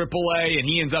down in AAA, and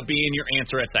he ends up being your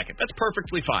answer at second. That's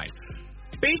perfectly fine.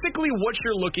 Basically, what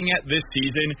you're looking at this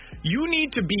season, you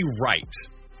need to be right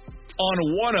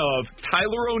on one of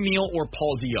Tyler O'Neill or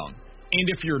Paul DeJong. And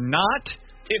if you're not,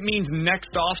 it means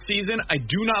next offseason, I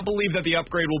do not believe that the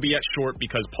upgrade will be at short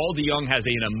because Paul DeJong has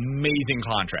an amazing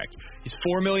contract. He's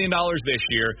 $4 million this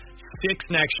year,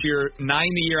 $6 next year, $9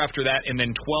 the year after that, and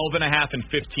then $12.5 and $15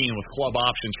 with club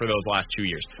options for those last 2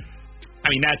 years. I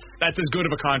mean, that's as good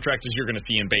of a contract as you're going to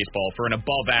see in baseball for an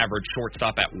above-average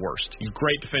shortstop at worst. He's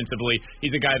great defensively.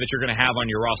 He's a guy that you're going to have on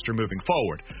your roster moving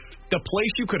forward. The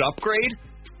place you could upgrade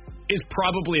is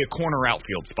probably a corner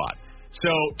outfield spot.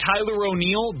 So Tyler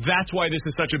O'Neill, that's why this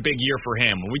is such a big year for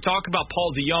him. When we talk about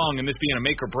Paul DeJong and this being a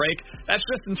make or break, that's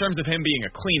just in terms of him being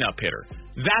a cleanup hitter.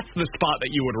 That's the spot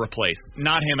that you would replace,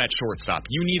 not him at shortstop.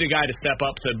 You need a guy to step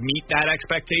up to meet that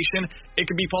expectation. It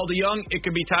could be Paul DeJong, it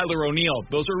could be Tyler O'Neill.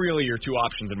 Those are really your 2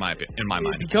 options in my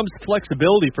mind. It becomes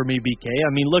flexibility for me, BK.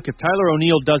 I mean, look, if Tyler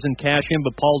O'Neill doesn't cash in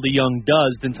but Paul DeJong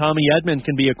does, then Tommy Edman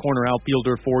can be a corner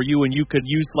outfielder for you, and you could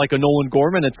use like a Nolan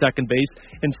Gorman at second base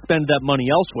and spend that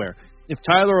money elsewhere. If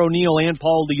Tyler O'Neill and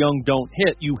Paul DeJong don't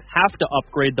hit, you have to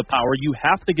upgrade the power. You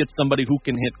have to get somebody who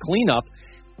can hit cleanup.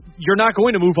 You're not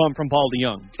going to move on from Paul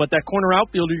DeJong. But that corner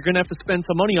outfielder, you're going to have to spend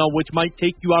some money on, which might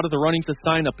take you out of the running to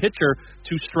sign a pitcher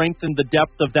to strengthen the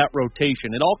depth of that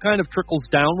rotation. It all kind of trickles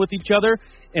down with each other.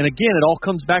 And again, it all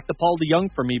comes back to Paul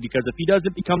DeJong for me, because if he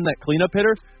doesn't become that cleanup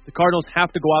hitter, the Cardinals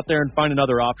have to go out there and find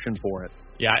another option for it.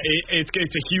 Yeah, it's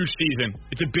a huge season.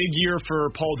 It's a big year for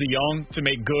Paul DeJong to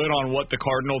make good on what the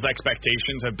Cardinals'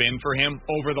 expectations have been for him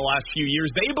over the last few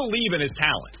years. They believe in his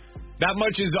talent. That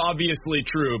much is obviously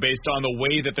true based on the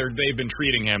way that they've been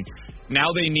treating him.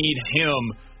 Now they need him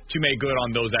to make good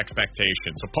on those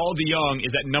expectations. So Paul DeJong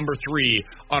is at number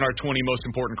 3 on our 20 most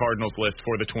important Cardinals list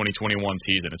for the 2021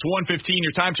 season. It's 1:15.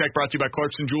 Your time check brought to you by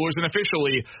Clarkson Jewelers, an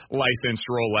officially licensed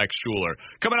Rolex jeweler.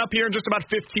 Coming up here in just about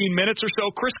 15 minutes or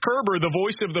so, Chris Kerber, the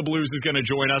voice of the Blues, is going to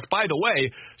join us. By the way,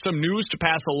 some news to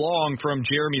pass along from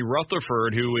Jeremy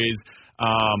Rutherford, who is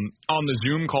on the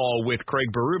Zoom call with Craig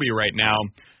Berube right now.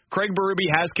 Craig Berube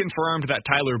has confirmed that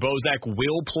Tyler Bozak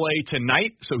will play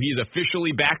tonight, so he's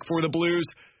officially back for the Blues.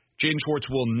 Jaden Schwartz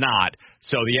will not.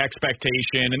 So the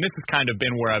expectation, and this has kind of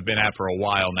been where I've been at for a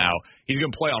while now, he's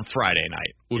going to play on Friday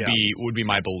night, would be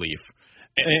my belief.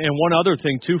 And one other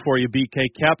thing, too, for you, BK,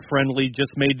 Cap Friendly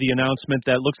just made the announcement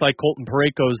that it looks like Colton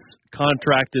Parayko's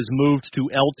contract is moved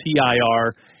to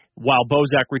LTIR while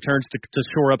Bozak returns to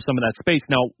shore up some of that space.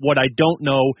 Now, what I don't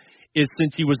know is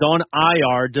since he was on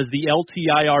IR, does the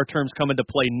LTIR terms come into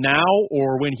play now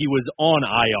or when he was on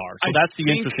IR? So that's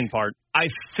the interesting part. I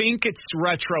think it's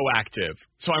retroactive.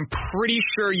 So I'm pretty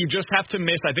sure you just have to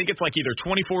miss, I think it's like either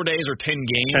 24 days or 10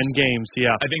 games. 10 games,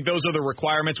 yeah. I think those are the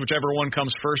requirements, whichever one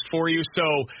comes first for you. So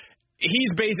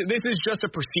this is just a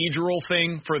procedural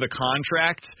thing for the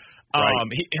contract. Right.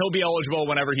 He'll be eligible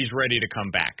whenever he's ready to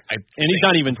come back. And he's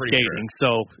not even skating,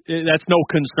 so that's no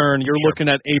concern. You're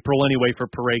looking at April anyway for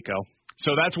Parayko.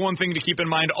 So that's one thing to keep in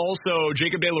mind. Also,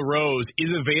 Jacob De La Rose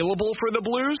is available for the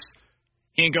Blues.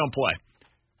 He ain't going to play.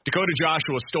 Dakota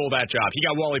Joshua stole that job. He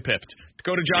got Wally pipped.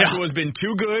 Dakota Joshua has been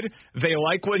too good. They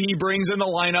like what he brings in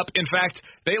the lineup. In fact,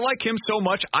 they like him so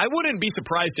much, I wouldn't be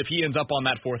surprised if he ends up on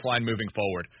that fourth line moving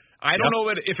forward. I don't know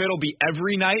if it'll be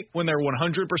every night when they're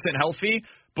 100% healthy,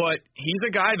 but he's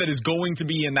a guy that is going to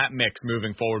be in that mix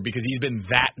moving forward because he's been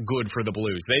that good for the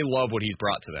Blues. They love what he's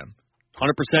brought to them.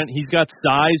 100%. He's got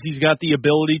size. He's got the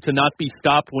ability to not be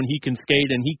stopped when he can skate,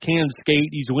 and he can skate.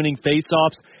 He's winning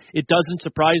faceoffs. It doesn't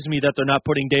surprise me that they're not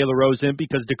putting De La Rose in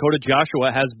because Dakota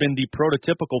Joshua has been the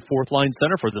prototypical fourth-line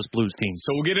center for this Blues team.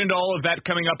 So we'll get into all of that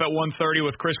coming up at 1:30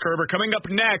 with Chris Kerber. Coming up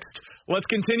next, let's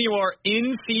continue our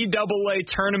NCAA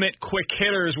tournament quick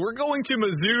hitters. We're going to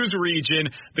Mizzou's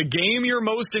region, the game you're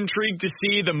most intrigued to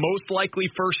see, the most likely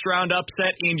first-round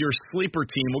upset, and your sleeper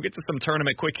team. We'll get to some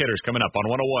tournament quick hitters coming up on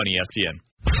 101 ESPN.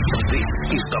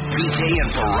 This is the BK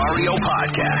and Ferrario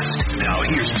podcast. Now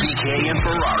here's BK and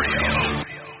Ferrario.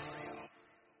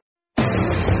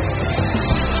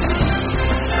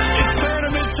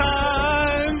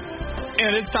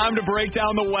 And it's time to break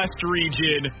down the West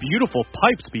region. Beautiful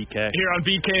pipes, BK. Here on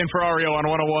BK and Ferrario on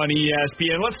 101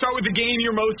 ESPN. Let's start with the game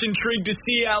you're most intrigued to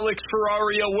see, Alex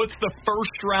Ferrario. What's the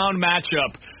first-round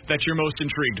matchup that you're most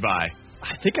intrigued by?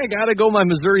 I think I got to go my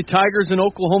Missouri Tigers and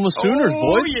Oklahoma Sooners,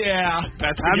 boys. Oh, yeah.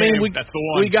 That's the game. That's the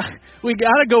one. We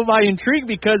got to go by intrigue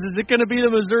because is it going to be the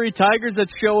Missouri Tigers that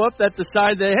show up that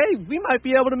decide that, hey, we might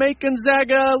be able to make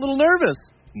Gonzaga a little nervous?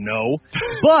 No.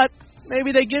 But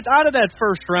maybe they get out of that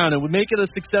first round and would make it a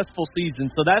successful season.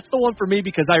 So that's the one for me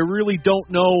because I really don't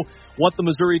know what the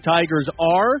Missouri Tigers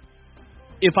are.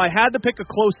 If I had to pick a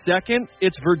close second,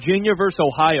 it's Virginia versus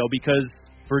Ohio because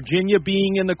Virginia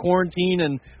being in the quarantine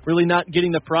and really not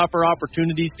getting the proper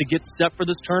opportunities to get set for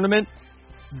this tournament,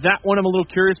 that one I'm a little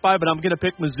curious by, but I'm going to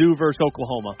pick Mizzou versus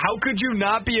Oklahoma. How could you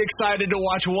not be excited to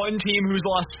watch one team who's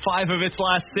lost 5 of its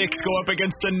last 6 go up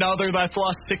against another that's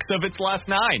lost 6 of its last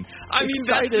 9? I mean,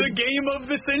 that's the game of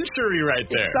the century right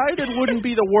there. Excited wouldn't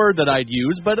be the word that I'd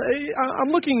use, but I'm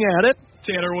looking at it.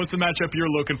 Tanner, what's the matchup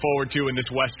you're looking forward to in this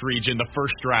West region, the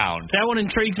first round? That one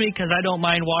intrigues me because I don't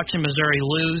mind watching Missouri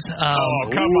lose.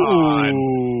 Come on.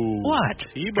 What?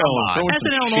 T-Bone. As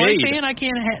an Illinois fan, I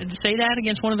can't say that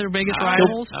against one of their biggest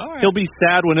rivals. He'll be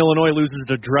sad when Illinois loses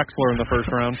to Drexler in the first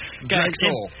round.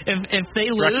 Drexel. If they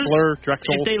lose,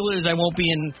 if they lose, I won't be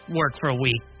in work for a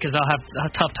week because I'll have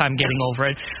a tough time getting over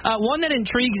it. One that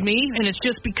intrigues me, and it's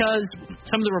just because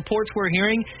some of the reports we're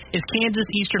hearing, is Kansas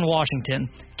Eastern Washington.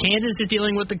 Kansas is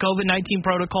dealing with the COVID-19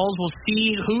 protocols. We'll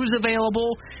see who's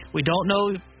available. We don't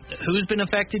know who's been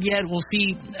affected yet. We'll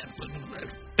see.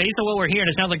 Based on what we're hearing,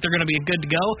 it sounds like they're going to be good to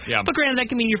go. Yeah. But granted, that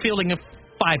can mean you're fielding 5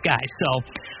 guys. So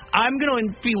I'm going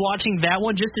to be watching that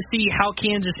one just to see how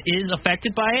Kansas is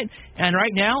affected by it. And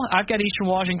right now, I've got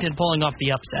Eastern Washington pulling off the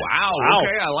upset. Wow.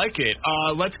 Okay, I like it.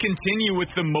 Let's continue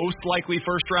with the most likely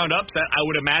first-round upset. I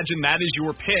would imagine that is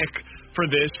your pick for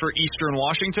Eastern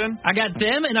Washington. I got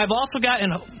them, and I've also got,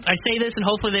 and I say this, and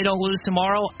hopefully they don't lose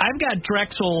tomorrow, I've got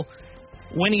Drexel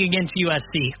winning against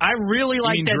USC. I really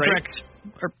like that Drexel.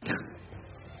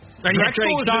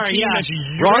 Drexel is sorry, the team yeah. that's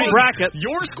wrong bracket.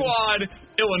 Your squad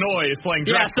Illinois is playing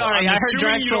Drexel. Yeah, sorry, I heard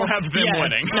Drexel. You don't have them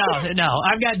winning. No,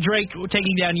 I've got Drake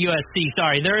taking down USC.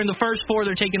 Sorry, they're in the first 4.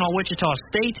 They're taking on Wichita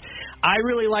State. I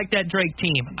really like that Drake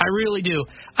team. I really do.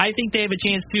 I think they have a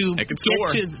chance to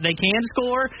They can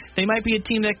score. They might be a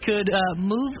team that could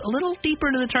move a little deeper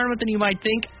into the tournament than you might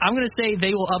think. I'm going to say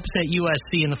they will upset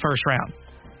USC in the first round.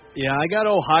 Yeah, I got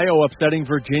Ohio upsetting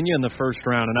Virginia in the first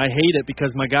round, and I hate it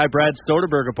because my guy Brad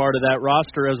Soderberg a part of that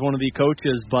roster as one of the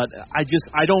coaches, but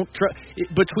I don't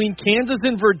between Kansas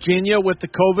and Virginia with the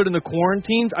COVID and the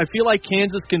quarantines, I feel like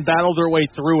Kansas can battle their way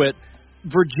through it.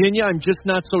 Virginia, I'm just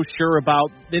not so sure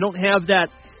about. They don't have that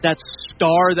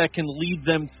star that can lead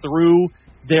them through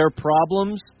their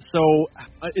problems, so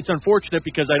it's unfortunate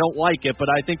because I don't like it, but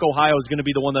I think Ohio is going to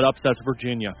be the one that upsets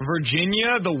Virginia.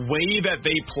 Virginia, the way that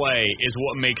they play is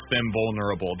what makes them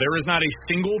vulnerable. There is not a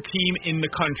single team in the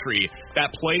country that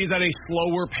plays at a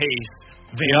slower pace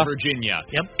than Virginia.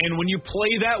 Yep. And when you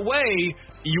play that way,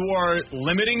 you are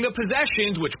limiting the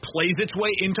possessions, which plays its way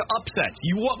into upsets.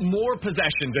 You want more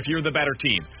possessions if you're the better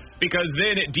team, because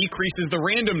then it decreases the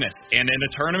randomness. And in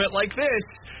a tournament like this,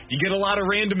 you get a lot of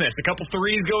randomness. A couple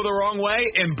threes go the wrong way,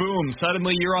 and boom,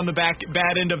 suddenly you're on the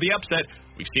bad end of the upset.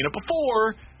 We've seen it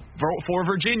before. For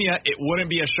Virginia, it wouldn't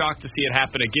be a shock to see it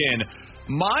happen again.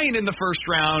 Mine in the first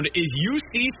round is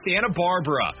UC Santa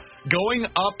Barbara going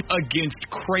up against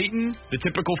Creighton, the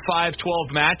typical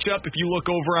 5-12 matchup. If you look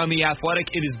over on The Athletic,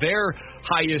 it is their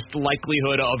highest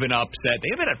likelihood of an upset. They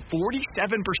have a 47%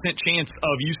 chance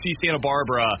of UC Santa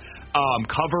Barbara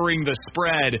covering the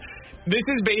spread. This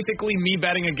is basically me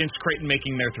betting against Creighton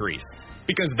making their threes,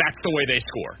 because that's the way they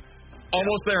score.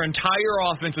 Almost their entire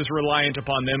offense is reliant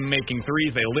upon them making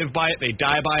threes. They live by it. They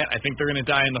die by it. I think they're going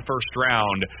to die in the first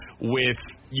round with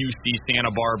UC Santa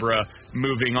Barbara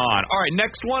moving on. All right,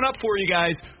 next one up for you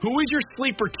guys. Who is your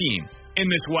sleeper team in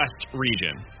this West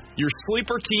region? Your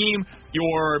sleeper team,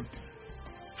 your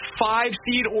 5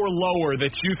 seed or lower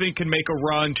that you think can make a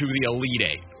run to the Elite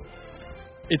Eight?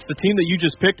 It's the team that you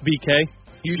just picked, BK.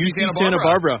 UC Santa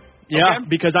Barbara. Yeah, okay.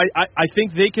 Because I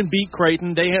think they can beat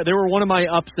Creighton. They were one of my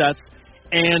upsets.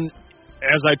 And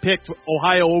as I picked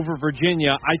Ohio over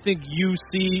Virginia, I think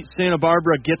UC Santa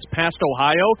Barbara gets past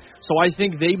Ohio, so I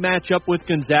think they match up with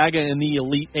Gonzaga in the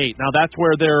Elite Eight. Now, that's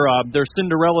where their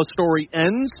Cinderella story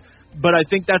ends, but I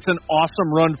think that's an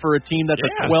awesome run for a team that's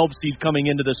a 12 seed coming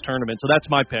into this tournament, so that's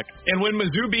my pick. And when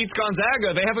Mizzou beats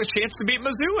Gonzaga, they have a chance to beat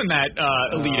Mizzou in that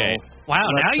Elite Eight. Wow,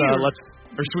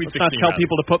 Or Sweet 16. Let's not tell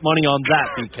people to put money on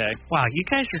that, BK. Wow, you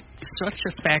guys are such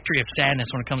a factory of sadness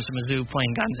when it comes to Mizzou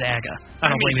playing Gonzaga. I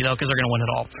don't blame you, though, because they're going to win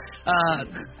it all.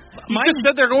 You just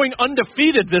said they're going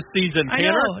undefeated this season,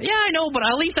 Tanner. I know. Yeah, I know, but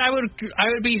at least I would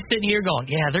be sitting here going,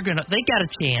 yeah, they got a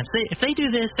chance. If they do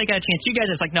this, they got a chance. You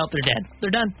guys are like, nope, they're dead.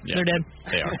 They're done. Yeah, they're dead.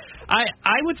 They are.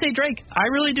 I would say Drake. I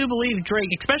really do believe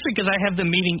Drake, especially because I have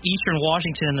them meeting Eastern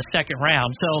Washington in the second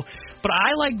round. But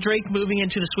I like Drake moving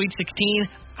into the Sweet 16.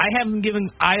 I have them giving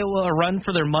Iowa a run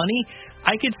for their money.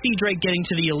 I could see Drake getting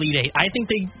to the Elite Eight. I think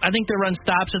their run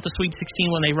stops at the Sweet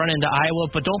 16 when they run into Iowa,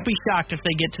 but don't be shocked if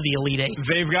they get to the Elite Eight.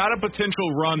 They've got a potential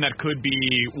run that could be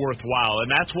worthwhile, and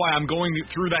that's why I'm going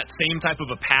through that same type of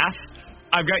a path.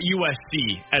 I've got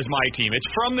USC as my team. It's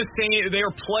from the same.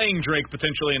 They're playing Drake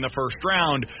potentially in the first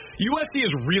round. USC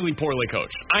is really poorly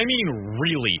coached. I mean,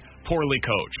 really poorly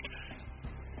coached.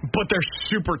 But they're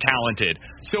super talented.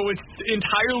 So it's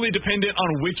entirely dependent on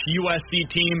which USC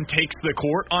team takes the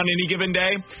court on any given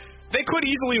day. They could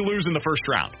easily lose in the first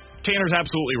round. Tanner's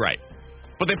absolutely right.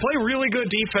 But they play really good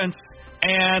defense,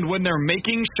 and when they're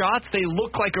making shots, they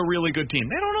look like a really good team.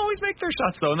 They don't always make their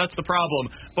shots, though, and that's the problem.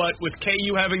 But with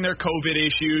KU having their COVID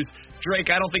issues,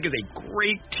 Drake, I don't think, is a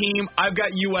great team. I've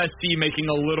got USC making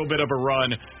a little bit of a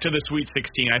run to the Sweet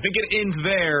 16. I think it ends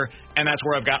there, and that's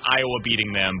where I've got Iowa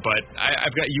beating them. But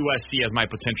I've got USC as my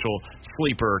potential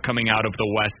sleeper coming out of the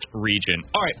West region.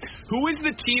 All right, who is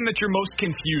the team that you're most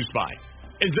confused by?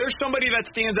 Is there somebody that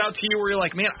stands out to you where you're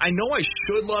like, man, I know I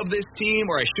should love this team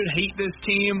or I should hate this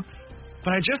team,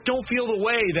 but I just don't feel the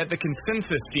way that the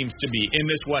consensus seems to be in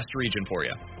this West region for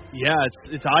you? Yeah,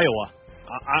 it's Iowa.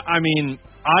 I mean,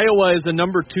 Iowa is the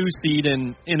number 2 seed,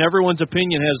 and in everyone's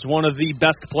opinion has one of the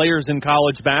best players in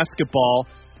college basketball.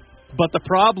 But the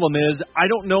problem is, I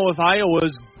don't know if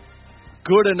Iowa's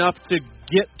good enough to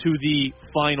get to the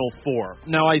Final Four.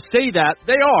 Now, I say that,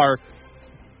 they are,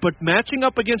 but matching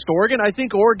up against Oregon, I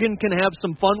think Oregon can have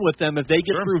some fun with them if they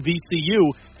get through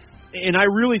VCU. And I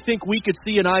really think we could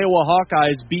see an Iowa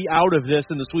Hawkeyes be out of this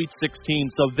in the Sweet 16.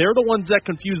 So they're the ones that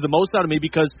confuse the most out of me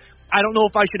because I don't know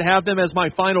if I should have them as my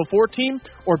Final Four team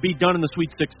or be done in the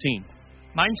Sweet 16.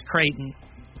 Mine's Creighton.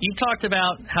 You talked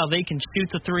about how they can shoot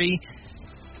the three.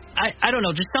 I don't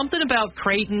know, just something about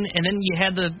Creighton, and then you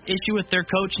had the issue with their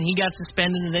coach, and he got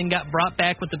suspended and then got brought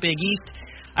back with the Big East.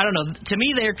 I don't know. To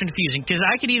me, they're confusing because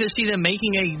I could either see them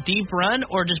making a deep run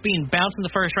or just being bounced in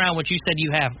the first round, which you said you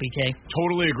have, BK.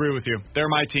 Totally agree with you. They're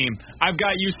my team. I've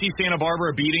got UC Santa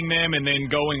Barbara beating them and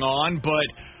then going on, but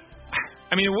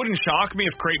I mean, it wouldn't shock me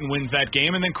if Creighton wins that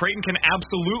game, and then Creighton can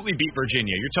absolutely beat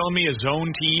Virginia. You're telling me a zone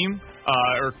team,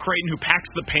 or Creighton who packs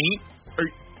the paint,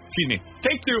 or excuse me,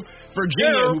 take two,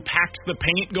 Virginia who packs the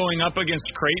paint going up against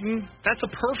Creighton, that's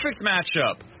a perfect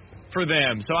matchup for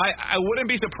them. So I wouldn't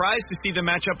be surprised to see them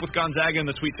match up with Gonzaga in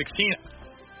the Sweet 16.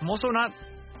 I'm also not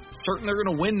certain they're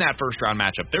going to win that first-round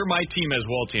matchup. They're my team as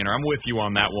well, Tanner. I'm with you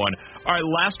on that one. All right,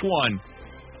 last one.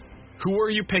 Who are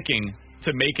you picking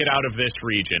to make it out of this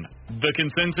region? The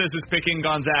consensus is picking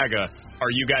Gonzaga.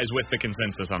 Are you guys with the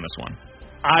consensus on this one?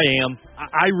 I am.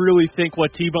 I really think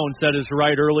what T-Bone said is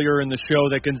right earlier in the show,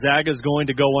 that Gonzaga is going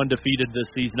to go undefeated this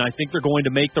season. I think they're going to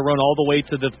make the run all the way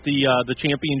to the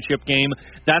championship game.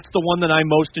 That's the one that I'm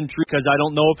most intrigued, because I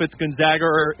don't know if it's Gonzaga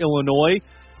or Illinois,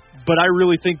 but I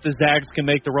really think the Zags can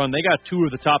make the run. They got two of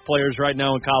the top players right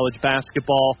now in college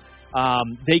basketball.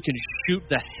 They can shoot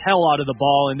the hell out of the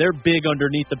ball, and they're big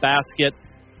underneath the basket.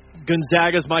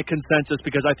 Gonzaga's my consensus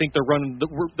because I think they're running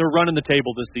the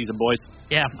table this season, boys.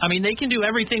 Yeah, I mean, they can do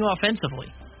everything offensively,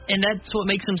 and that's what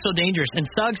makes them so dangerous. And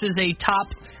Suggs is a top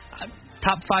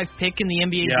 5 pick in the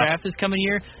NBA draft this coming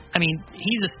year. I mean,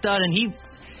 he's a stud, and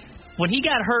when he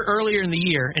got hurt earlier in the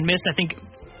year and missed, I think,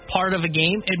 part of a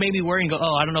game, it made me worry and go,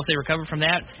 I don't know if they recovered from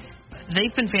that.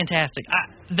 They've been fantastic.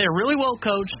 They're really well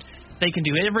coached. They can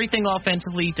do everything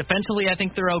offensively. Defensively, I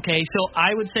think they're okay. So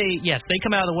I would say, yes, they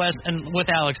come out of the West, and with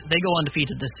Alex, they go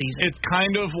undefeated this season. It's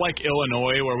kind of like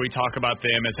Illinois, where we talk about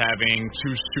them as having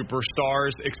 2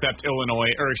 superstars, except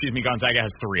Gonzaga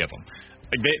has 3 of them.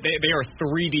 Like they are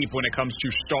 3 deep when it comes to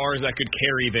stars that could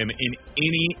carry them in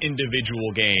any individual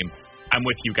game. I'm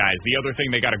with you guys. The other thing,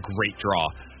 they got a great draw.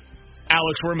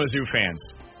 Alex, we're Mizzou fans.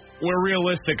 We're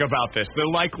realistic about this. The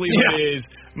likelihood is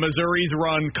Missouri's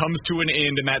run comes to an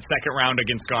end in that second round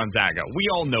against Gonzaga. We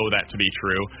all know that to be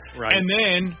true. Right. And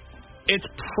then it's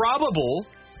probable,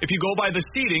 if you go by the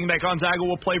seeding, that Gonzaga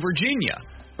will play Virginia.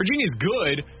 Virginia's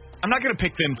good. I'm not going to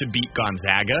pick them to beat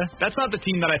Gonzaga. That's not the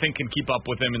team that I think can keep up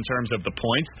with them in terms of the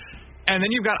points. And then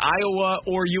you've got Iowa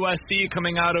or USC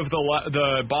coming out of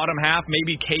the bottom half,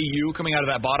 maybe KU coming out of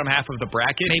that bottom half of the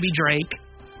bracket. Maybe Drake.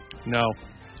 No.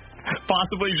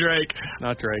 Possibly Drake.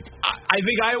 Not Drake. I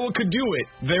think Iowa could do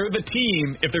it. They're the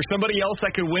team. If there's somebody else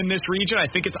that could win this region, I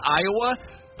think it's Iowa,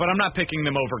 but I'm not picking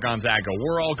them over Gonzaga.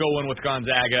 We're all going with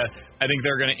Gonzaga. I think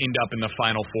they're going to end up in the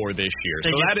Final Four this year.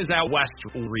 That is that West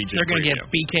region. They're going to get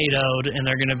BK'd, and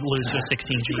they're going to lose to 16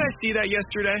 teams. Did you guys see that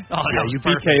yesterday? Oh, that was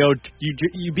BK'd.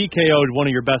 You BK'd one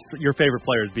of your favorite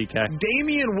players, BK.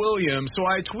 Damian Williams. So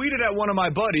I tweeted at one of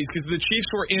my buddies because the Chiefs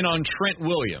were in on Trent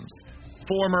Williams.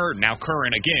 Former, now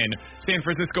current again, San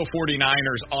Francisco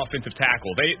 49ers offensive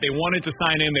tackle. They wanted to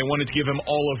sign him. They wanted to give him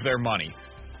all of their money.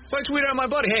 So I tweeted at my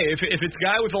buddy, hey, if it's a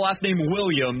guy with the last name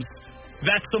Williams,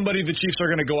 that's somebody the Chiefs are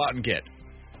going to go out and get.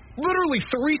 Literally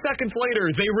 3 seconds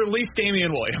later, they released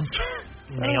Damian Williams.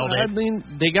 Nailed it. I mean,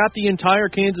 they got the entire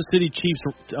Kansas City Chiefs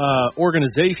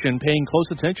organization paying close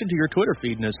attention to your Twitter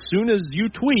feed, and as soon as you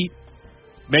tweet,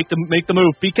 make the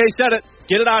move. BK said it.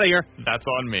 Get it out of here. That's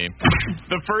on me.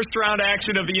 The first round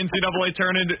action of the NCAA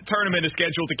tournament is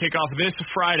scheduled to kick off this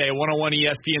Friday. 101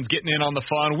 ESPN's getting in on the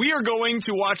fun. We are going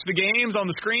to watch the games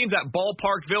on the screens at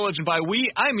Ballpark Village. And by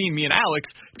we, I mean me and Alex.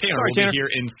 Tanner will be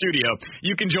here in studio.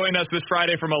 You can join us this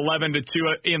Friday from 11 to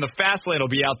 2. In the Fast Lane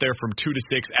will be out there from 2 to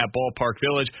 6 at Ballpark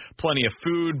Village. Plenty of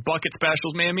food, bucket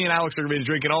specials. Man, me and Alex are going to be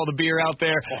drinking all the beer out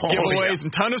there. Giveaways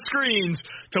and ton of screens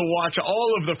to watch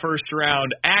all of the first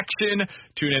round action.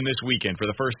 Tune in this weekend for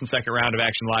the first and second round of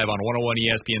action live on 101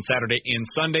 ESPN Saturday and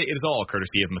Sunday. It is all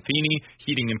courtesy of Matheny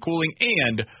Heating and Cooling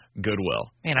and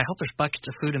Goodwill. Man, I hope there's buckets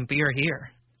of food and beer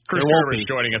here. Chris Kerber is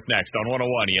joining us next on 101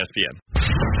 ESPN.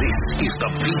 This is the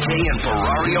BK and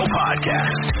Ferrario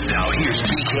podcast. Now here's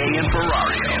BK and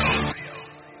Ferrario.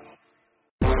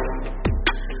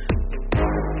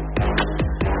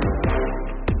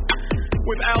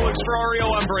 With Alex Ferrario,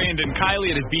 I'm Brandon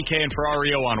Kiley. It is BK and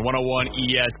Ferrario on 101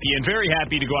 ESPN. Very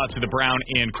happy to go out to the Brown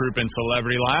and Crouppen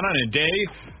Celebrity Line on a day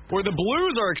where the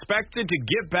Blues are expected to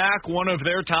get back one of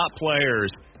their top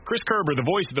players. Chris Kerber, the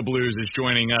voice of the Blues, is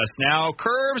joining us now.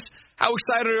 Curbs, how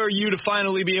excited are you to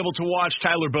finally be able to watch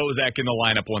Tyler Bozak in the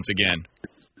lineup once again?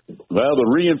 Well, the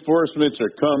reinforcements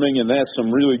are coming, and that's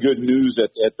some really good news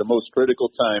at the most critical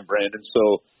time, Brandon.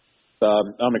 So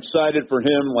I'm excited for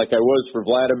him like I was for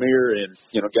Vladimir. And,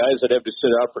 guys that have to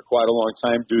sit out for quite a long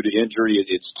time due to injury,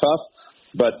 it's tough.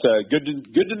 But good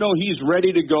to know he's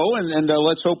ready to go, and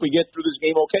let's hope we get through this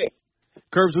game okay.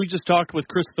 Curbs, we just talked with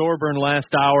Chris Thorburn last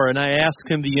hour, and I asked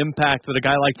him the impact that a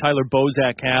guy like Tyler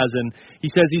Bozak has, and he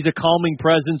says he's a calming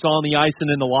presence on the ice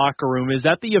and in the locker room. Is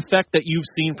that the effect that you've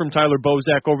seen from Tyler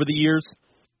Bozak over the years?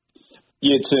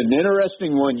 It's an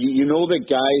interesting one. You know that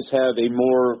guys have a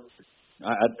more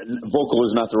vocal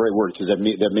is not the right word because that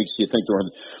makes you think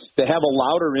they have a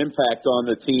louder impact on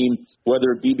the team,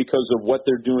 whether it be because of what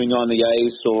they're doing on the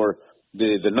ice or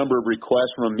the number of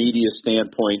requests from a media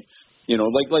standpoint. You know,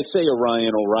 like say a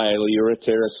Ryan O'Reilly or a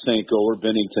Tarasenko or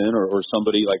Binnington or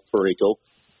somebody like Parayko.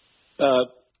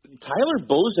 Tyler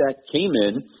Bozak came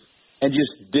in and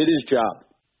just did his job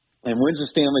and wins the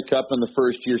Stanley Cup in the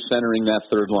first year centering that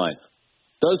third line.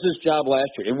 Does his job last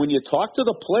year. And when you talk to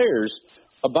the players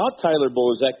about Tyler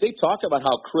Bozak, they talk about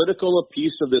how critical a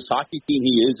piece of this hockey team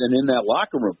he is and in that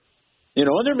locker room. You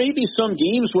know, and there may be some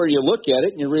games where you look at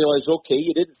it and you realize, okay,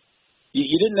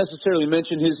 you didn't necessarily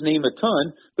mention his name a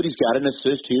ton, but he's got an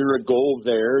assist here, a goal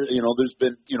there. You know, there's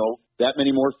been, that many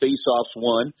more face-offs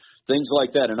won, things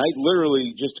like that. And I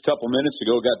literally just a couple minutes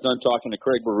ago got done talking to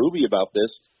Craig Berube about this,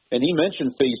 and he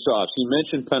mentioned face-offs. He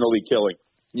mentioned penalty killing.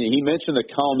 He mentioned the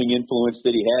calming influence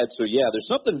that he had. So, yeah, there's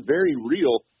something very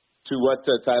real to what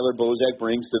Tyler Bozak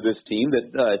brings to this team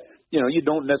that, you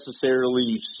don't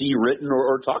necessarily see written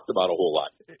or talked about a whole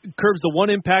lot. Curbs, the one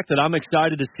impact that I'm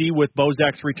excited to see with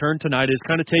Bozak's return tonight is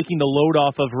kind of taking the load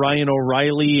off of Ryan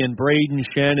O'Reilly and Braden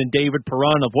Shen and David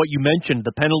Perron of what you mentioned,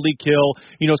 the penalty kill,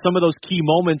 some of those key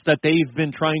moments that they've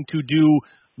been trying to do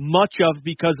much of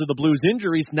because of the Blues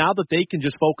injuries, now that they can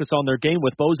just focus on their game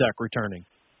with Bozak returning.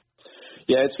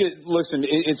 Yeah, it's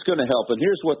going to help. And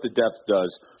here's what the depth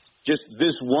does. Just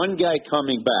this one guy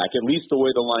coming back, at least the way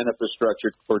the lineup is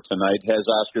structured for tonight, has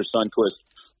Oscar Sundqvist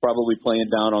probably playing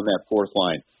down on that fourth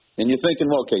line. And you're thinking,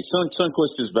 well, okay,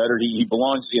 Sundqvist is better. He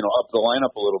belongs, up the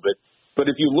lineup a little bit. But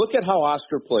if you look at how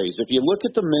Oscar plays, if you look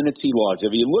at the minutes he logs,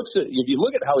 if you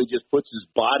look at how he just puts his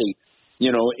body,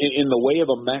 in the way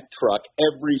of a Mack truck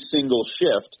every single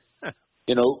shift,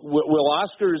 will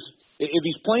Oscar's, if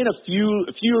he's playing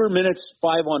fewer minutes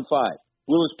 5-on-5,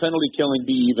 will his penalty killing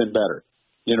be even better?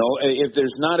 If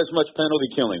there's not as much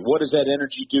penalty killing, what does that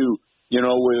energy do,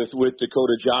 with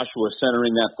Dakota Joshua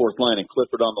centering that fourth line and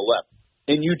Clifford on the left?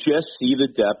 And you just see the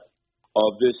depth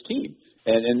of this team.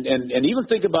 And even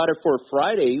think about it for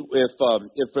Friday if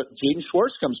Jaden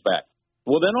Schwartz comes back.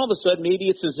 Well, then all of a sudden maybe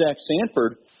it's a Zach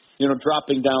Sanford,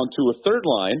 dropping down to a third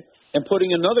line and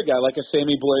putting another guy like a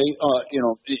Sammy Blais,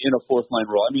 in a fourth line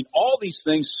role. I mean, all these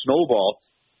things snowball.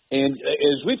 And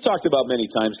as we've talked about many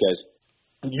times, guys,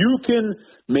 you can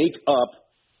make up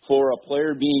for a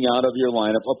player being out of your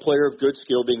lineup, a player of good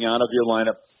skill being out of your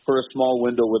lineup for a small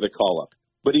window with a call-up.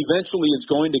 But eventually it's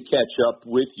going to catch up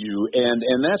with you, and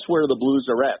that's where the Blues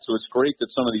are at. So it's great that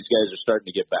some of these guys are starting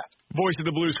to get back. Voice of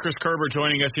the Blues, Chris Kerber,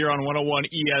 joining us here on 101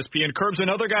 ESPN. Kerb's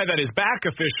another guy that is back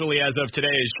officially as of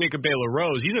today is Jacob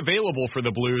Baylor-Rose. He's available for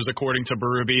the Blues, according to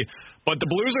Berube. But the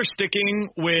Blues are sticking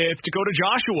with Dakota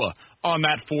Joshua on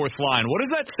that fourth line. What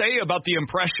does that say about the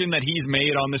impression that he's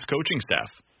made on this coaching staff?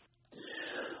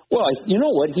 Well, you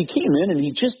know what? He came in and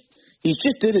he just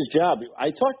did his job.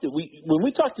 When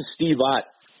we talked to Steve Ott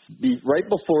right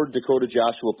before Dakota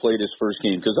Joshua played his first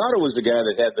game, because Otto was the guy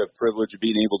that had the privilege of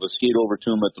being able to skate over to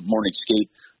him at the morning skate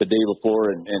the day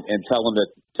before and tell him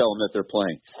that they're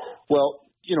playing. Well,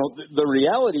 the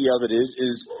reality of it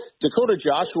is Dakota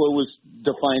Joshua was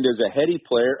defined as a heady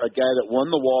player, a guy that won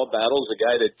the wall battles, a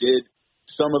guy that did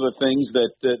some of the things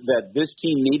that this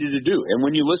team needed to do. And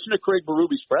when you listen to Craig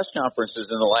Berube's press conferences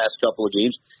in the last couple of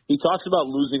games, he talks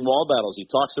about losing wall battles. He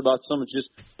talks about someone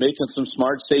just making some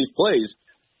smart, safe plays.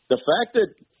 The fact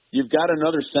that you've got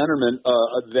another centerman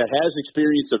that has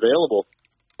experience available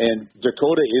and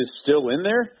Dakota is still in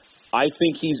there, I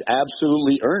think he's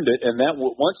absolutely earned it. And that,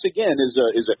 once again,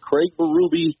 is a Craig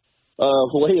Berube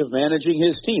way of managing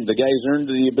his team. The guy's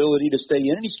earned the ability to stay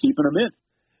in, and he's keeping them in.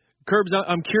 Curbs,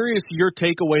 I'm curious your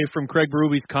takeaway from Craig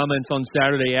Berube's comments on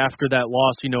Saturday after that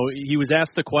loss. He was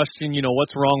asked the question,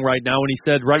 what's wrong right now? And he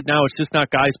said, right now it's just not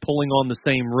guys pulling on the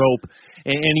same rope.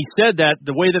 And he said that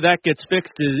the way that gets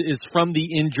fixed is from the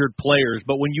injured players.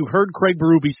 But when you heard Craig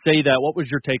Berube say that, what was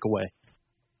your takeaway?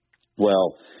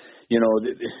 Well,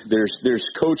 there's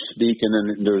coach speak, and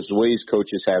then there's ways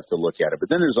coaches have to look at it. But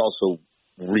then there's also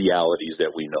realities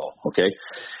that we know, okay?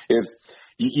 If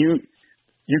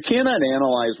you cannot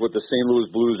analyze what the St. Louis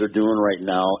Blues are doing right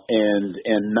now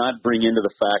and not bring into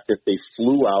the fact that they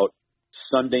flew out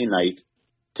Sunday night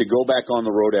to go back on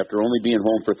the road after only being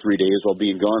home for 3 days while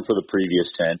being gone for the previous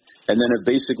 10, and then have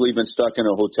basically been stuck in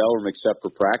a hotel room except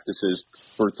for practices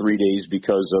for 3 days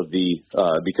because of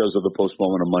the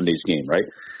postponement of Monday's game, right?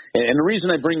 And the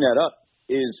reason I bring that up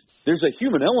is there's a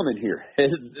human element here.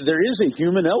 There is a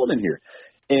human element here.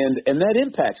 And that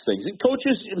impacts things. And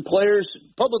coaches and players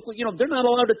publicly, they're not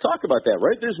allowed to talk about that,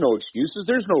 right? There's no excuses.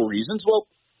 There's no reasons. Well,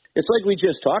 it's like we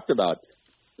just talked about.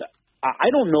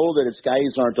 I don't know that it's guys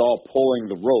aren't all pulling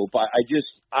the rope. I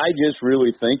just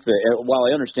really think that, while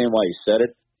I understand why he said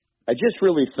it, I just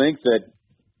really think that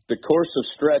the course of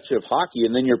stretch of hockey,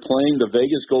 and then you're playing the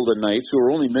Vegas Golden Knights, who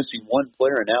are only missing one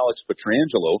player in Alex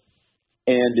Pietrangelo,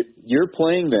 and you're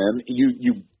playing them,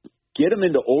 you get them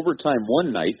into overtime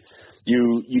one night,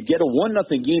 you get a 1-0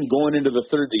 game going into the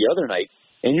third the other night,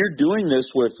 and you're doing this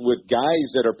with guys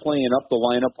that are playing up the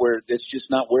lineup where it's just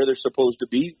not where they're supposed to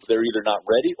be. They're either not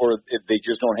ready or they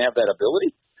just don't have that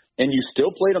ability, and you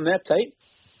still played them that tight.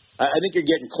 I think you're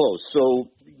getting close.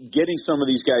 So getting some of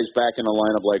these guys back in the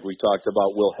lineup like we talked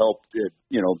about will help,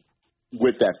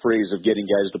 with that phrase of getting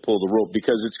guys to pull the rope,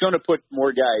 because it's going to put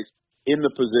more guys in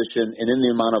the position and in the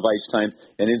amount of ice time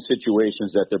and in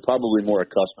situations that they're probably more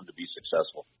accustomed to be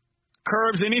successful.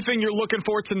 Curbs, anything you're looking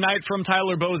for tonight from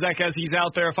Tyler Bozak as he's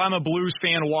out there? If I'm a Blues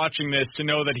fan watching this, to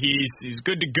know that he's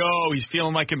good to go, he's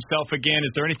feeling like himself again,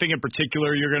 is there anything in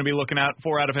particular you're going to be looking out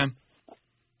of him?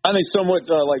 I think somewhat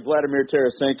like Vladimir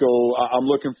Tarasenko, I'm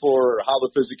looking for how the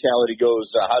physicality goes.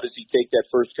 How does he take that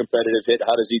first competitive hit?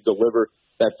 How does he deliver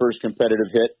that first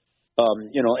competitive hit?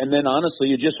 And then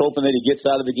honestly, you're just hoping that he gets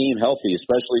out of the game healthy,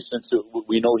 especially since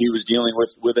we know he was dealing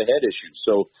with a head issue.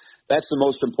 So that's the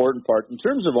most important part. In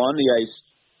terms of on the ice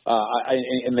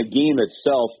and the game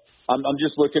itself, I'm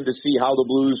just looking to see how the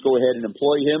Blues go ahead and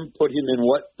employ him, put him in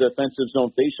what defensive zone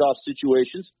face-off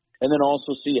situations, and then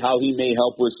also see how he may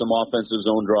help with some offensive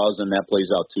zone draws, and that plays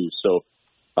out too. So,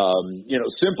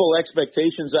 simple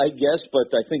expectations, I guess,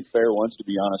 but I think fair ones, to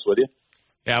be honest with you.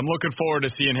 Yeah, I'm looking forward to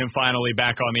seeing him finally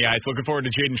back on the ice. Looking forward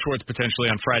to Jaden Schwartz potentially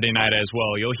on Friday night as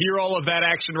well. You'll hear all of that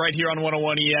action right here on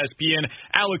 101 ESPN.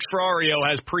 Alex Ferrario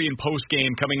has pre- and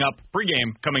post-game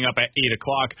pregame coming up at 8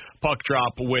 o'clock. Puck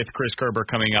drop with Chris Kerber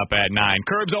coming up at 9.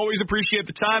 Curbs, always appreciate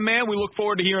the time, man. We look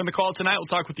forward to hearing the call tonight.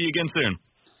 We'll talk with you again soon.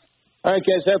 All right,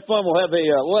 guys, have fun. We'll have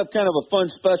kind of a fun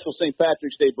special St.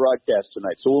 Patrick's Day broadcast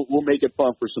tonight, so we'll make it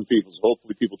fun for some people. So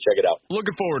hopefully people check it out.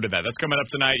 Looking forward to that. That's coming up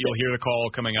tonight. You'll hear the call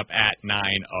coming up at 9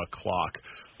 o'clock.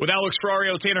 With Alex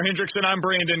Ferrario, Tanner Hendrickson, I'm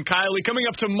Brandon Kiley. Coming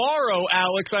up tomorrow,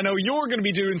 Alex, I know you're going to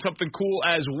be doing something cool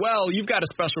as well. You've got a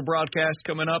special broadcast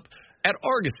coming up at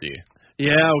Argosy.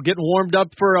 Yeah, we're getting warmed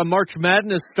up for March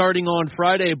Madness starting on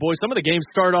Friday. Boy, some of the games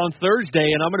start on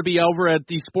Thursday, and I'm going to be over at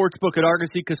the Sportsbook at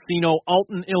Argosy Casino,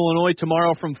 Alton, Illinois,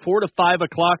 tomorrow from 4 to 5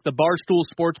 o'clock. The Barstool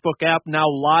Sportsbook app now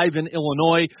live in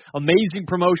Illinois. Amazing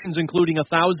promotions, including a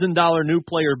 $1,000 new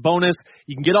player bonus.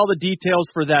 You can get all the details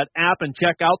for that app and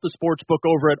check out the Sportsbook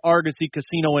over at Argosy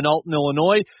Casino in Alton,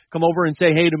 Illinois. Come over and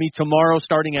say hey to me tomorrow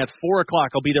starting at 4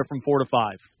 o'clock. I'll be there from 4 to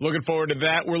 5. Looking forward to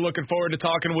that. We're looking forward to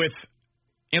talking with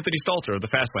Anthony Stalter of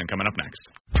the Fast Lane coming up next.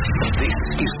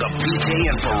 This is the BK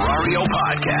and Ferrario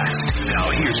podcast. Now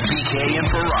here's BK and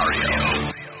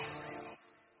Ferrario.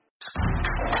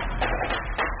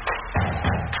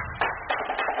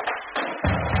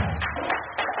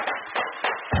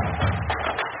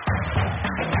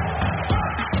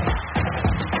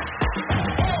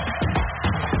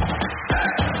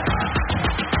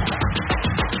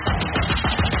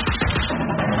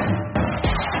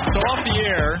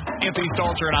 Anthony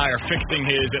Stalter and I are fixing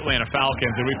his Atlanta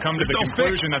Falcons, and we've come to the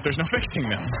conclusion that there's no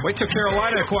fixing them. Wait till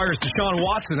Carolina acquires Deshaun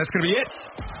Watson. That's going to be it.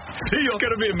 It's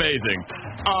going to be amazing.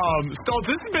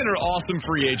 Stoltz, this has been an awesome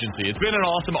free agency. It's been an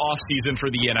awesome offseason for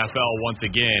the NFL once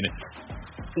again.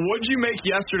 What did you make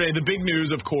yesterday? The big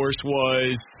news, of course,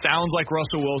 was sounds like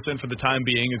Russell Wilson, for the time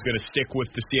being, is going to stick with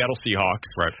the Seattle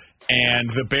Seahawks. Right. And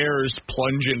the Bears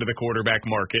plunge into the quarterback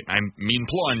market, I mean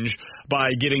plunge, by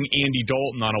getting Andy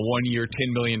Dalton on a 1-year,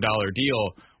 $10 million deal.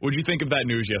 What did you think of that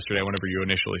news yesterday whenever you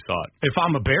initially saw it? If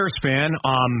I'm a Bears fan,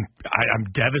 I'm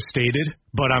devastated,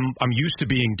 but I'm used to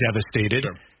being devastated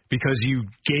because you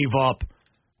gave up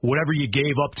whatever you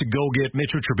gave up to go get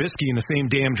Mitchell Trubisky in the same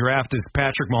damn draft as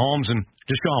Patrick Mahomes and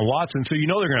Deshaun Watson, so you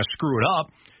know they're going to screw it up.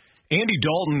 Andy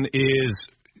Dalton is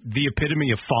the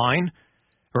epitome of fine.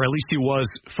 Or at least he was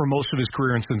for most of his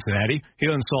career in Cincinnati. He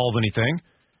doesn't solve anything.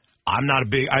 I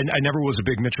never was a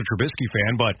big Mitchell Trubisky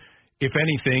fan, but if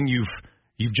anything,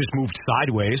 you've just moved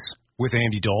sideways with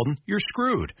Andy Dalton. You're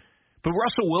screwed. But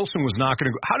Russell Wilson was not going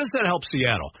to go. How does that help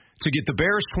Seattle? To get the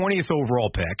Bears' 20th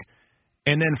overall pick,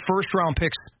 and then first-round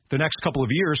picks the next couple of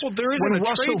years. Well, there isn't a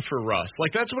trade for Russ.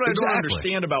 Like, that's what I don't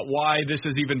understand about why this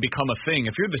has even become a thing.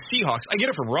 If you're the Seahawks, I get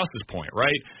it from Russ's point,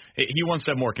 right? He wants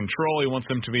to have more control. He wants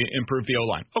them to improve the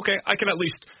O-line. Okay, I get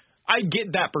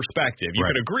that perspective. You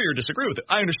could agree or disagree with it.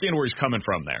 I understand where he's coming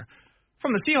from there.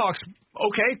 From the Seahawks,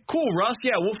 okay, cool, Russ.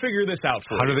 Yeah, we'll figure this out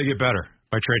for you. How do they get better?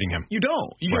 By trading him. You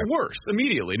don't. You get worse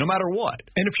immediately, no matter what.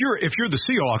 And if you're the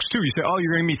Seahawks too, you say, oh,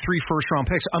 you're giving me 3 first-round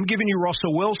picks. I'm giving you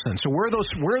Russell Wilson. So where are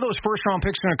those first-round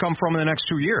picks going to come from in the next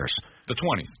 2 years? The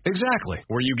 20s. Exactly.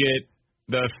 Where you get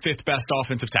the 5th best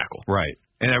offensive tackle. Right.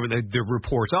 And the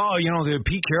reports, the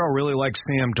Pete Carroll really likes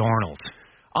Sam Darnold.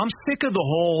 I'm sick of the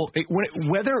whole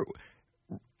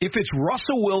if it's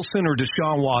Russell Wilson or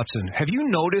Deshaun Watson, have you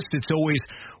noticed it's always,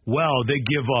 they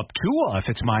give up Tua if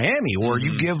it's Miami, or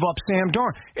you give up Sam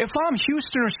Darnold. If I'm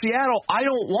Houston or Seattle, I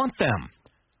don't want them.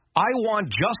 I want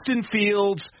Justin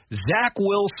Fields, Zach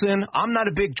Wilson. I'm not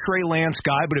a big Trey Lance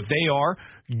guy, but if they are,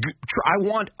 I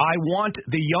want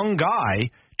the young guy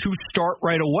to start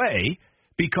right away,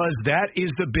 because that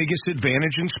is the biggest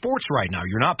advantage in sports right now.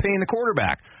 You're not paying the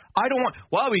quarterback. I don't want,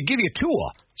 we give you Tua.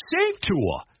 Save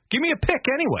Tua. Give me a pick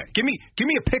anyway. Give me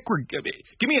a pick.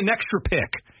 Give me an extra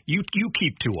pick. You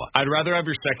keep Tua. I'd rather have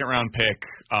your second-round pick,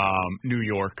 New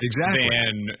York,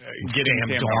 than getting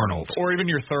Sam Darnold. Or even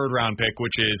your third-round pick,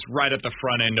 which is right at the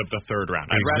front end of the third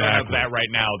round. I'd rather have that right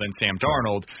now than Sam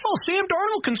Darnold. Oh, Sam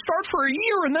Darnold can start for a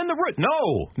year and then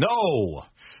No.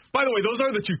 By the way, those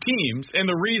are the two teams, and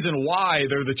the reason why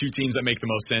they're the two teams that make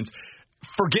the most sense.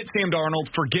 Forget Sam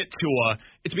Darnold, forget Tua.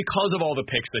 It's because of all the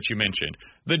picks that you mentioned.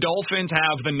 The Dolphins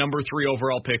have the number 3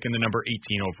 overall pick and the number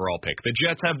 18 overall pick. The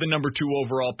Jets have the number 2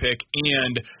 overall pick,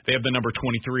 and they have the number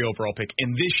 23 overall pick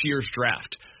in this year's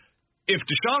draft. If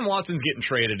Deshaun Watson's getting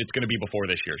traded, it's going to be before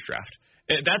this year's draft.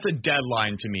 That's a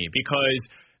deadline to me, because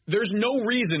there's no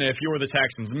reason, if you're the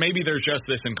Texans, maybe there's just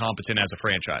this incompetent as a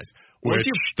franchise.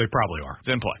 They probably are.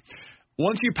 It's in play.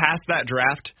 Once you pass that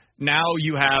draft, now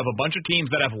you have a bunch of teams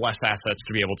that have less assets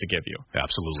to be able to give you.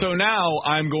 Absolutely. So now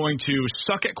I'm going to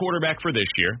suck at quarterback for this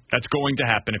year. That's going to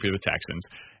happen if you're the Texans.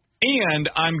 And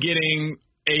I'm getting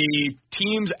a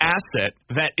team's asset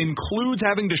that includes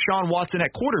having Deshaun Watson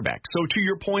at quarterback. So to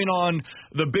your point on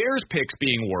the Bears picks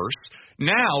being worse,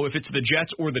 now if it's the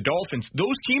Jets or the Dolphins,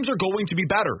 those teams are going to be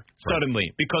better suddenly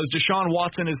because Deshaun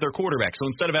Watson is their quarterback. So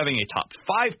instead of having a top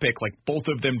 5 pick like both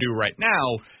of them do right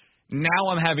now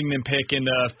I'm having them pick in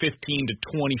the 15 to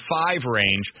 25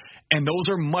 range, and those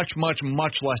are much, much,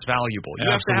 much less valuable.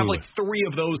 You have to have like 3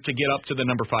 of those to get up to the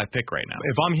number 5 pick right now.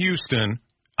 If I'm Houston,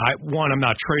 I'm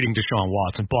not trading Deshaun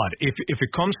Watson, but if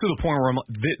it comes to the point where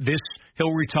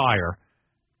he'll retire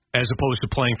as opposed to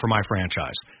playing for my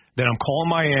franchise, then I'm calling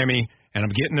Miami and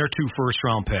I'm getting their 2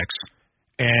 first-round picks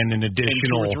and an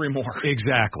additional and 2 or 3 more.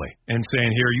 Exactly, and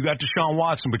saying, here, you got Deshaun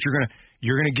Watson, but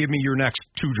you're gonna give me your next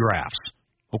 2 drafts.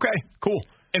 Okay, cool.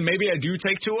 And maybe I do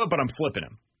take Tua, but I'm flipping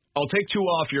him. I'll take Tua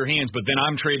off your hands, but then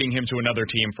I'm trading him to another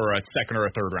team for a second or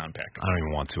a third round pick. I don't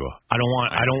even want Tua. I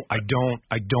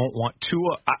don't want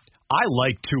Tua. I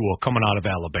like Tua coming out of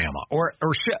Alabama. Or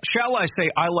shall I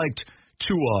say I liked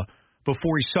Tua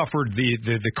before he suffered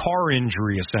the car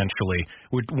injury, essentially,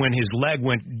 when his leg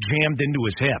went jammed into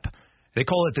his hip. They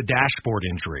call it the dashboard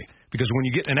injury, because when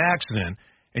you get in an accident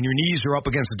and your knees are up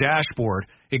against the dashboard,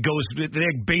 they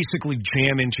basically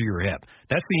jam into your hip.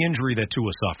 That's the injury that Tua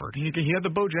suffered. He had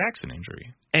the Bo Jackson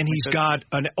injury. And he's got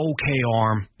an okay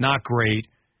arm, not great.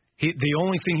 The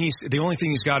only thing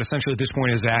he's got essentially at this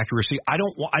point is accuracy. I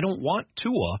don't want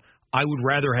Tua. I would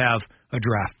rather have a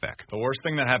draft pick. The worst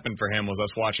thing that happened for him was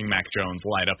us watching Mac Jones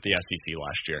light up the SEC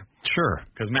last year. Sure.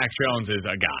 Because Mac Jones is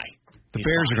a guy. The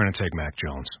Bears are going to take Mac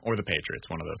Jones. Or the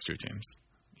Patriots, one of those 2 teams.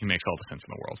 He makes all the sense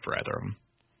in the world for either of them.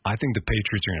 I think the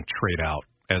Patriots are going to trade out,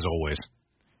 as always.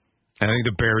 And I think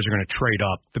the Bears are going to trade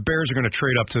up. The Bears are going to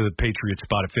trade up to the Patriots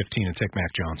spot at 15 and take Mac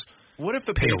Jones. What if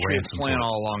the Patriots' plan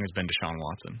all along has been Deshaun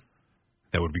Watson?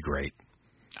 That would be great.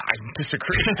 I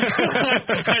disagree.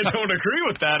 I don't agree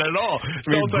with that at all. It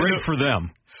would be great for them.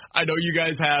 I know you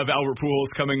guys have Albert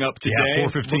Pujols coming up today. Yeah,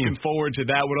 4:15. Looking forward to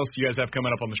that. What else do you guys have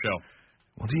coming up on the show?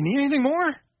 Well, do you need anything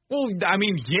more? Well, I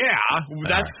mean,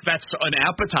 that's an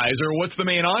appetizer. What's the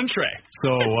main entree?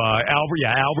 So,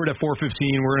 Albert at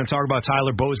 4:15. We're going to talk about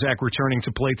Tyler Bozak returning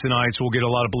to play tonight, so we'll get a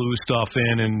lot of Blues stuff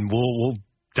in, and we'll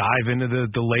dive into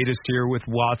the latest here with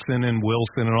Watson and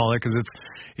Wilson and all that, because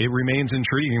it remains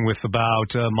intriguing with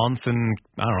about a month and,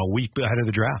 a week ahead of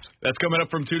the draft. That's coming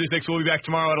up from 2 to 6. We'll be back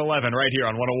tomorrow at 11 right here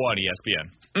on 101 ESPN.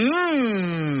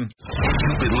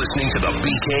 You've been listening to the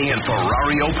BK and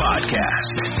Ferrario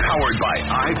podcast, powered by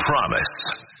I Promise.